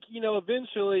think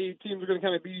eventually teams are going to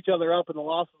kind of beat each other up, and the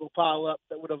losses will pile up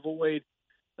that would avoid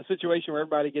a situation where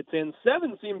everybody gets in.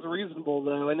 7 seems reasonable,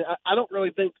 though, and I don't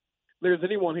really think there's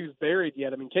anyone who's buried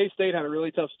yet. I mean, K-State had a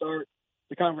really tough start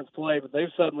to conference play, but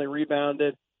they've suddenly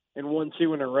rebounded and won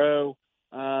 2 in a row.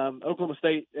 Oklahoma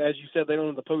State, as you said, they don't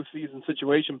have the postseason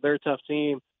situation, but they're a tough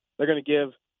team. They're going to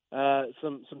give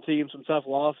some teams some tough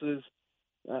losses.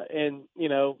 And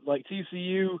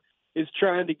TCU is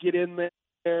trying to get in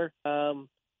there.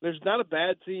 There's not a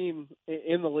bad team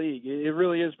in the league. It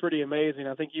really is pretty amazing.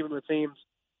 I think even the teams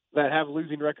that have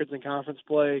losing records in conference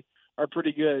play are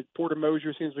pretty good. Porter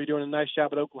Mosier seems to be doing a nice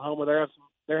job at Oklahoma.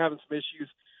 They're having some issues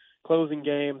closing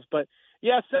games, but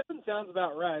yeah, 7 sounds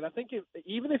about right. I think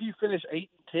even if you finish 8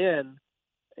 and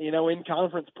 10, in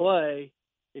conference play,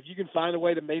 if you can find a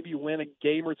way to maybe win a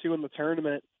game or 2 in the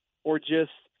tournament, or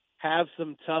just have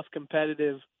some tough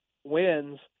competitive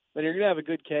wins, then you're going to have a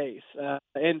good case.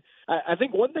 And I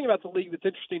think one thing about the league that's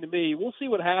interesting to me, we'll see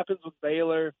what happens with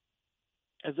Baylor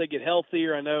as they get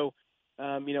healthier. I know,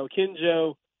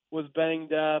 Kinjo was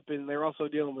banged up, and they're also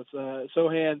dealing with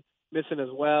Sohan missing as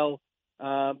well.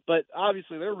 But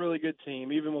obviously they're a really good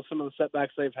team, even with some of the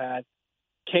setbacks they've had.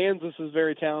 Kansas is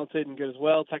very talented and good as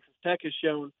well. Texas Tech has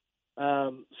shown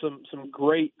some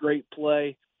great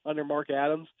play under Mark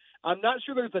Adams. I'm not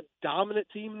sure there's a dominant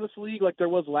team in this league like there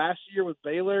was last year with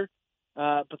Baylor,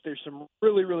 but there's some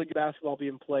really, really good basketball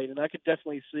being played, and I could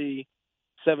definitely see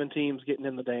 7 teams getting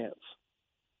in the dance.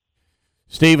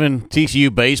 Stephen,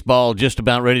 TCU baseball just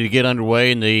about ready to get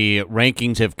underway, and the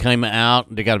rankings have come out.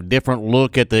 They got a different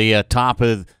look at the top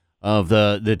of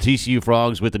the TCU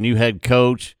Frogs with the new head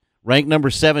coach. Ranked number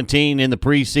 17 in the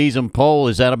preseason poll.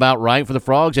 Is that about right for the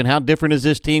Frogs, and how different is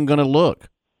this team going to look?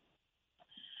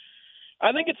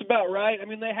 I think it's about right. I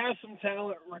mean, they have some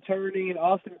talent returning.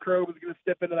 Austin Crowe was going to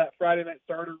step into that Friday night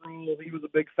starter role. He was a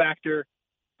big factor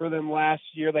for them last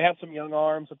year. They have some young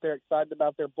arms that they're excited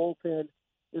about. Their bullpen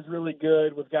is really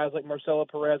good with guys like Marcelo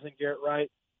Perez and Garrett Wright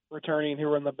returning, who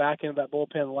were in the back end of that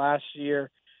bullpen last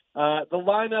year. The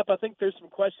lineup, I think there's some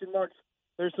question marks.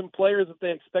 There's some players that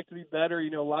they expect to be better.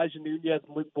 Elijah Nunez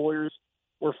and Luke Boyers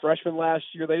were freshmen last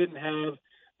year. They didn't have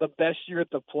the best year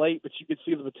at the plate, but you could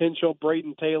see the potential.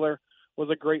 Braden Taylor was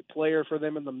a great player for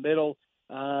them in the middle.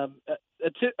 A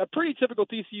pretty typical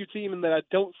TCU team in that I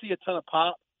don't see a ton of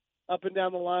pop up and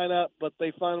down the lineup, but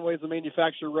they find ways to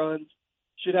manufacture runs.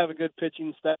 Should have a good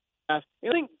pitching staff. And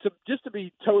I think, to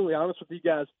be totally honest with you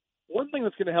guys, one thing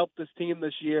that's going to help this team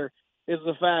this year is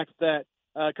the fact that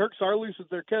Kirk Saarloos is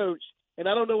their coach. And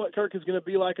I don't know what Kirk is going to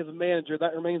be like as a manager.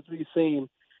 That remains to be seen.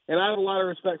 And I have a lot of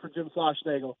respect for Jim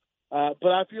Schlossnagle.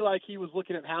 But I feel like he was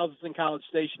looking at houses in College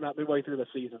Station about midway through the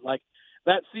season. Like,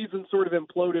 that season sort of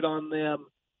imploded on them,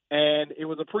 and it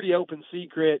was a pretty open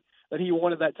secret that he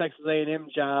wanted that Texas A&M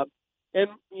job. And,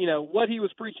 you know, what he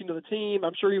was preaching to the team,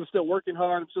 I'm sure he was still working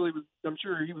hard. I'm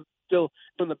sure he was still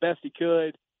doing the best he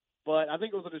could. But I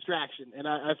think it was a distraction. And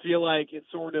I feel like it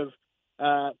sort of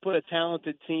put a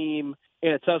talented team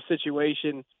in a tough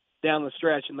situation down the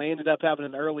stretch. And they ended up having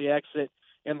an early exit,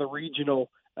 and the regional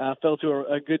fell to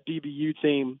a good DBU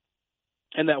team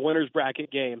in that winner's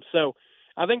bracket game. So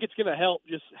I think it's going to help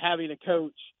just having a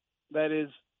coach that is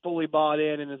fully bought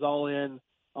in and is all in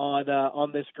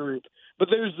on this group. But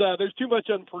there's too much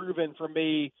unproven for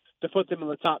me to put them in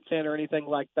the top 10 or anything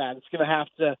like that. They're going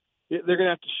to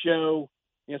have to show,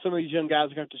 you know, some of these young guys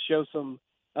are going to have to show some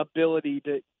ability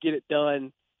to get it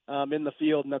done in the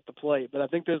field and at the plate. But I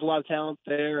think there's a lot of talent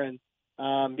there. And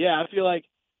I feel like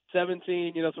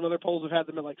 17, you know, some other polls have had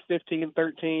them at like 15,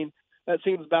 13. That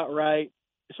seems about right.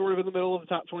 Sort of in the middle of the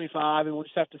top 25, and we'll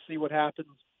just have to see what happens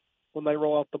when they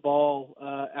roll out the ball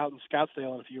out in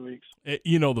Scottsdale in a few weeks.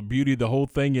 You know, the beauty of the whole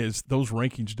thing is those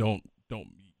rankings don't.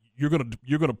 You're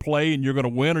gonna play and you're gonna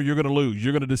win or you're gonna lose.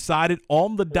 You're gonna decide it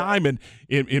on the diamond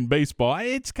in baseball.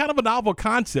 It's kind of a novel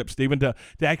concept, Stephen, to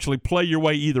actually play your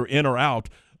way either in or out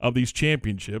of these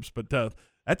championships. But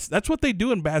that's what they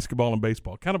do in basketball and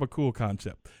baseball. Kind of a cool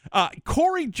concept.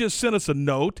 Corey just sent us a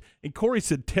note, and Corey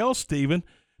said, "Tell Stephen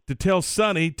to tell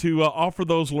Sonny to offer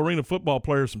those Lorena football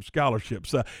players some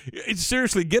scholarships."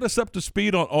 Seriously, get us up to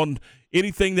speed on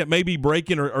anything that may be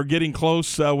breaking or getting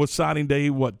close with signing day,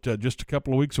 just a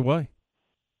couple of weeks away?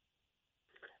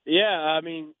 Yeah, I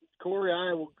mean, Corey,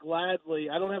 I will gladly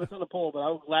 – I don't have a ton of pull, but I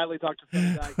will gladly talk to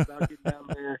Sonny Dykes about getting down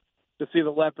there to see the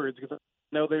Leopards because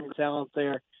I know there's talent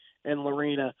there in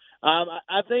Lorena.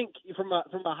 I think from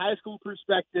a high school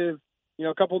perspective, you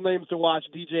know, a couple of names to watch.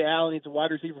 DJ Allen, he's a wide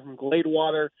receiver from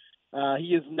Gladewater.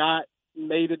 He has not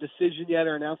made a decision yet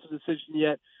or announced a decision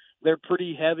yet. They're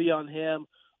pretty heavy on him.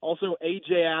 Also,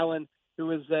 A.J. Allen,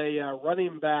 who is a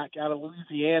running back out of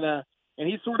Louisiana, and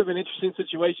he's sort of an interesting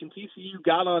situation. TCU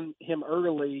got on him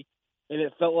early, and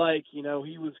it felt like, you know,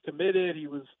 he was committed. He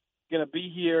was going to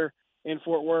be here in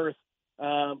Fort Worth.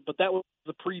 But that was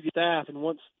the previous staff, and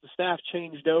once the staff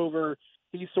changed over,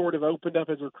 he sort of opened up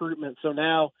his recruitment. So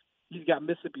now he's got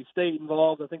Mississippi State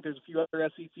involved. I think there's a few other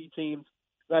SEC teams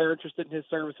that are interested in his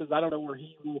services. I don't know where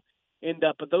he will end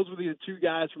up, but those would be the two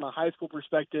guys from a high school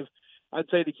perspective I'd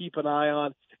say to keep an eye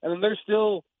on. And then they're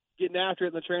still getting after it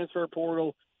in the transfer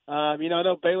portal. You know, I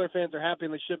know Baylor fans are happy,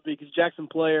 and they should be, because Jackson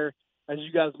Player, as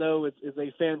you guys know, is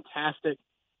a fantastic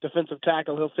defensive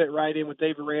tackle. He'll fit right in with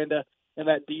Dave Aranda and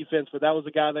that defense, but that was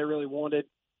the guy they really wanted,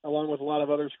 along with a lot of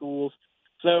other schools.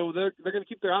 So they're going to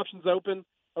keep their options open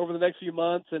over the next few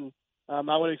months, and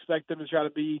I would expect them to try to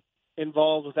be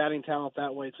involved with adding talent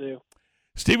that way too.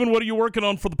 Stephen, what are you working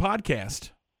on for the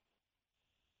podcast?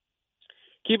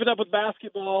 Keeping up with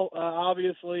basketball,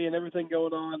 obviously, and everything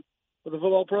going on with the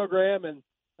football program. And,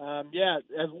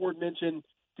 as Ward mentioned,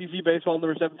 TCU baseball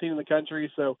number 17 in the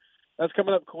country, so that's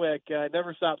coming up quick. It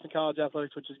never stops in college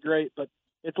athletics, which is great. But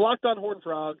it's Locked On Horned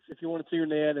Frogs if you want to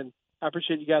tune in, and I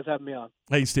appreciate you guys having me on.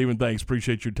 Hey, Stephen, thanks.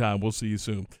 Appreciate your time. We'll see you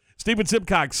soon. Stephen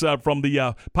Simcox from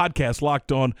the podcast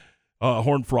Locked On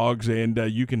Horned Frogs, and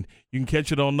you can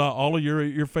catch it on all of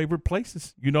your favorite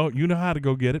places. You know how to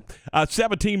go get it.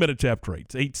 17 minutes after 8.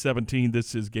 It's 8:17.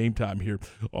 This is Game Time here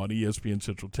on ESPN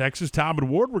Central Texas. Tom and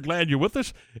Ward, we're glad you're with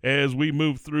us as we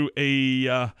move through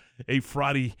a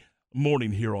Friday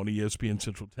morning here on ESPN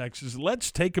Central Texas.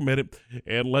 Let's take a minute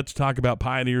and let's talk about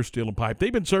Pioneer Steel and Pipe.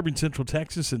 They've been serving Central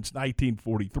Texas since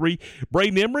 1943.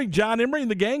 Braden Emery, John Emery, and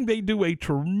the gang, they do a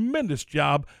tremendous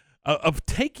job of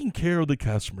taking care of the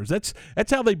customers. That's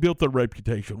how they built their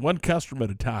reputation, one customer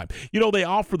at a time. You know, they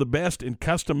offer the best in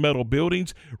custom metal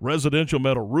buildings, residential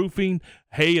metal roofing,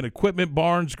 hay and equipment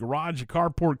barns, garage and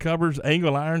carport covers,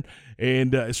 angle iron,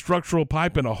 and structural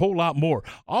pipe, and a whole lot more.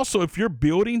 Also, if you're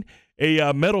building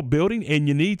a metal building and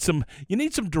you need some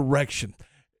direction,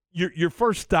 your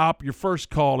first stop, your first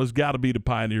call has got to be to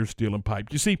Pioneer Steel and Pipe.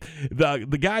 You see,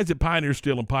 the guys at Pioneer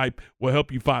Steel and Pipe will help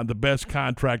you find the best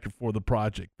contractor for the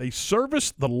project. They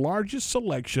service the largest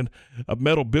selection of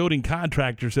metal building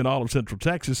contractors in all of Central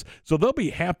Texas, so they'll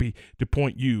be happy to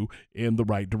point you in the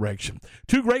right direction.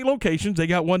 Two great locations. They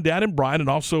got one down in Bryan and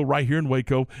also right here in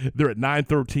Waco. They're at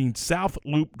 913 South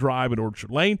Loop Drive in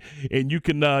Orchard Lane, and you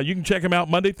can check them out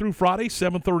Monday through Friday,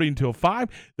 7:30 until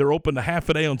 5. They're open a half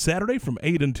a day on Saturday from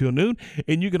 8 until until noon.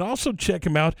 And you can also check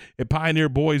them out at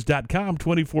pioneerboys.com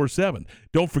 24/7.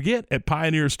 Don't forget, at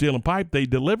Pioneer Steel and Pipe, they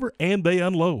deliver and they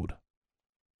unload.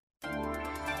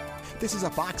 This is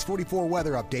a Fox 44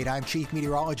 weather update. I'm Chief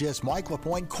Meteorologist Mike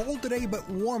LaPointe. Cold today, but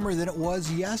warmer than it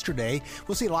was yesterday.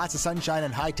 We'll see lots of sunshine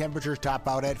and high temperatures top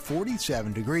out at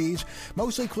 47 degrees.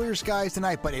 Mostly clear skies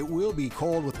tonight, but it will be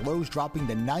cold with lows dropping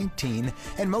to 19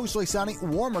 and mostly sunny,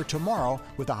 warmer tomorrow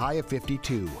with a high of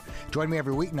 52. Join me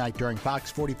every weeknight during Fox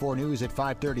 44 News at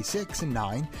 5:36 and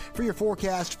 9 for your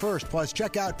forecast first. Plus,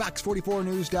 check out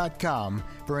fox44news.com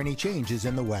for any changes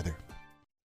in the weather.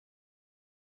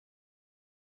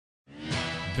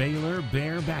 Baylor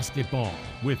Bear Basketball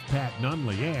with Pat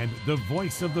Nunley and the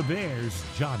voice of the Bears,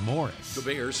 John Morris. The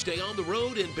Bears stay on the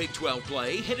road in Big 12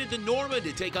 play, headed to Norman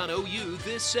to take on OU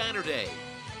this Saturday.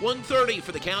 1:30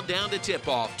 for the countdown to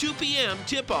tip-off. 2 p.m.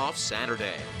 tip-off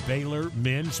Saturday. Baylor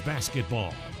men's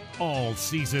basketball all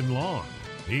season long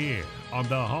here on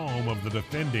the home of the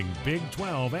defending Big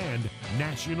 12 and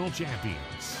national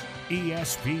champions,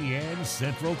 ESPN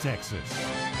Central Texas.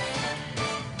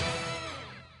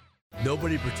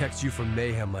 Nobody protects you from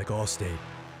mayhem like Allstate.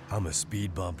 I'm a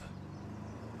speed bump.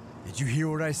 Did you hear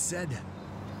what I said?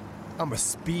 I'm a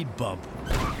speed bump.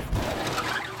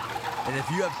 And if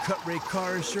you have cut-rate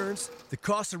car insurance, the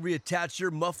cost to reattach your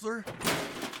muffler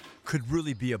could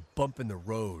really be a bump in the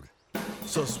road.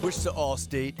 So switch to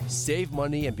Allstate, save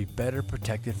money, and be better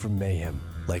protected from mayhem,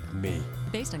 like me.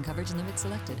 Based on coverage and limits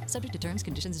selected, subject to terms,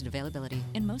 conditions, and availability.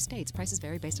 In most states, prices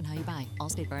vary based on how you buy.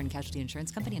 Allstate Fire and Casualty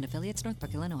Insurance Company and affiliates,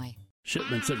 Northbrook, Illinois.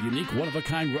 Shipments of unique,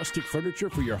 one-of-a-kind rustic furniture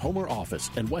for your home or office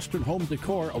and Western home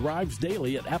decor arrives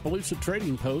daily at Appaloosa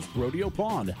Trading Post, Rodeo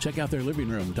Pond. Check out their living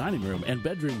room, dining room, and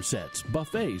bedroom sets,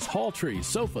 buffets, hall trees,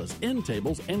 sofas, end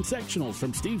tables, and sectionals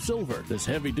from Steve Silver. This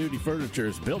heavy-duty furniture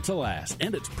is built to last,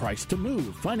 and it's priced to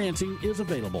move. Financing is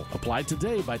available. Apply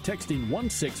today by texting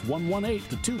 16118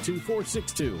 to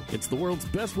 22462. It's the world's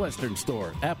best Western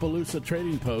store, Appaloosa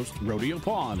Trading Post, Rodeo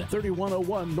Pond,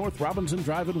 3101 North Robinson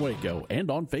Drive in Waco, and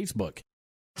on Facebook.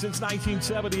 Since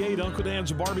 1978, Uncle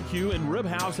Dan's Barbecue and Rib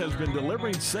House has been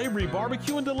delivering savory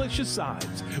barbecue and delicious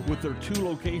sides. With their 2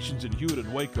 locations in Hewitt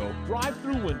and Waco,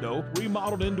 drive-through window,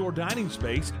 remodeled indoor dining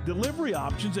space, delivery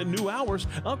options, and new hours,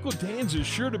 Uncle Dan's is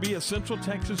sure to be a Central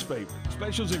Texas favorite.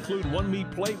 Specials include 1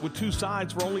 meat plate with 2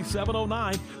 sides for only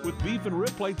 $7.09, with beef and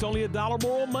rib plates only $1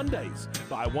 more on Mondays.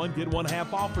 Buy 1, get 1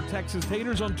 half off for Texas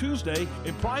taters on Tuesday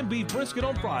and prime beef brisket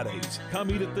on Fridays.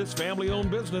 Come eat at this family-owned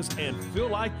business and feel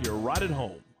like you're right at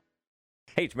home.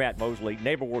 Hey, it's Matt Mosley.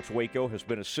 NeighborWorks Waco has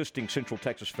been assisting Central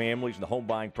Texas families in the home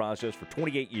buying process for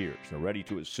 28 years. They're ready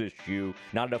to assist you.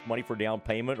 Not enough money for down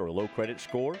payment or a low credit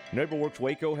score? NeighborWorks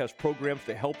Waco has programs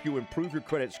to help you improve your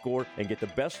credit score and get the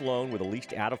best loan with the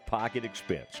least out-of-pocket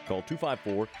expense. Call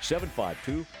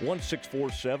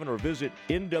 254-752-1647 or visit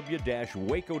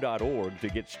nw-waco.org to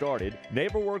get started.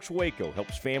 NeighborWorks Waco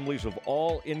helps families of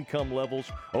all income levels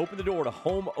open the door to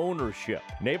home ownership.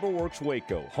 NeighborWorks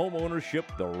Waco, home ownership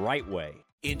the right way.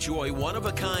 Enjoy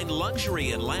one-of-a-kind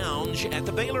luxury and lounge at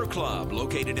the Baylor Club,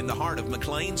 located in the heart of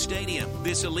McLean Stadium.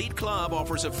 This elite club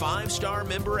offers a 5-star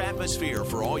member atmosphere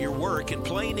for all your work and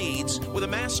play needs with a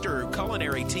master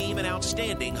culinary team and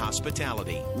outstanding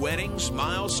hospitality. Weddings,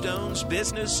 milestones,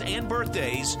 business, and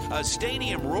birthdays, a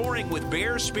stadium roaring with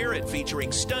Bear spirit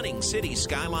featuring stunning city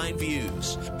skyline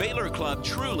views. Baylor Club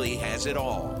truly has it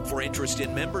all. For interest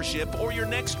in membership or your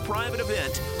next private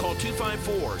event, call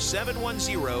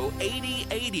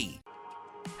 254-710-8080.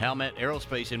 Howmet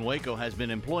Aerospace in Waco has been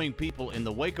employing people in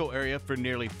the Waco area for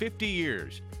nearly 50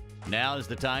 years. Now is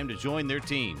the time to join their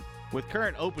team. With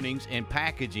current openings in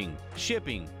packaging,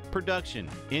 shipping, production,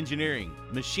 engineering,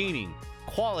 machining,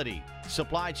 quality,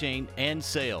 supply chain, and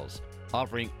sales,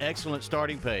 offering excellent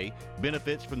starting pay,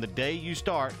 benefits from the day you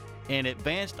start, and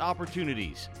advanced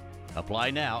opportunities.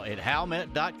 Apply now at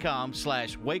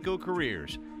howmet.com/Waco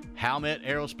Careers. Howmet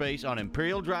Aerospace on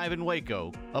Imperial Drive in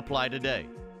Waco. Apply today.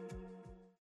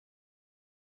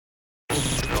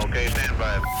 Okay, stand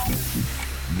by.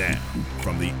 Now,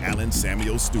 from the Allen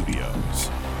Samuel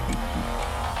Studios.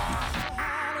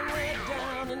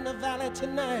 Down in the valley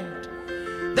tonight,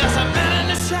 there's a man in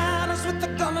the shadows with the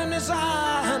gum in his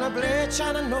eye and a blade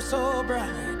shining oh so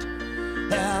bright.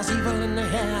 There's evil in the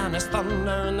air and there's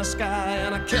thunder in the sky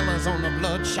and a killer's on the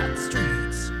bloodshot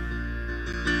streets.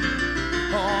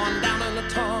 On down in the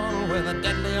tunnel with a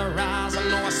deadly horizon.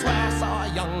 No, I swear I saw a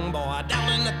young boy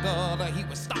down in the gutter. He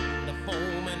was starting to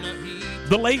foam in the heat.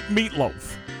 The late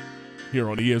Meatloaf here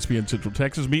on ESPN Central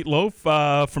Texas.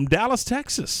 Meatloaf from Dallas,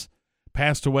 Texas,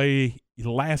 passed away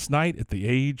last night at the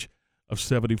age of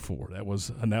 74. That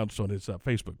was announced on his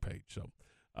Facebook page. So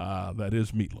That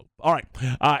is Meatloaf. All right,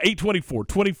 8:24,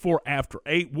 24 after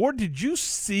 8. Ward, did you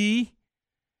see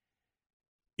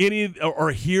any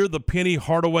or hear the Penny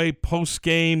Hardaway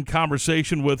post-game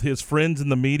conversation with his friends in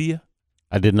the media?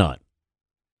 I did not.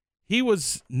 He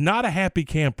was not a happy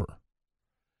camper.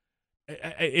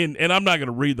 And I'm not going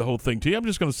to read the whole thing to you. I'm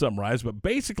just going to summarize. But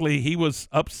basically, he was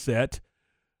upset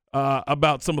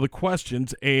about some of the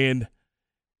questions. And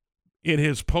in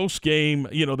his post-game,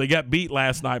 they got beat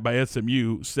last night by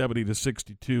SMU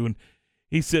 70-62. And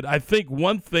he said, I think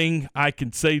one thing I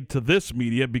can say to this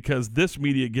media, because this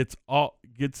media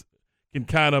can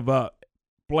kind of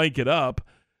blank it up.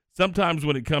 Sometimes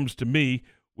when it comes to me,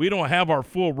 we don't have our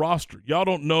full roster. Y'all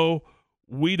don't know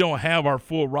we don't have our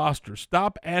full roster.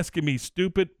 Stop asking me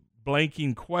stupid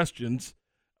blanking questions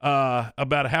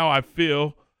about how I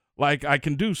feel like I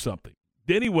can do something.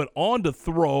 Then he went on to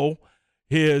throw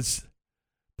his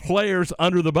players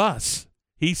under the bus.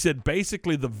 He said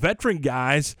basically the veteran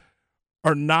guys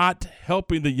are not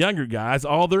helping the younger guys.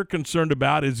 All they're concerned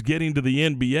about is getting to the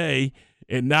NBA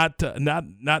and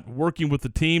not working with the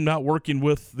team, not working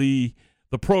with the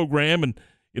program. And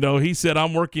he said,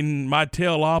 I'm working my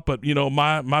tail off, but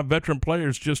my veteran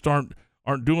players just aren't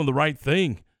doing the right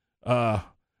thing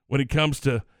when it comes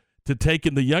to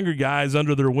taking the younger guys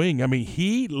under their wing. I mean,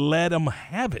 he let them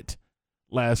have it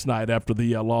last night after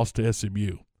the loss to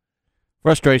SMU.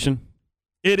 Frustration.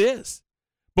 It is.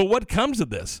 But what comes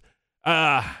of this?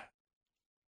 I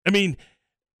mean,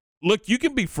 look, you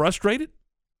can be frustrated,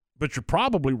 but you're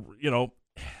probably,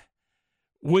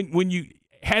 when you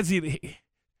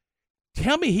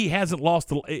tell me he hasn't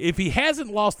lost if he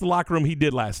hasn't lost the locker room, he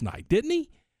did last night, didn't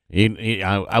he?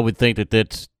 I would think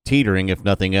that's teetering, if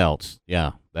nothing else.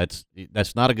 Yeah, that's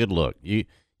not a good look.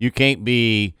 You can't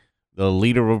be the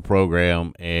leader of a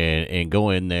program and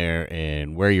go in there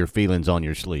and wear your feelings on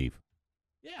your sleeve.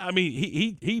 Yeah, I mean,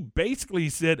 he basically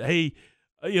said, hey,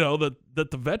 that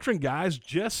the veteran guys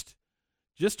just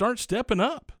aren't stepping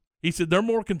up. He said they're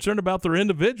more concerned about their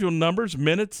individual numbers,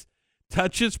 minutes,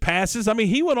 touches, passes. I mean,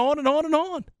 he went on and on and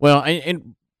on. Well,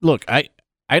 and look, I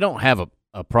don't have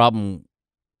a problem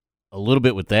a little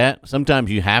bit with that.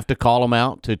 Sometimes you have to call them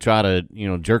out to try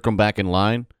to, jerk them back in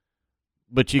line.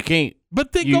 But you can't.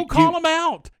 But then go call them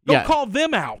out. Go call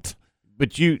them out.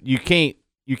 But you can't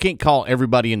call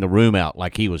everybody in the room out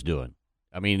like he was doing.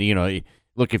 I mean,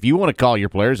 look, if you want to call your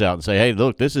players out and say, hey,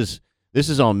 look, this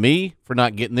is on me for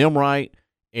not getting them right,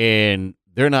 and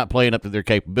they're not playing up to their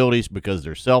capabilities because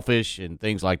they're selfish and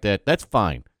things like that, that's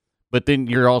fine. But then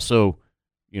you're also,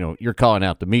 you're calling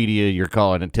out the media, you're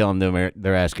calling and telling them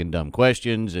they're asking dumb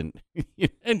questions and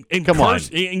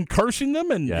cursing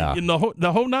them and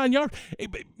the whole 9 yards.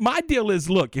 My deal is,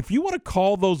 look, if you want to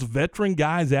call those veteran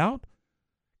guys out,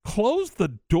 close the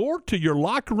door to your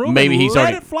locker room and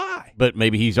let it fly. But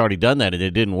maybe he's already done that and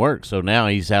it didn't work. So now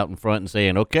he's out in front and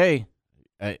saying, okay,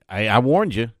 I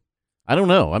warned you. I don't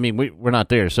know. I mean, we're not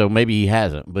there, so maybe he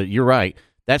hasn't. But you're right.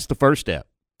 That's the first step.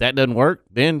 That doesn't work,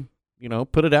 then,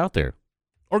 put it out there.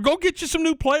 Or go get you some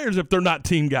new players if they're not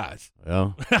team guys.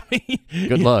 Well,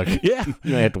 good luck. Yeah.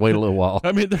 You may have to wait a little while.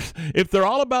 I mean, if they're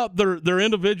all about their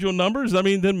individual numbers, I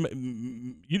mean,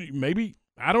 then maybe,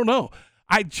 I don't know.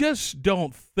 I just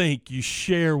don't think you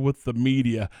share with the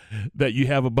media that you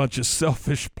have a bunch of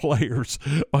selfish players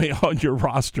on your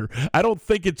roster. I don't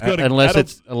think it's going to unless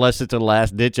it's a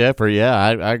last ditch effort. Yeah,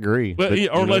 I agree. But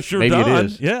unless you're maybe done. It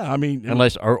is. Yeah, I mean,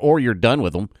 unless or you're done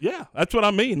with them. Yeah, that's what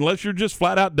I mean. Unless you're just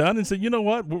flat out done and say, you know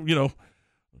what,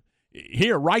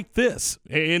 here, write this,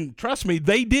 and trust me,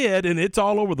 they did, and it's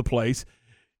all over the place.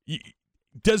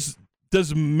 Does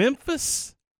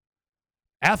Memphis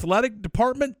athletic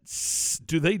department,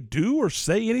 do they do or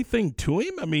say anything to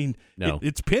him? I mean, no.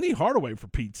 It's Penny Hardaway, for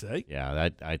Pete's sake. Yeah,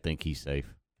 I think he's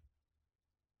safe.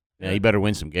 Yeah, he better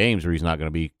win some games or he's not going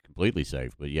to be completely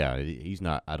safe. But, yeah, he's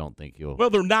not. I don't think he'll.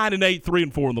 Well, they're 9-8,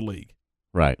 3-4 in the league.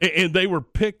 Right. And they were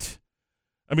picked.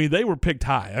 I mean, they were picked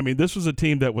high. I mean, this was a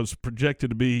team that was projected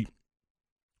to be.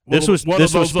 This was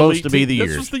supposed to be the year.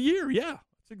 This was the year, yeah.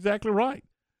 That's exactly right.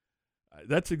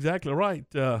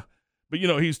 But,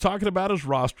 he's talking about his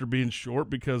roster being short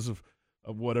because of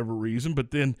whatever reason.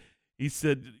 But then he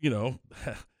said,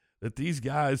 that these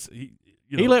guys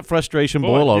he let frustration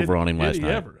boil over on him last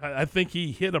night. I think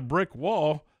he hit a brick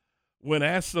wall when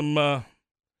asked them. And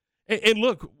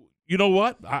look, you know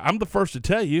what? I'm the first to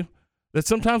tell you that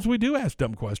sometimes we do ask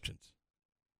dumb questions.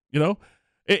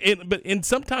 And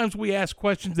sometimes we ask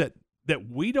questions that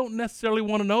we don't necessarily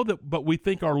want to know, but we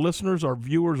think our listeners, our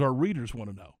viewers, our readers want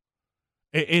to know.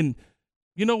 And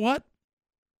you know what?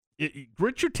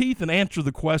 Grit your teeth and answer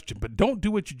the question, but don't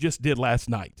do what you just did last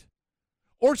night.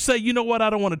 Or say, you know what, I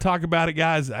don't want to talk about it,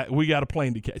 guys. We got a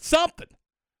plane to catch. Something.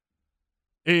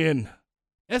 And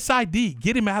SID,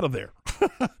 get him out of there.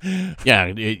 Yeah.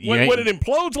 When it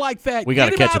implodes like that, we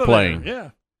got to catch a plane.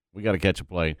 Yeah. We got to catch a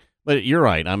plane. But you're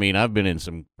right. I mean, I've been in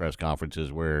some press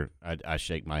conferences where I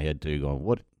shake my head too, going,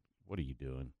 "What are you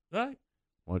doing?" Right.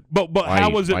 What? But how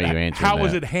was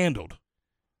it handled?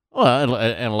 Well,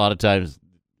 and a lot of times,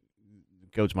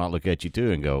 coach might look at you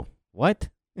too and go, "What?"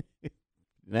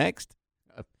 Next.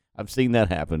 I've seen that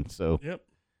happen. So, yep.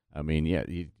 I mean, yeah,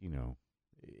 you know,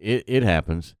 it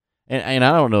happens. And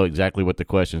I don't know exactly what the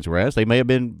questions were asked. They may have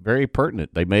been very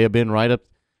pertinent. They may have been right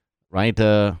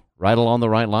along the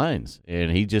right lines,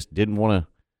 and he just didn't want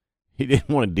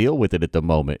to deal with it at the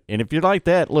moment. And if you're like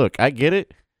that, look, I get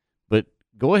it, but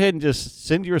go ahead and just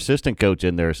send your assistant coach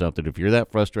in there or something if you're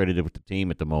that frustrated with the team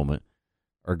at the moment,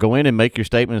 or go in and make your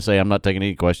statement and say, I'm not taking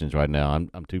any questions right now.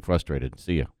 I'm too frustrated.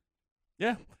 See ya.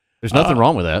 Yeah. There's nothing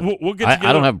wrong with that. We'll get together.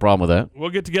 I don't have a problem with that. We'll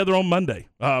get together on Monday.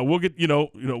 We'll get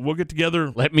we'll get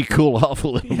together. Let me cool off a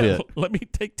little bit. Let me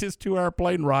take this 2-hour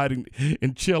plane ride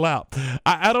and chill out.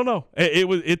 I don't know.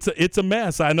 It's a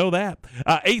mess. I know that.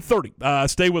 8:30.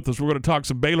 Stay with us. We're going to talk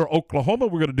some Baylor, Oklahoma.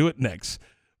 We're going to do it next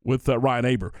with Ryan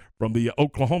Aber from the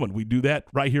Oklahoman. We do that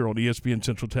right here on ESPN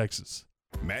Central Texas.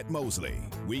 Matt Mosley,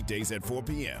 weekdays at 4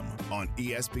 p.m. on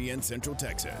ESPN Central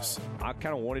Texas. I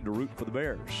kind of wanted to root for the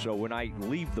Bears, so when I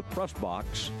leave the press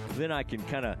box, then I can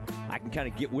kind of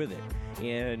get with it.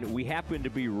 And we happened to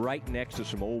be right next to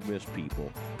some Ole Miss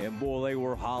people, and boy, they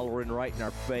were hollering right in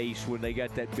our face when they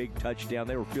got that big touchdown.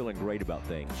 They were feeling great about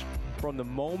things. From the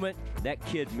moment that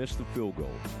kid missed the field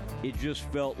goal, it just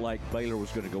felt like Baylor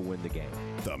was going to go win the game.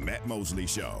 The Matt Mosley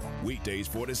Show, weekdays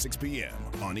 4 to 6 p.m.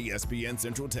 on ESPN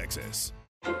Central Texas.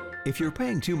 If you're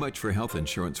paying too much for health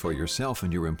insurance for yourself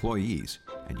and your employees,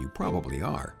 and you probably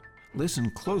are,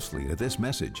 listen closely to this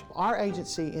message. Our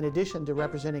agency, in addition to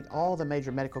representing all the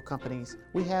major medical companies,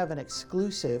 we have an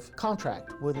exclusive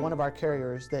contract with one of our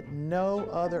carriers that no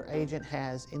other agent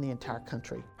has in the entire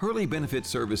country. Hurley Benefit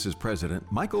Services President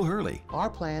Michael Hurley. Our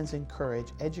plans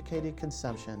encourage educated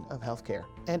consumption of health care.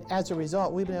 And as a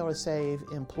result, we've been able to save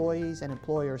employees and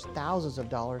employers thousands of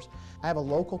dollars. I have a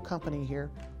local company here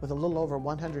with a little over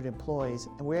 100 employees,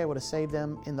 and we're able to save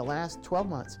them in the last 12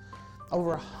 months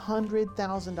over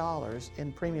 $100,000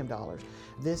 in premium dollars.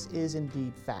 This is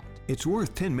indeed fact. It's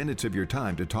worth 10 minutes of your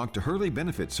time to talk to Hurley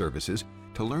Benefit Services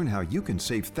to learn how you can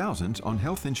save thousands on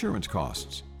health insurance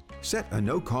costs. Set a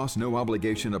no-cost,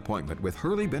 no-obligation appointment with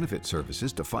Hurley Benefit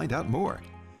Services to find out more.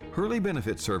 Hurley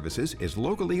Benefit Services is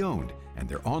locally owned, and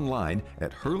they're online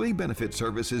at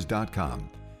hurleybenefitservices.com.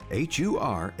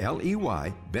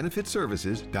 HURLEY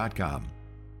benefitservices.com.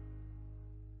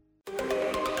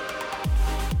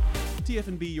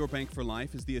 TFNB Your Bank for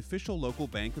Life is the official local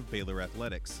bank of Baylor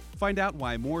Athletics. Find out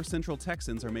why more Central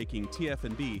Texans are making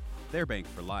TFNB their bank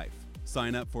for life.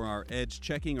 Sign up for our Edge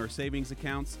checking or savings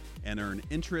accounts and earn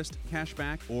interest,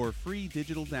 cashback, or free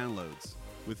digital downloads.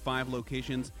 With 5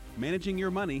 locations, managing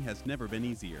your money has never been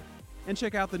easier. And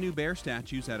check out the new bear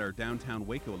statues at our downtown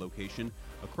Waco location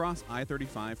across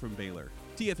I-35 from Baylor.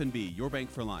 TFNB Your Bank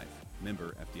for Life.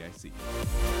 Member FDIC.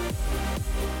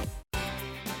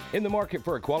 In the market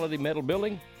for a quality metal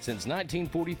building? Since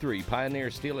 1943,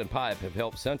 Pioneer Steel and Pipe have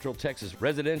helped Central Texas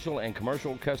residential and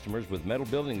commercial customers with metal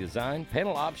building design,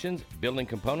 panel options, building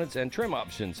components, and trim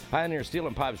options. Pioneer Steel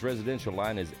and Pipe's residential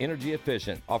line is energy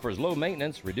efficient, offers low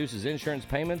maintenance, reduces insurance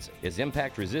payments, is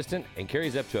impact resistant, and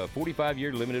carries up to a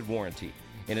 45-year limited warranty.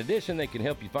 In addition, they can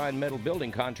help you find metal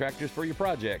building contractors for your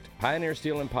project. Pioneer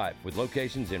Steel and Pipe, with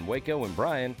locations in Waco and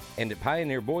Bryan, and at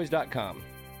pioneerboys.com.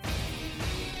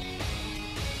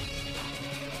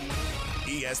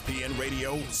 ESPN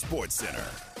Radio Sports Center.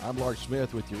 I'm Lark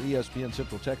Smith with your ESPN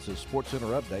Central Texas Sports Center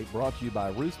update, brought to you by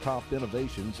Rooftop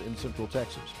Innovations in Central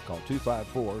Texas. Call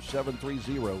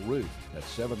 254-730-ROOF.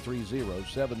 That's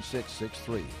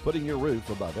 730-7663. Putting your roof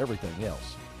above everything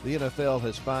else. The NFL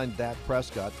has fined Dak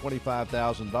Prescott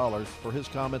 $25,000 for his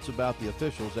comments about the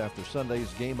officials after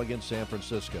Sunday's game against San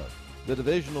Francisco. The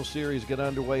divisional series get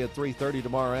underway at 3:30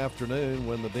 tomorrow afternoon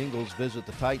when the Bengals visit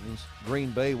the Titans. Green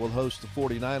Bay will host the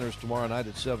 49ers tomorrow night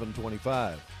at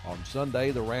 7:25. On Sunday,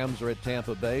 the Rams are at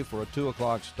Tampa Bay for a 2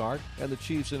 o'clock start, and the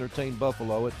Chiefs entertain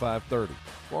Buffalo at 5:30.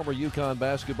 Former UConn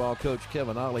basketball coach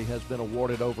Kevin Ollie has been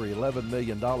awarded over $11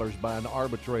 million by an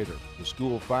arbitrator. The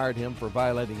school fired him for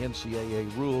violating NCAA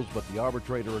rules, but the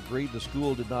arbitrator agreed the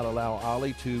school did not allow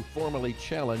Ollie to formally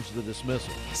challenge the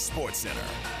dismissal. Sports Center,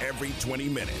 every 20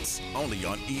 minutes, only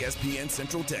on ESPN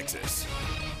Central Texas.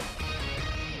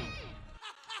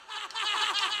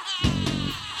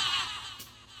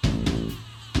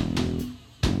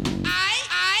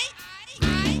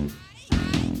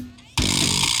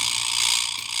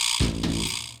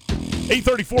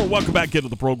 8:34. Welcome back into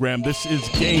the program. This is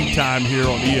Game Time here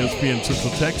on ESPN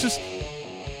Central Texas.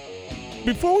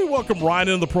 Before we welcome Ryan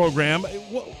into the program,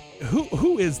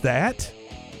 who is that?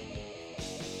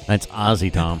 That's Ozzy,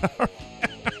 Tom.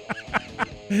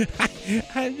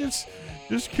 I'm just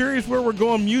curious where we're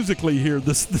going musically here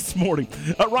this morning.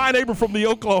 Ryan Aber from the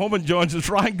Oklahoman joins us.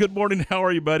 Ryan, good morning. How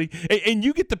are you, buddy? And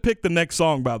you get to pick the next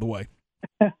song, by the way.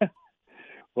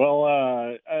 Well,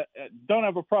 I don't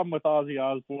have a problem with Ozzy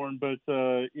Osbourne, but,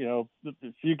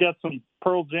 if you got some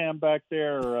Pearl Jam back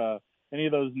there or any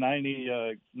of those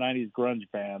 90s grunge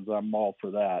bands, I'm all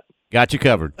for that. Got you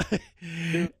covered.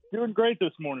 Doing great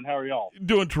this morning. How are y'all?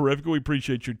 Doing terrific. We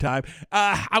appreciate your time.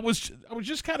 I was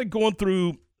just kind of going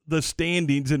through the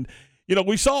standings, and,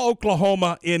 we saw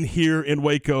Oklahoma in here in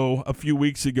Waco a few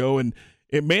weeks ago, and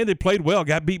man, they played well,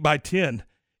 got beat by 10.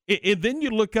 And then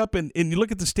you look up and you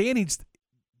look at the standings.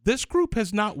 This group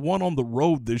has not won on the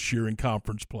road this year in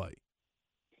conference play.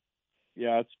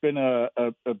 Yeah, it's been a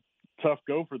tough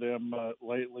go for them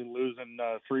lately, losing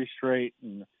 3 straight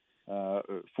and 4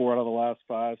 out of the last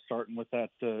 5, starting with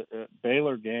that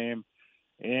Baylor game.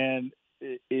 And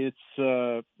it's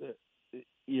some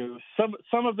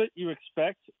of it you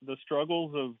expect, the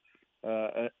struggles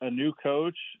of a new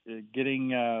coach getting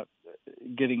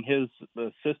his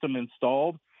system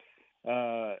installed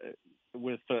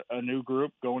with a new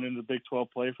group going into the Big 12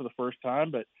 play for the first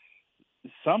time. But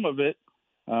some of it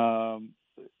has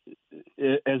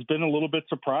been a little bit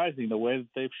surprising, the way that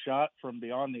they've shot from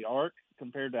beyond the arc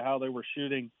compared to how they were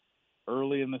shooting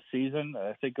early in the season.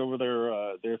 I think over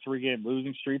their 3-game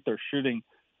losing streak, they're shooting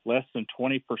less than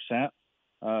 20%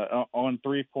 on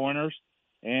 3-pointers.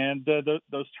 And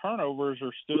those turnovers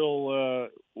are still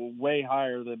way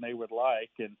higher than they would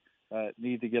like, and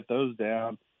need to get those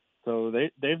down. So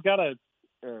they've got to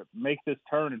make this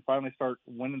turn and finally start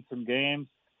winning some games,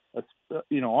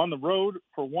 on the road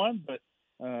for one, but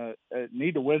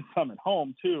need to win some at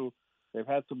home too. They've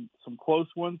had some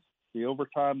close ones. The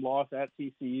overtime loss at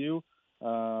TCU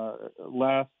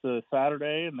last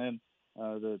Saturday, and then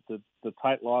the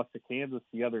tight loss to Kansas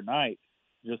the other night.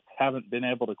 Just haven't been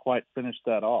able to quite finish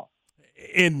that off.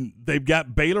 And they've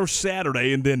got Baylor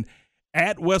Saturday, and then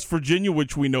at West Virginia,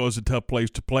 which we know is a tough place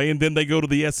to play, and then they go to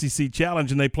the SEC Challenge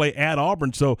and they play at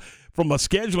Auburn. So from a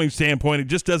scheduling standpoint, it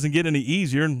just doesn't get any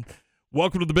easier. And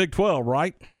welcome to the Big 12,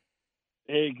 right?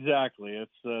 Exactly.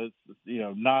 It's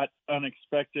not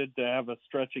unexpected to have a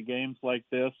stretch of games like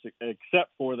this,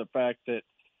 except for the fact that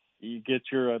you get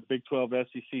your Big 12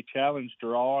 SEC Challenge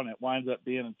draw, and it winds up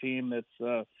being a team that's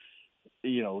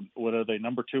what are they,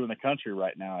 number 2 in the country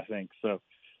right now, I think. So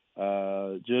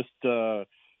just a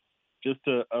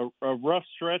rough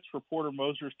stretch for Porter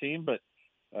Moser's team, but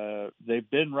they've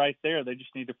been right there. They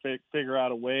just need to figure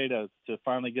out a way to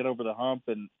finally get over the hump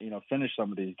and finish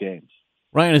some of these games.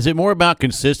 Ryan, is it more about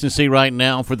consistency right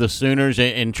now for the Sooners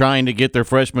and trying to get their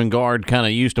freshman guard kind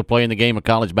of used to playing the game of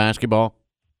college basketball?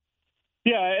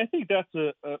 Yeah, I think that's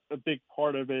a big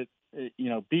part of it.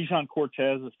 Bijan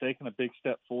Cortez has taken a big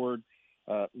step forward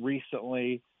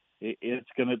recently. It's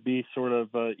going to be sort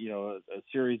of a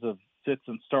series of sits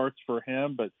and starts for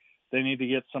him, but they need to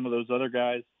get some of those other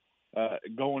guys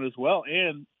going as well.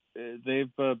 And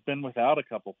they've been without a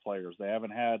couple players. They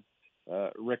haven't had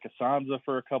Rick Asanza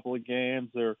for a couple of games.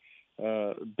 Their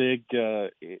big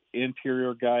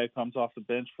interior guy comes off the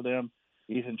bench for them,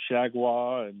 Ethan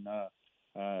Shagwa, and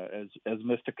has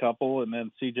missed a couple. And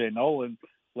then C.J. Nolan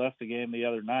left the game the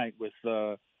other night with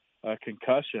a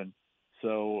concussion.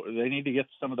 So they need to get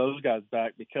some of those guys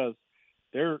back because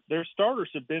their starters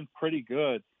have been pretty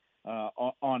good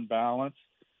on balance.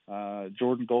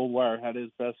 Jordan Goldwire had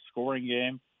his best scoring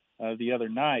game the other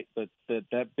night, but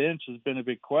that bench has been a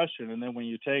big question. And then when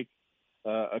you take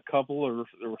a couple or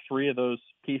 3 of those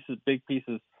big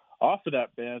pieces off of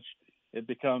that bench, it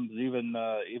becomes even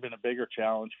a bigger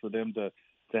challenge for them to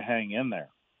hang in there.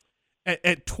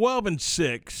 At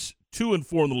 12-6,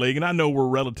 2-4 in the league, and I know we're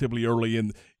relatively early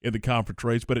in the conference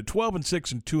race, but at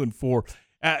 12-6 and 2-4,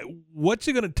 what's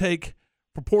it going to take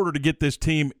for Porter to get this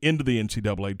team into the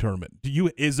NCAA tournament?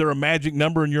 Is there a magic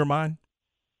number in your mind?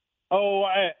 Oh,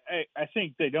 I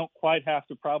think they don't quite have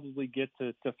to probably get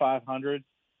to 500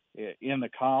 in the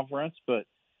conference, but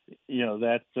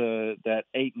that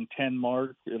 8-10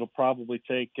 mark, it'll probably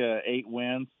take 8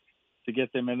 wins to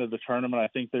get them into the tournament. I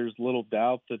think there's little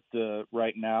doubt that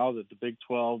right now that the Big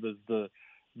 12 is the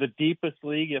deepest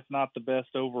league, if not the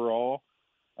best overall.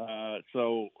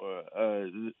 So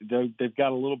they've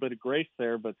got a little bit of grace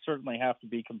there, but certainly have to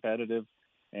be competitive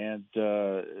and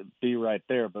be right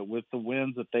there. But with the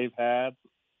wins that they've had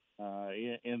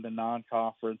in the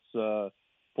non-conference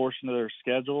portion of their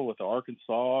schedule with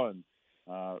Arkansas and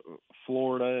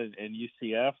Florida and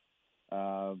UCF.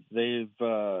 They've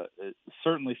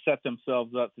certainly set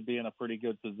themselves up to be in a pretty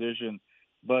good position,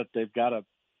 but they've got to,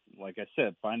 like I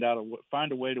said, find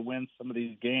a way to win some of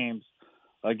these games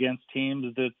against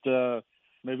teams that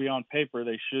maybe on paper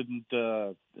they shouldn't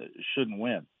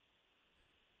win.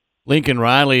 Lincoln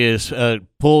Riley has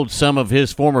pulled some of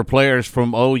his former players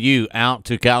from OU out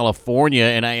to California,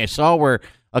 and I saw where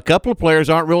a couple of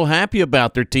players aren't real happy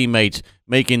about their teammates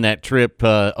making that trip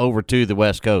over to the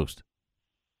West Coast.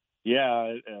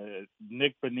 Yeah,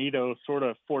 Nick Bonito sort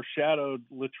of foreshadowed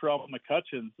Latrell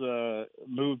McCutcheon's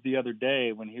move the other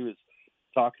day when he was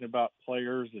talking about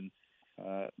players and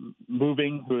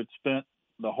moving who had spent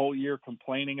the whole year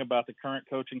complaining about the current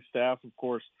coaching staff. Of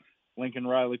course, Lincoln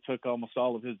Riley took almost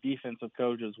all of his defensive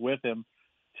coaches with him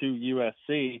to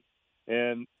USC.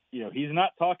 And, he's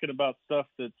not talking about stuff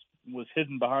that was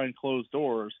hidden behind closed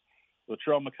doors.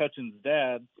 Latrell McCutcheon's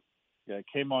dad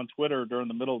came on Twitter during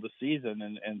the middle of the season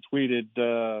and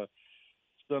tweeted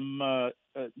some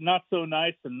not so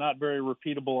nice and not very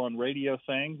repeatable on radio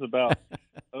things about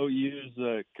OU's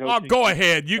coaching. Oh, go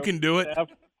ahead. You can do it. Staff.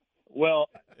 Well,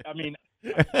 I mean,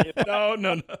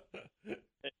 no.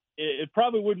 It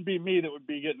probably wouldn't be me that would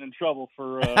be getting in trouble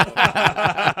for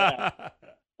that.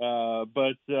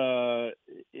 But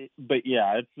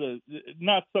yeah, it's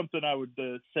not something I would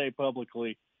say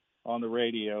publicly on the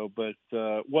radio. But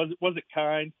was it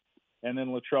kind? And then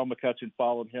Latrell McCutcheon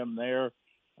followed him there.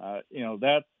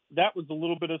 That was a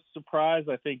little bit of surprise.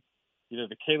 I think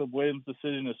the Caleb Williams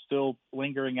decision is still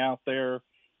lingering out there.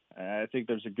 I think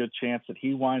there's a good chance that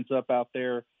he winds up out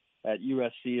there at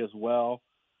USC as well.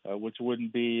 Which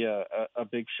wouldn't be a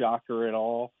big shocker at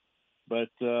all. But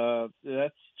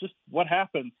that's just what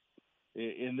happens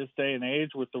in this day and age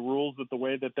with the rules, with the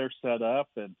way that they're set up.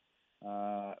 And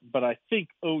but I think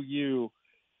OU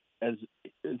has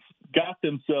got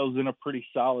themselves in a pretty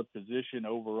solid position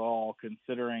overall,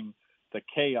 considering the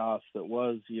chaos that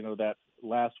was, that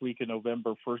last week in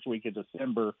November, first week of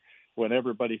December, when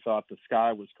everybody thought the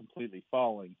sky was completely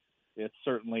falling. It's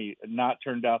certainly not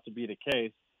turned out to be the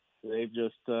case. They've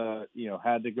just,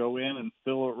 had to go in and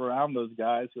fill around those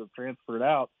guys who have transferred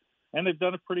out. And they've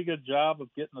done a pretty good job of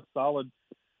getting a solid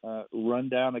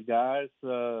rundown of guys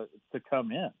to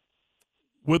come in.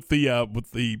 With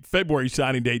the February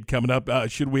signing date coming up,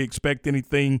 should we expect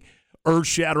anything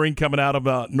earth-shattering coming out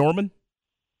of Norman?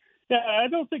 Yeah, I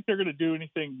don't think they're going to do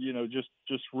anything,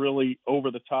 just really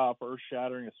over-the-top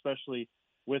earth-shattering, especially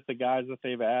with the guys that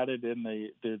they've added in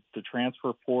the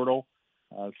transfer portal.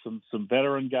 Some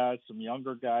veteran guys, some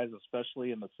younger guys,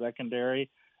 especially in the secondary.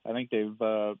 I think they've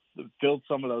filled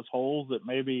some of those holes that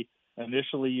maybe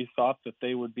initially you thought that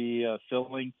they would be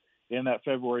filling in that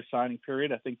February signing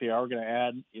period. I think they are going to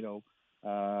add,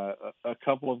 a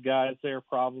couple of guys there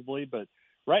probably. But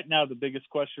right now the biggest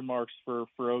question marks for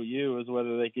OU is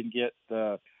whether they can get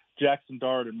Jackson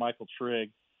Dart and Michael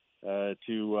Trigg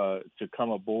to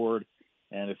come aboard.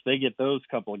 And if they get those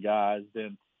couple of guys,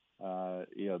 then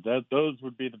those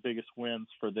would be the biggest wins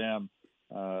for them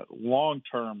long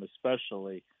term,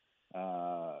 especially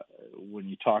when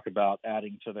you talk about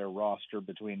adding to their roster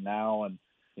between now and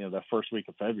the first week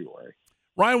of February.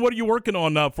 Ryan, what are you working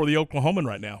on for the Oklahoman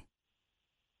right now?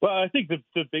 Well, I think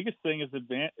the biggest thing is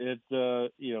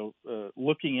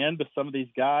looking into some of these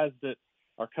guys that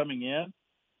are coming in.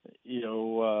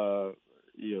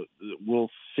 We'll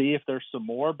see if there's some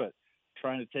more, but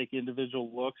trying to take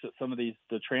individual looks at some of the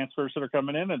transfers that are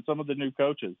coming in and some of the new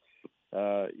coaches.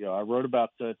 I wrote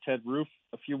about Ted Roof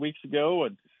a few weeks ago,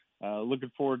 and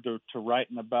looking forward to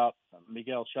writing about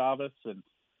Miguel Chavez and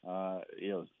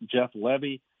Jeff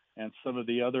Levy and some of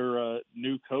the other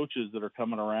new coaches that are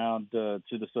coming around to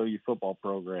the OU football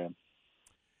program.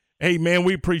 Hey, man,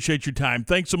 we appreciate your time.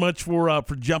 Thanks so much for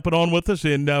jumping on with us,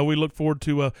 and we look forward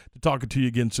to talking to you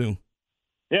again soon.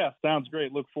 Yeah, sounds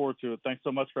great. Look forward to it. Thanks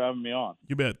so much for having me on.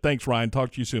 You bet. Thanks, Ryan.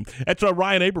 Talk to you soon. That's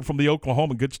Ryan Aber from the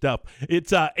Oklahoma. Good stuff.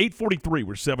 It's 8:43.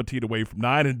 We're 17 away from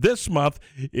 9, and this month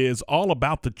is all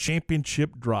about the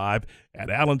championship drive at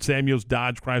Allen Samuels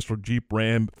Dodge Chrysler Jeep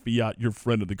Ram Fiat, your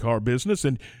friend of the car business,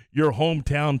 and your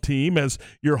hometown team, as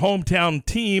your hometown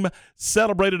team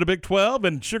celebrated a Big 12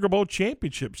 and Sugar Bowl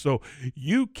championship. So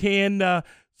you can,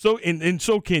 so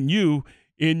can you.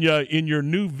 In your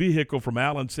new vehicle from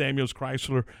Allen Samuels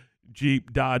Chrysler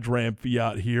Jeep Dodge Ram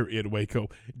Fiat here in Waco.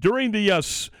 During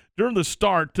the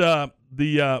start of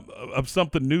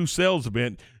something new sales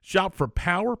event, shop for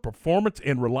power, performance,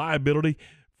 and reliability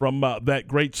from that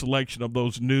great selection of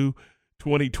those new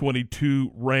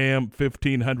 2022 Ram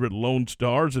 1500 Lone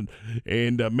Stars. And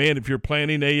man, if you're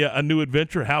planning a new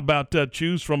adventure, how about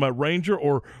choose from a Ranger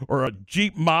or a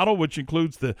Jeep model, which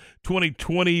includes the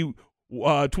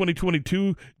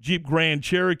 2022 Jeep Grand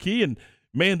Cherokee. And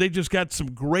man, they just got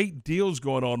some great deals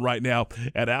going on right now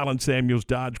at Allen Samuels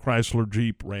Dodge Chrysler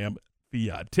Jeep Ram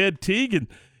Fiat. Ted Teague and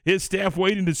his staff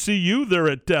waiting to see you. They're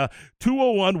at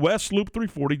 201 West Loop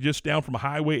 340, just down from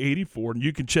Highway 84. And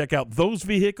you can check out those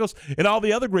vehicles and all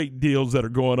the other great deals that are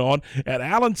going on at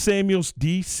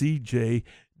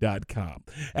AllenSamuelsDCJ.com.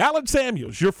 Allen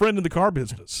Samuels, your friend in the car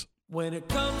business. When it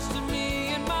comes to me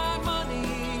and my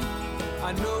money,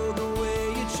 I know the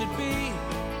way it should be.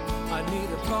 I need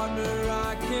a partner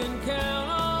I can count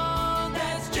on.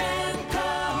 That's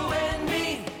Genco and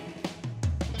me.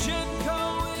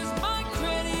 Genco is my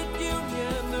credit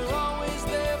union. They're always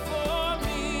there for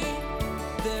me.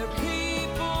 They're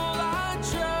people I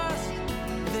trust.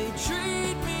 They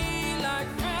treat me like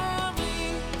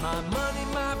family. My money,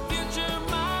 my future,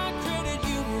 my credit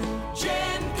union.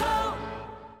 Genco.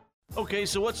 Okay,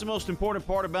 so what's the most important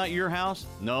part about your house?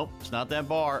 No, it's not that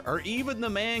bar or even the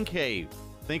man cave.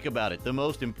 Think about it. The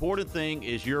most important thing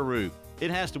is your roof. It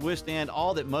has to withstand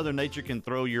all that Mother Nature can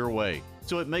throw your way.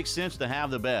 So it makes sense to have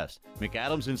the best.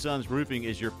 McAdams & Sons Roofing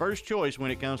is your first choice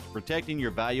when it comes to protecting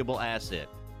your valuable asset.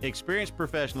 Experienced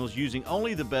professionals using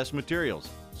only the best materials.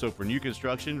 So for new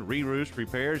construction, re-roofs,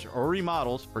 repairs, or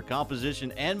remodels for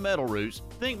composition and metal roofs,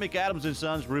 think McAdams &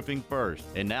 Sons Roofing first.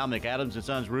 And now McAdams &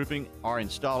 Sons Roofing are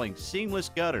installing seamless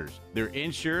gutters. They're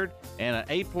insured and an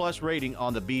A+ rating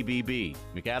on the BBB.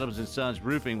 McAdams & Sons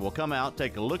Roofing will come out,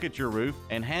 take a look at your roof,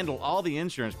 and handle all the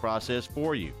insurance process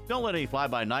for you. Don't let any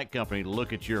fly-by-night company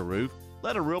look at your roof.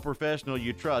 Let a real professional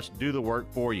you trust do the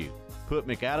work for you. Put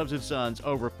McAdams & Sons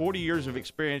over 40 years of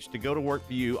experience to go to work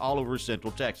for you all over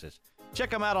Central Texas. Check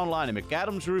them out online at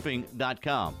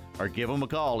McAdamsRoofing.com or give them a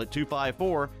call at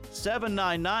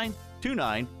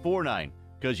 254-799-2949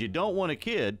 because you don't want a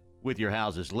kid with your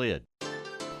house's lid.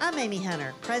 I'm Amy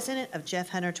Hunter, president of Jeff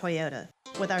Hunter Toyota.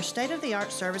 With our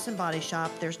state-of-the-art service and body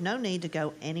shop, there's no need to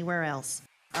go anywhere else.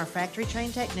 Our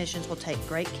factory-trained technicians will take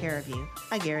great care of you.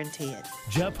 I guarantee it.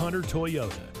 Jeff Hunter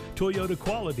Toyota. Toyota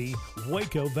quality,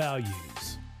 Waco values.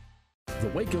 The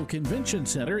Waco Convention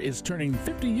Center is turning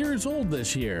 50 years old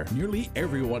this year. Nearly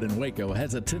everyone in Waco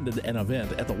has attended an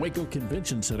event at the Waco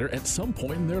Convention Center at some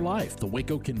point in their life. The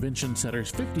Waco Convention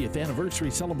Center's 50th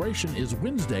anniversary celebration is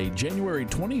Wednesday, January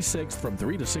 26th from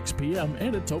 3 to 6 p.m.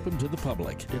 and it's open to the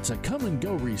public. It's a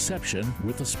come-and-go reception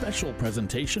with a special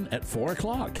presentation at 4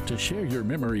 o'clock. To share your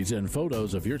memories and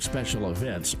photos of your special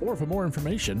events or for more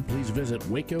information, please visit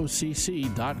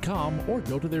wacocc.com or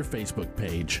go to their Facebook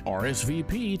page.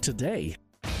 RSVP today.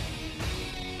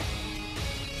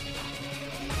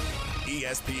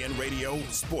 ESPN Radio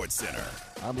Sports Center.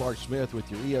 I'm Lark Smith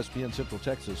with your ESPN Central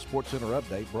Texas Sports Center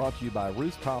update, brought to you by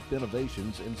Rooftop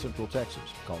Innovations in Central Texas.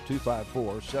 Call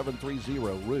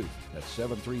 254-730-ROOF. That's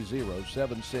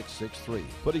 730-7663.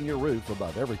 Putting your roof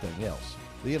above everything else.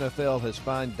 The NFL has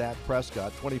fined Dak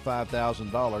Prescott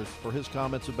 $25,000 for his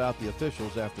comments about the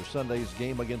officials after Sunday's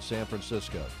game against San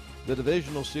Francisco. The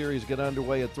divisional series get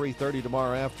underway at 3:30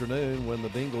 tomorrow afternoon when the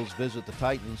Bengals visit the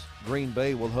Titans. Green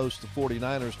Bay will host the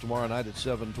 49ers tomorrow night at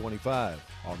 7:25.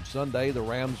 On Sunday, the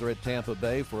Rams are at Tampa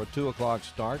Bay for a 2 o'clock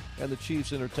start, and the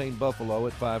Chiefs entertain Buffalo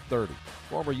at 5:30.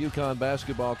 Former UConn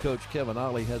basketball coach Kevin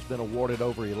Ollie has been awarded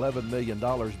over $11 million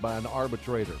by an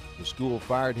arbitrator. The school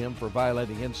fired him for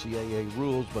violating NCAA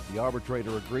rules, but the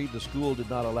arbitrator agreed the school did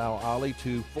not allow Ollie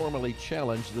to formally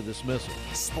challenge the dismissal.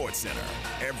 Sports Center,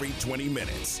 every 20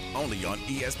 minutes, only on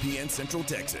ESPN Central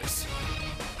Texas.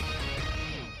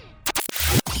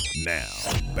 Now,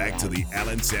 back to the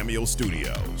Allen Samuel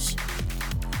Studios.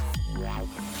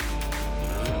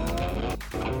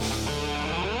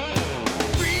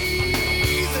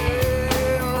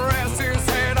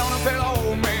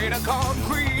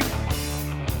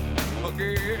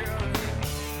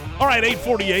 All right,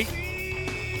 8:48.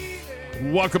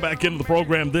 Welcome back into the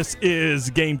program. This is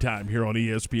Game Time here on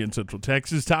ESPN Central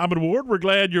Texas. Tom and Ward, we're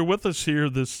glad you're with us here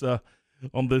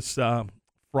on this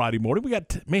Friday morning. We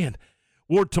got,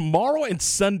 Ward, tomorrow and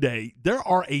Sunday, there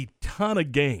are a ton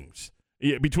of games.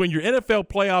 Between your NFL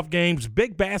playoff games,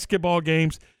 big basketball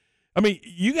games. I mean,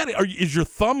 is your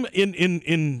thumb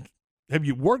in have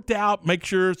you worked out? Make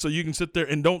sure so you can sit there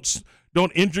and don't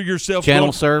injure yourself.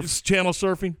 Channel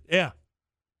surfing. Yeah.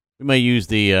 We may use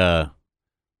the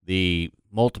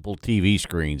multiple TV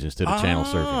screens instead of channel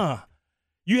surfing.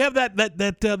 You have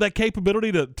that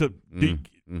capability to 2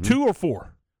 or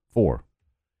 4? 4.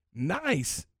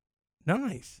 Nice.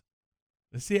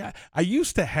 See, I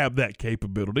used to have that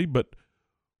capability, but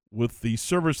with the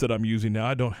service that I'm using now,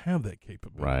 I don't have that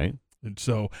capability. Right. And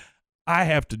so I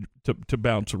have to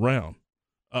bounce around.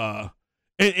 And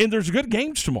there's good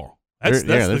games tomorrow. There's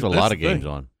a lot of games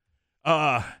on.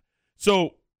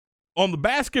 So on the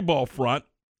basketball front,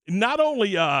 not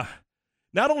only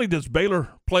does Baylor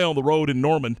play on the road in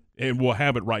Norman, and we'll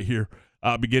have it right here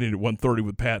beginning at 1:30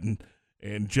 with Patton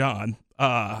and John,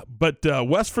 but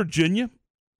West Virginia,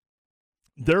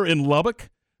 they're in Lubbock.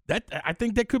 I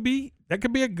think that could be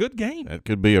a good game. That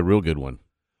could be a real good one.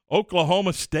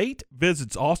 Oklahoma State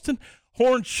visits Austin.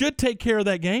 Horn should take care of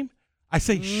that game. I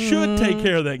say should take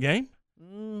care of that game.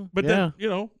 But then,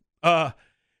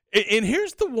 and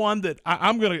here's the one that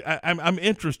I'm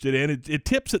interested in. It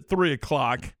tips at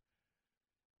 3:00.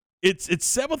 It's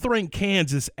 7th ranked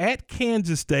Kansas at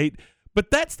Kansas State, but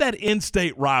that's that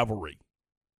in-state rivalry,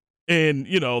 and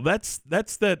that's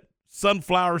that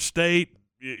Sunflower State.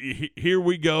 Here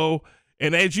we go.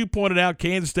 And as you pointed out,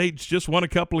 Kansas State's just won a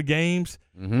couple of games.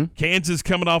 Mm-hmm. Kansas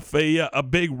coming off a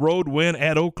big road win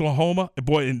at Oklahoma.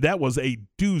 Boy, and that was a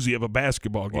doozy of a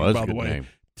basketball game, by the way. Game.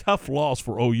 Tough loss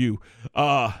for OU.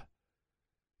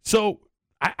 So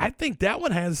I think that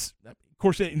one has, of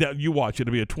course, you watch it,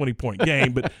 it'll be a 20-point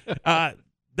game, but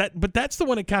that's the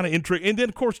one that kind of intrigued. And then,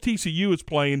 of course, TCU is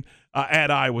playing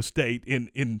at Iowa State.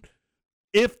 In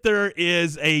if there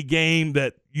is a game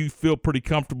that you feel pretty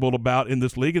comfortable about in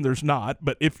this league, and there's not,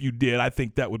 but if you did, I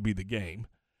think that would be the game.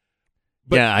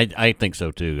 But, yeah, I think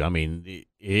so too. I mean,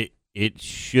 it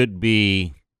should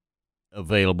be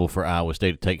available for Iowa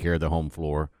State to take care of the home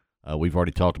floor. We've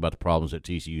already talked about the problems that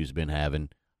TCU's been having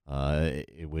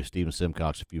with Stephen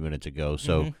Simcox a few minutes ago.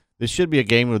 So this should be a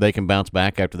game where they can bounce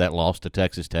back after that loss to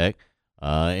Texas Tech.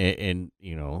 But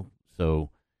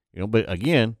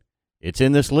again, it's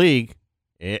in this league.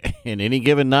 In any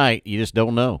given night, you just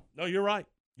don't know. No, you're right.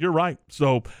 You're right.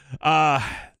 So,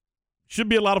 should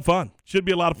be a lot of fun.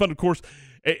 Of course.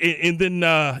 And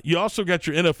then you also got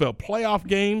your NFL playoff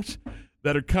games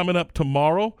that are coming up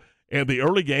tomorrow. And the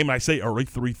early game, I say early,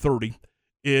 3:30,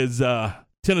 is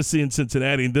Tennessee and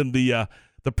Cincinnati. And then the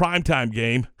primetime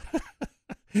game,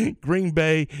 Green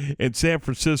Bay and San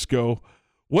Francisco.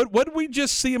 What did we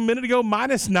just see a minute ago?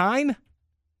 -9?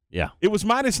 Yeah. It was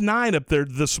 -9 up there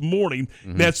this morning.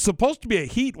 Mm-hmm. Now, it's supposed to be a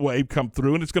heat wave come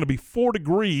through, and it's going to be 4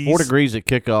 degrees. 4 degrees at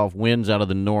kickoff, winds out of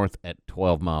the north at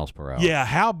 12 miles per hour. Yeah,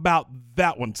 how about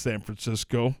that one, San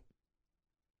Francisco?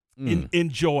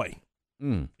 Enjoy.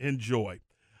 Enjoy.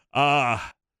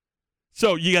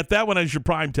 So you got that one as your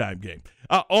primetime game.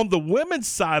 On the women's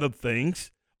side of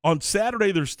things, on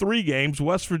Saturday there's 3 games,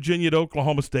 West Virginia at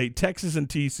Oklahoma State, Texas and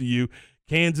TCU,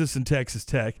 Kansas and Texas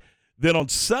Tech. Then on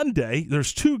Sunday,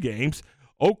 there's 2 games.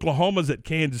 Oklahoma's at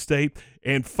Kansas State,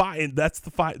 and that's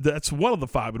one of the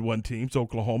 5-1 teams,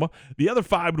 Oklahoma. The other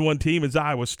 5-1 team is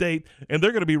Iowa State, and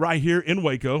they're going to be right here in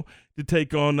Waco to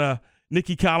take on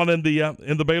Nikki Collin and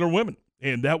the Baylor women.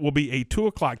 And that will be a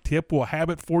 2:00 tip. We'll have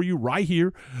it for you right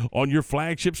here on your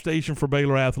flagship station for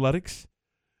Baylor Athletics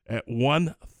at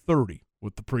 1:30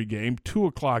 with the pregame,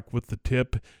 2:00 with the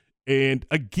tip. And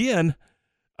again,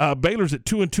 Baylor's at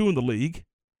 2-2 in the league.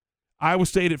 Iowa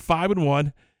State at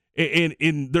 5-1,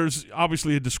 and there's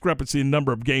obviously a discrepancy in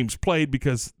number of games played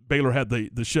because Baylor had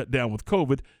the shutdown with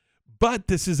COVID. But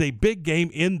this is a big game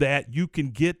in that you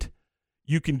can get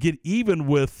even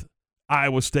with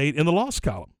Iowa State in the loss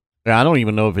column. I don't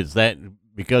even know if it's that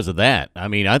because of that. I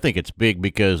mean, I think it's big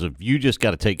because of you just got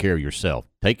to take care of yourself,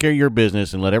 take care of your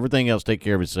business, and let everything else take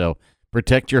care of itself.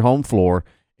 Protect your home floor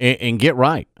and get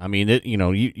right. I mean,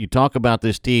 you talk about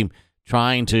this team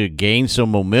trying to gain some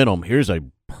momentum. Here's a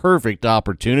perfect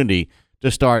opportunity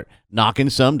to start knocking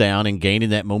some down and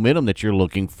gaining that momentum that you're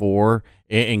looking for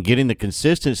and getting the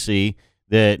consistency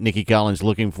that Nikki Collins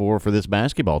looking for this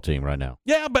basketball team right now.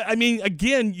 Yeah, but, I mean,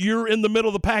 again, you're in the middle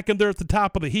of the pack and they're at the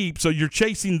top of the heap, so you're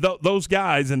chasing those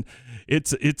guys, and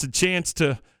it's a chance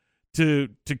to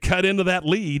cut into that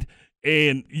lead.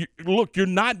 And, you're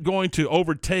not going to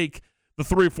overtake the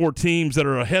 3 or 4 teams that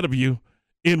are ahead of you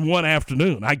in one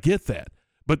afternoon. I get that.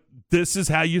 But this is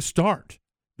how you start.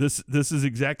 This is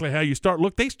exactly how you start.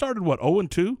 Look, they started,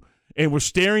 0-2, and were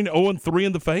staring 0-3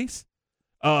 in the face?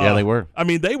 Yeah, they were. I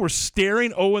mean, they were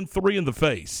staring 0-3 in the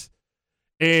face.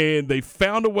 And they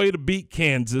found a way to beat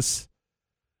Kansas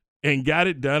and got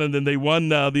it done, and then they won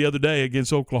the other day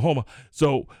against Oklahoma.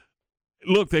 So,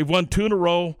 look, they've won 2 in a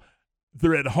row.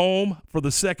 They're at home for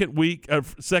the second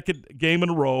game in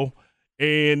a row.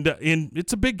 And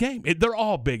it's a big game. They're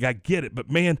all big. I get it. But,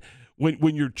 man,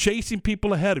 when you're chasing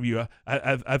people ahead of you,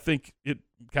 I think it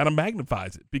kind of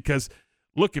magnifies it. Because,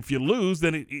 look, if you lose,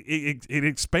 then it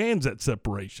expands that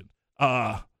separation.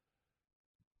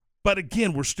 But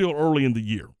again, we're still early in the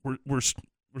year. We're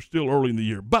still early in the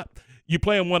year. But you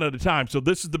play them one at a time. So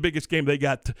this is the biggest game they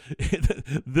got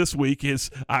this week is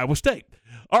Iowa State.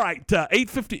 All right,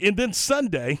 8:50. And then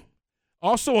Sunday,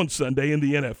 also on Sunday in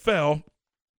the NFL,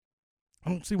 I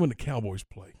don't see when the Cowboys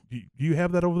play. Do you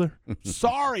have that over there?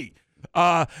 Sorry.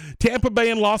 Tampa Bay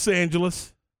and Los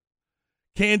Angeles,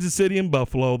 Kansas City and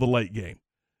Buffalo, the late game.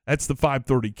 That's the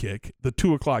 5:30 kick. The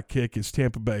 2 o'clock kick is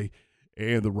Tampa Bay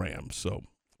and the Rams. So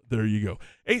there you go.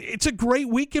 It's a great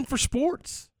weekend for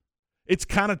sports. It's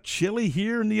kind of chilly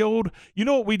here in the old – you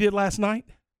know what we did last night?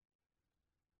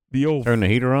 Turn the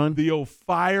heater on? The old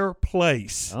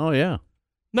fireplace. Oh, yeah.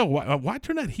 No, why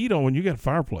turn that heat on when you got a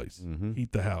fireplace? Mm-hmm.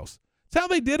 Heat the house. That's how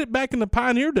they did it back in the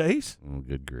pioneer days. Oh,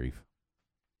 good grief.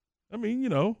 I mean,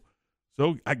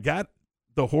 so I got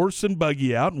the horse and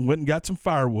buggy out and went and got some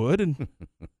firewood and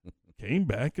came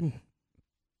back and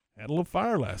had a little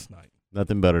fire last night.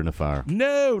 Nothing better than a fire.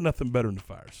 No, nothing better than a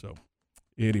fire. So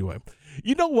anyway,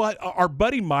 you know what? Our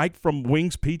buddy Mike from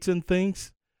Wings Pizza and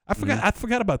Things, I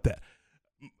forgot about that.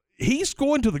 He's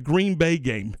going to the Green Bay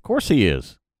game. Of course he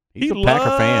is. He's a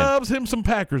Packer fan. He loves him some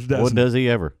Packers, doesn't he? What does he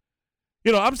ever?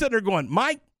 I'm sitting there going,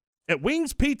 Mike, at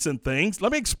Wings Pizza and Things,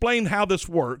 let me explain how this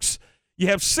works. You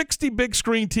have 60 big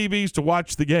screen TVs to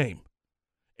watch the game.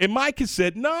 And Mike has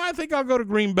said, no, I think I'll go to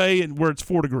Green Bay and where it's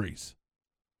 4 degrees.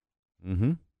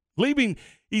 Mm-hmm.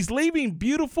 He's leaving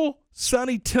beautiful,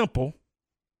 sunny Temple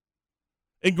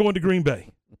and going to Green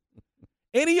Bay.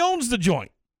 And he owns the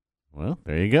joint. Well,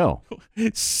 there you go.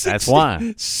 60, that's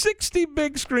why. 60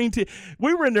 big screen TVs.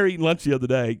 We were in there eating lunch the other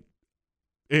day.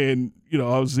 And,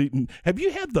 I was eating. Have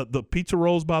you had the pizza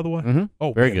rolls, by the way? Mm-hmm.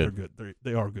 Oh, very man, good. They're good.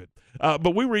 They are good.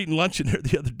 But we were eating lunch in there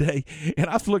the other day, and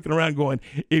I was looking around going,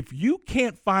 if you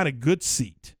can't find a good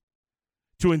seat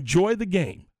to enjoy the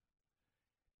game,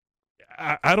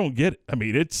 I don't get it. I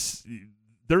mean,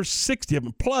 there's 60 of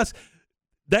them. Plus,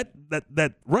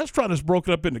 that restaurant is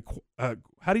broken up into,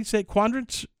 how do you say it,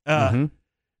 quadrants?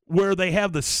 Where they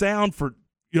have the sound for,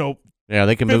 Yeah,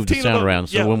 they can move the sound around.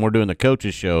 So yeah. when we're doing the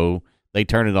coaches show, they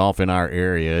turn it off in our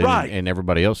area, right. and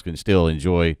everybody else can still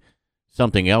enjoy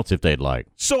something else if they'd like.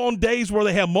 So on days where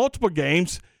they have multiple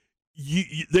games,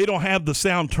 they don't have the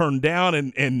sound turned down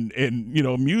and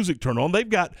music turned on. They've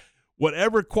got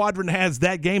whatever quadrant has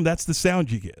that game. That's the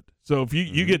sound you get. So if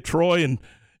you get Troy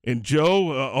and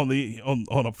Joe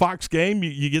on a Fox game,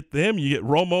 you get them. You get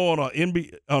Romo on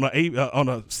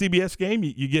a CBS game.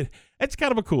 You get it's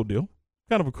kind of a cool deal.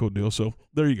 So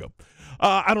there you go.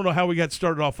 I don't know how we got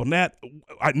started off on that.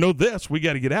 I know this. We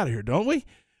got to get out of here, don't we?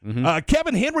 Mm-hmm.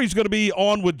 Kevin Henry's going to be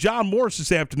on with John Morris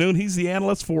this afternoon. He's the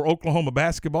analyst for Oklahoma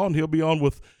basketball, and he'll be on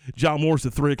with John Morris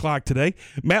at 3 o'clock today.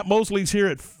 Matt Mosley's here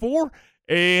at 4,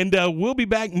 and we'll be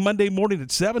back Monday morning at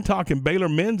 7 talking Baylor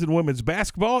men's and women's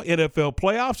basketball, NFL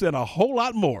playoffs, and a whole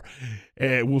lot more.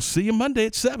 And we'll see you Monday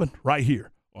at 7 right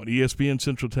here on ESPN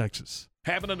Central Texas.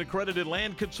 Having an accredited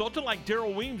land consultant like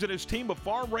Daryl Weems and his team of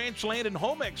farm, ranch, land, and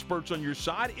home experts on your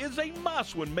side is a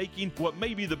must when making what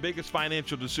may be the biggest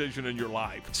financial decision in your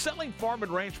life. Selling farm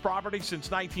and ranch property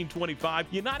since 1925,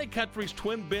 United Country's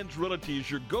Twin Bends Realty is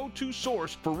your go-to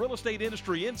source for real estate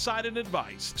industry insight and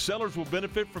advice. Sellers will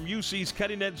benefit from UC's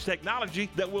cutting-edge technology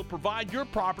that will provide your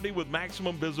property with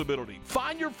maximum visibility.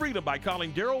 Find your freedom by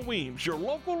calling Daryl Weems, your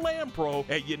local land pro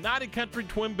at United Country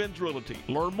Twin Bends Realty.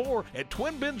 Learn more at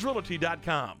twinbendsrealty.com.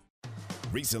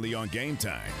 Recently on Game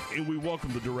Time. And we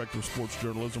welcome the Director of Sports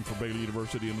Journalism for Baylor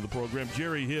University into the program,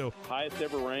 Jerry Hill. Highest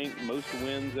ever ranked, most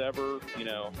wins ever.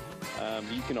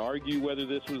 You can argue whether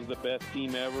this was the best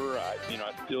team ever. I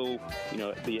still,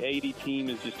 the 80 team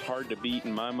is just hard to beat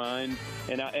in my mind.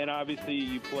 And obviously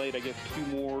you played, I guess, 2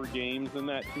 more games than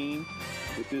that team.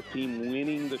 With this team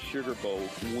winning the Sugar Bowl,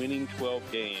 winning 12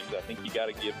 games, I think you got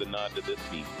to give the nod to this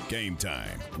team. Game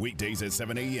Time, weekdays at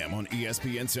 7 a.m. on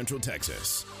ESPN Central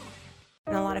Texas.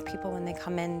 And a lot of people, when they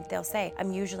come in, they'll say,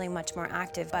 I'm usually much more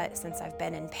active, but since I've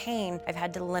been in pain, I've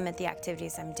had to limit the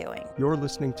activities I'm doing. You're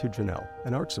listening to Janelle,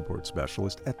 an arch support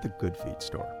specialist at the Good Feet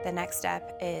store. The next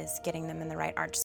step is getting them in the right arch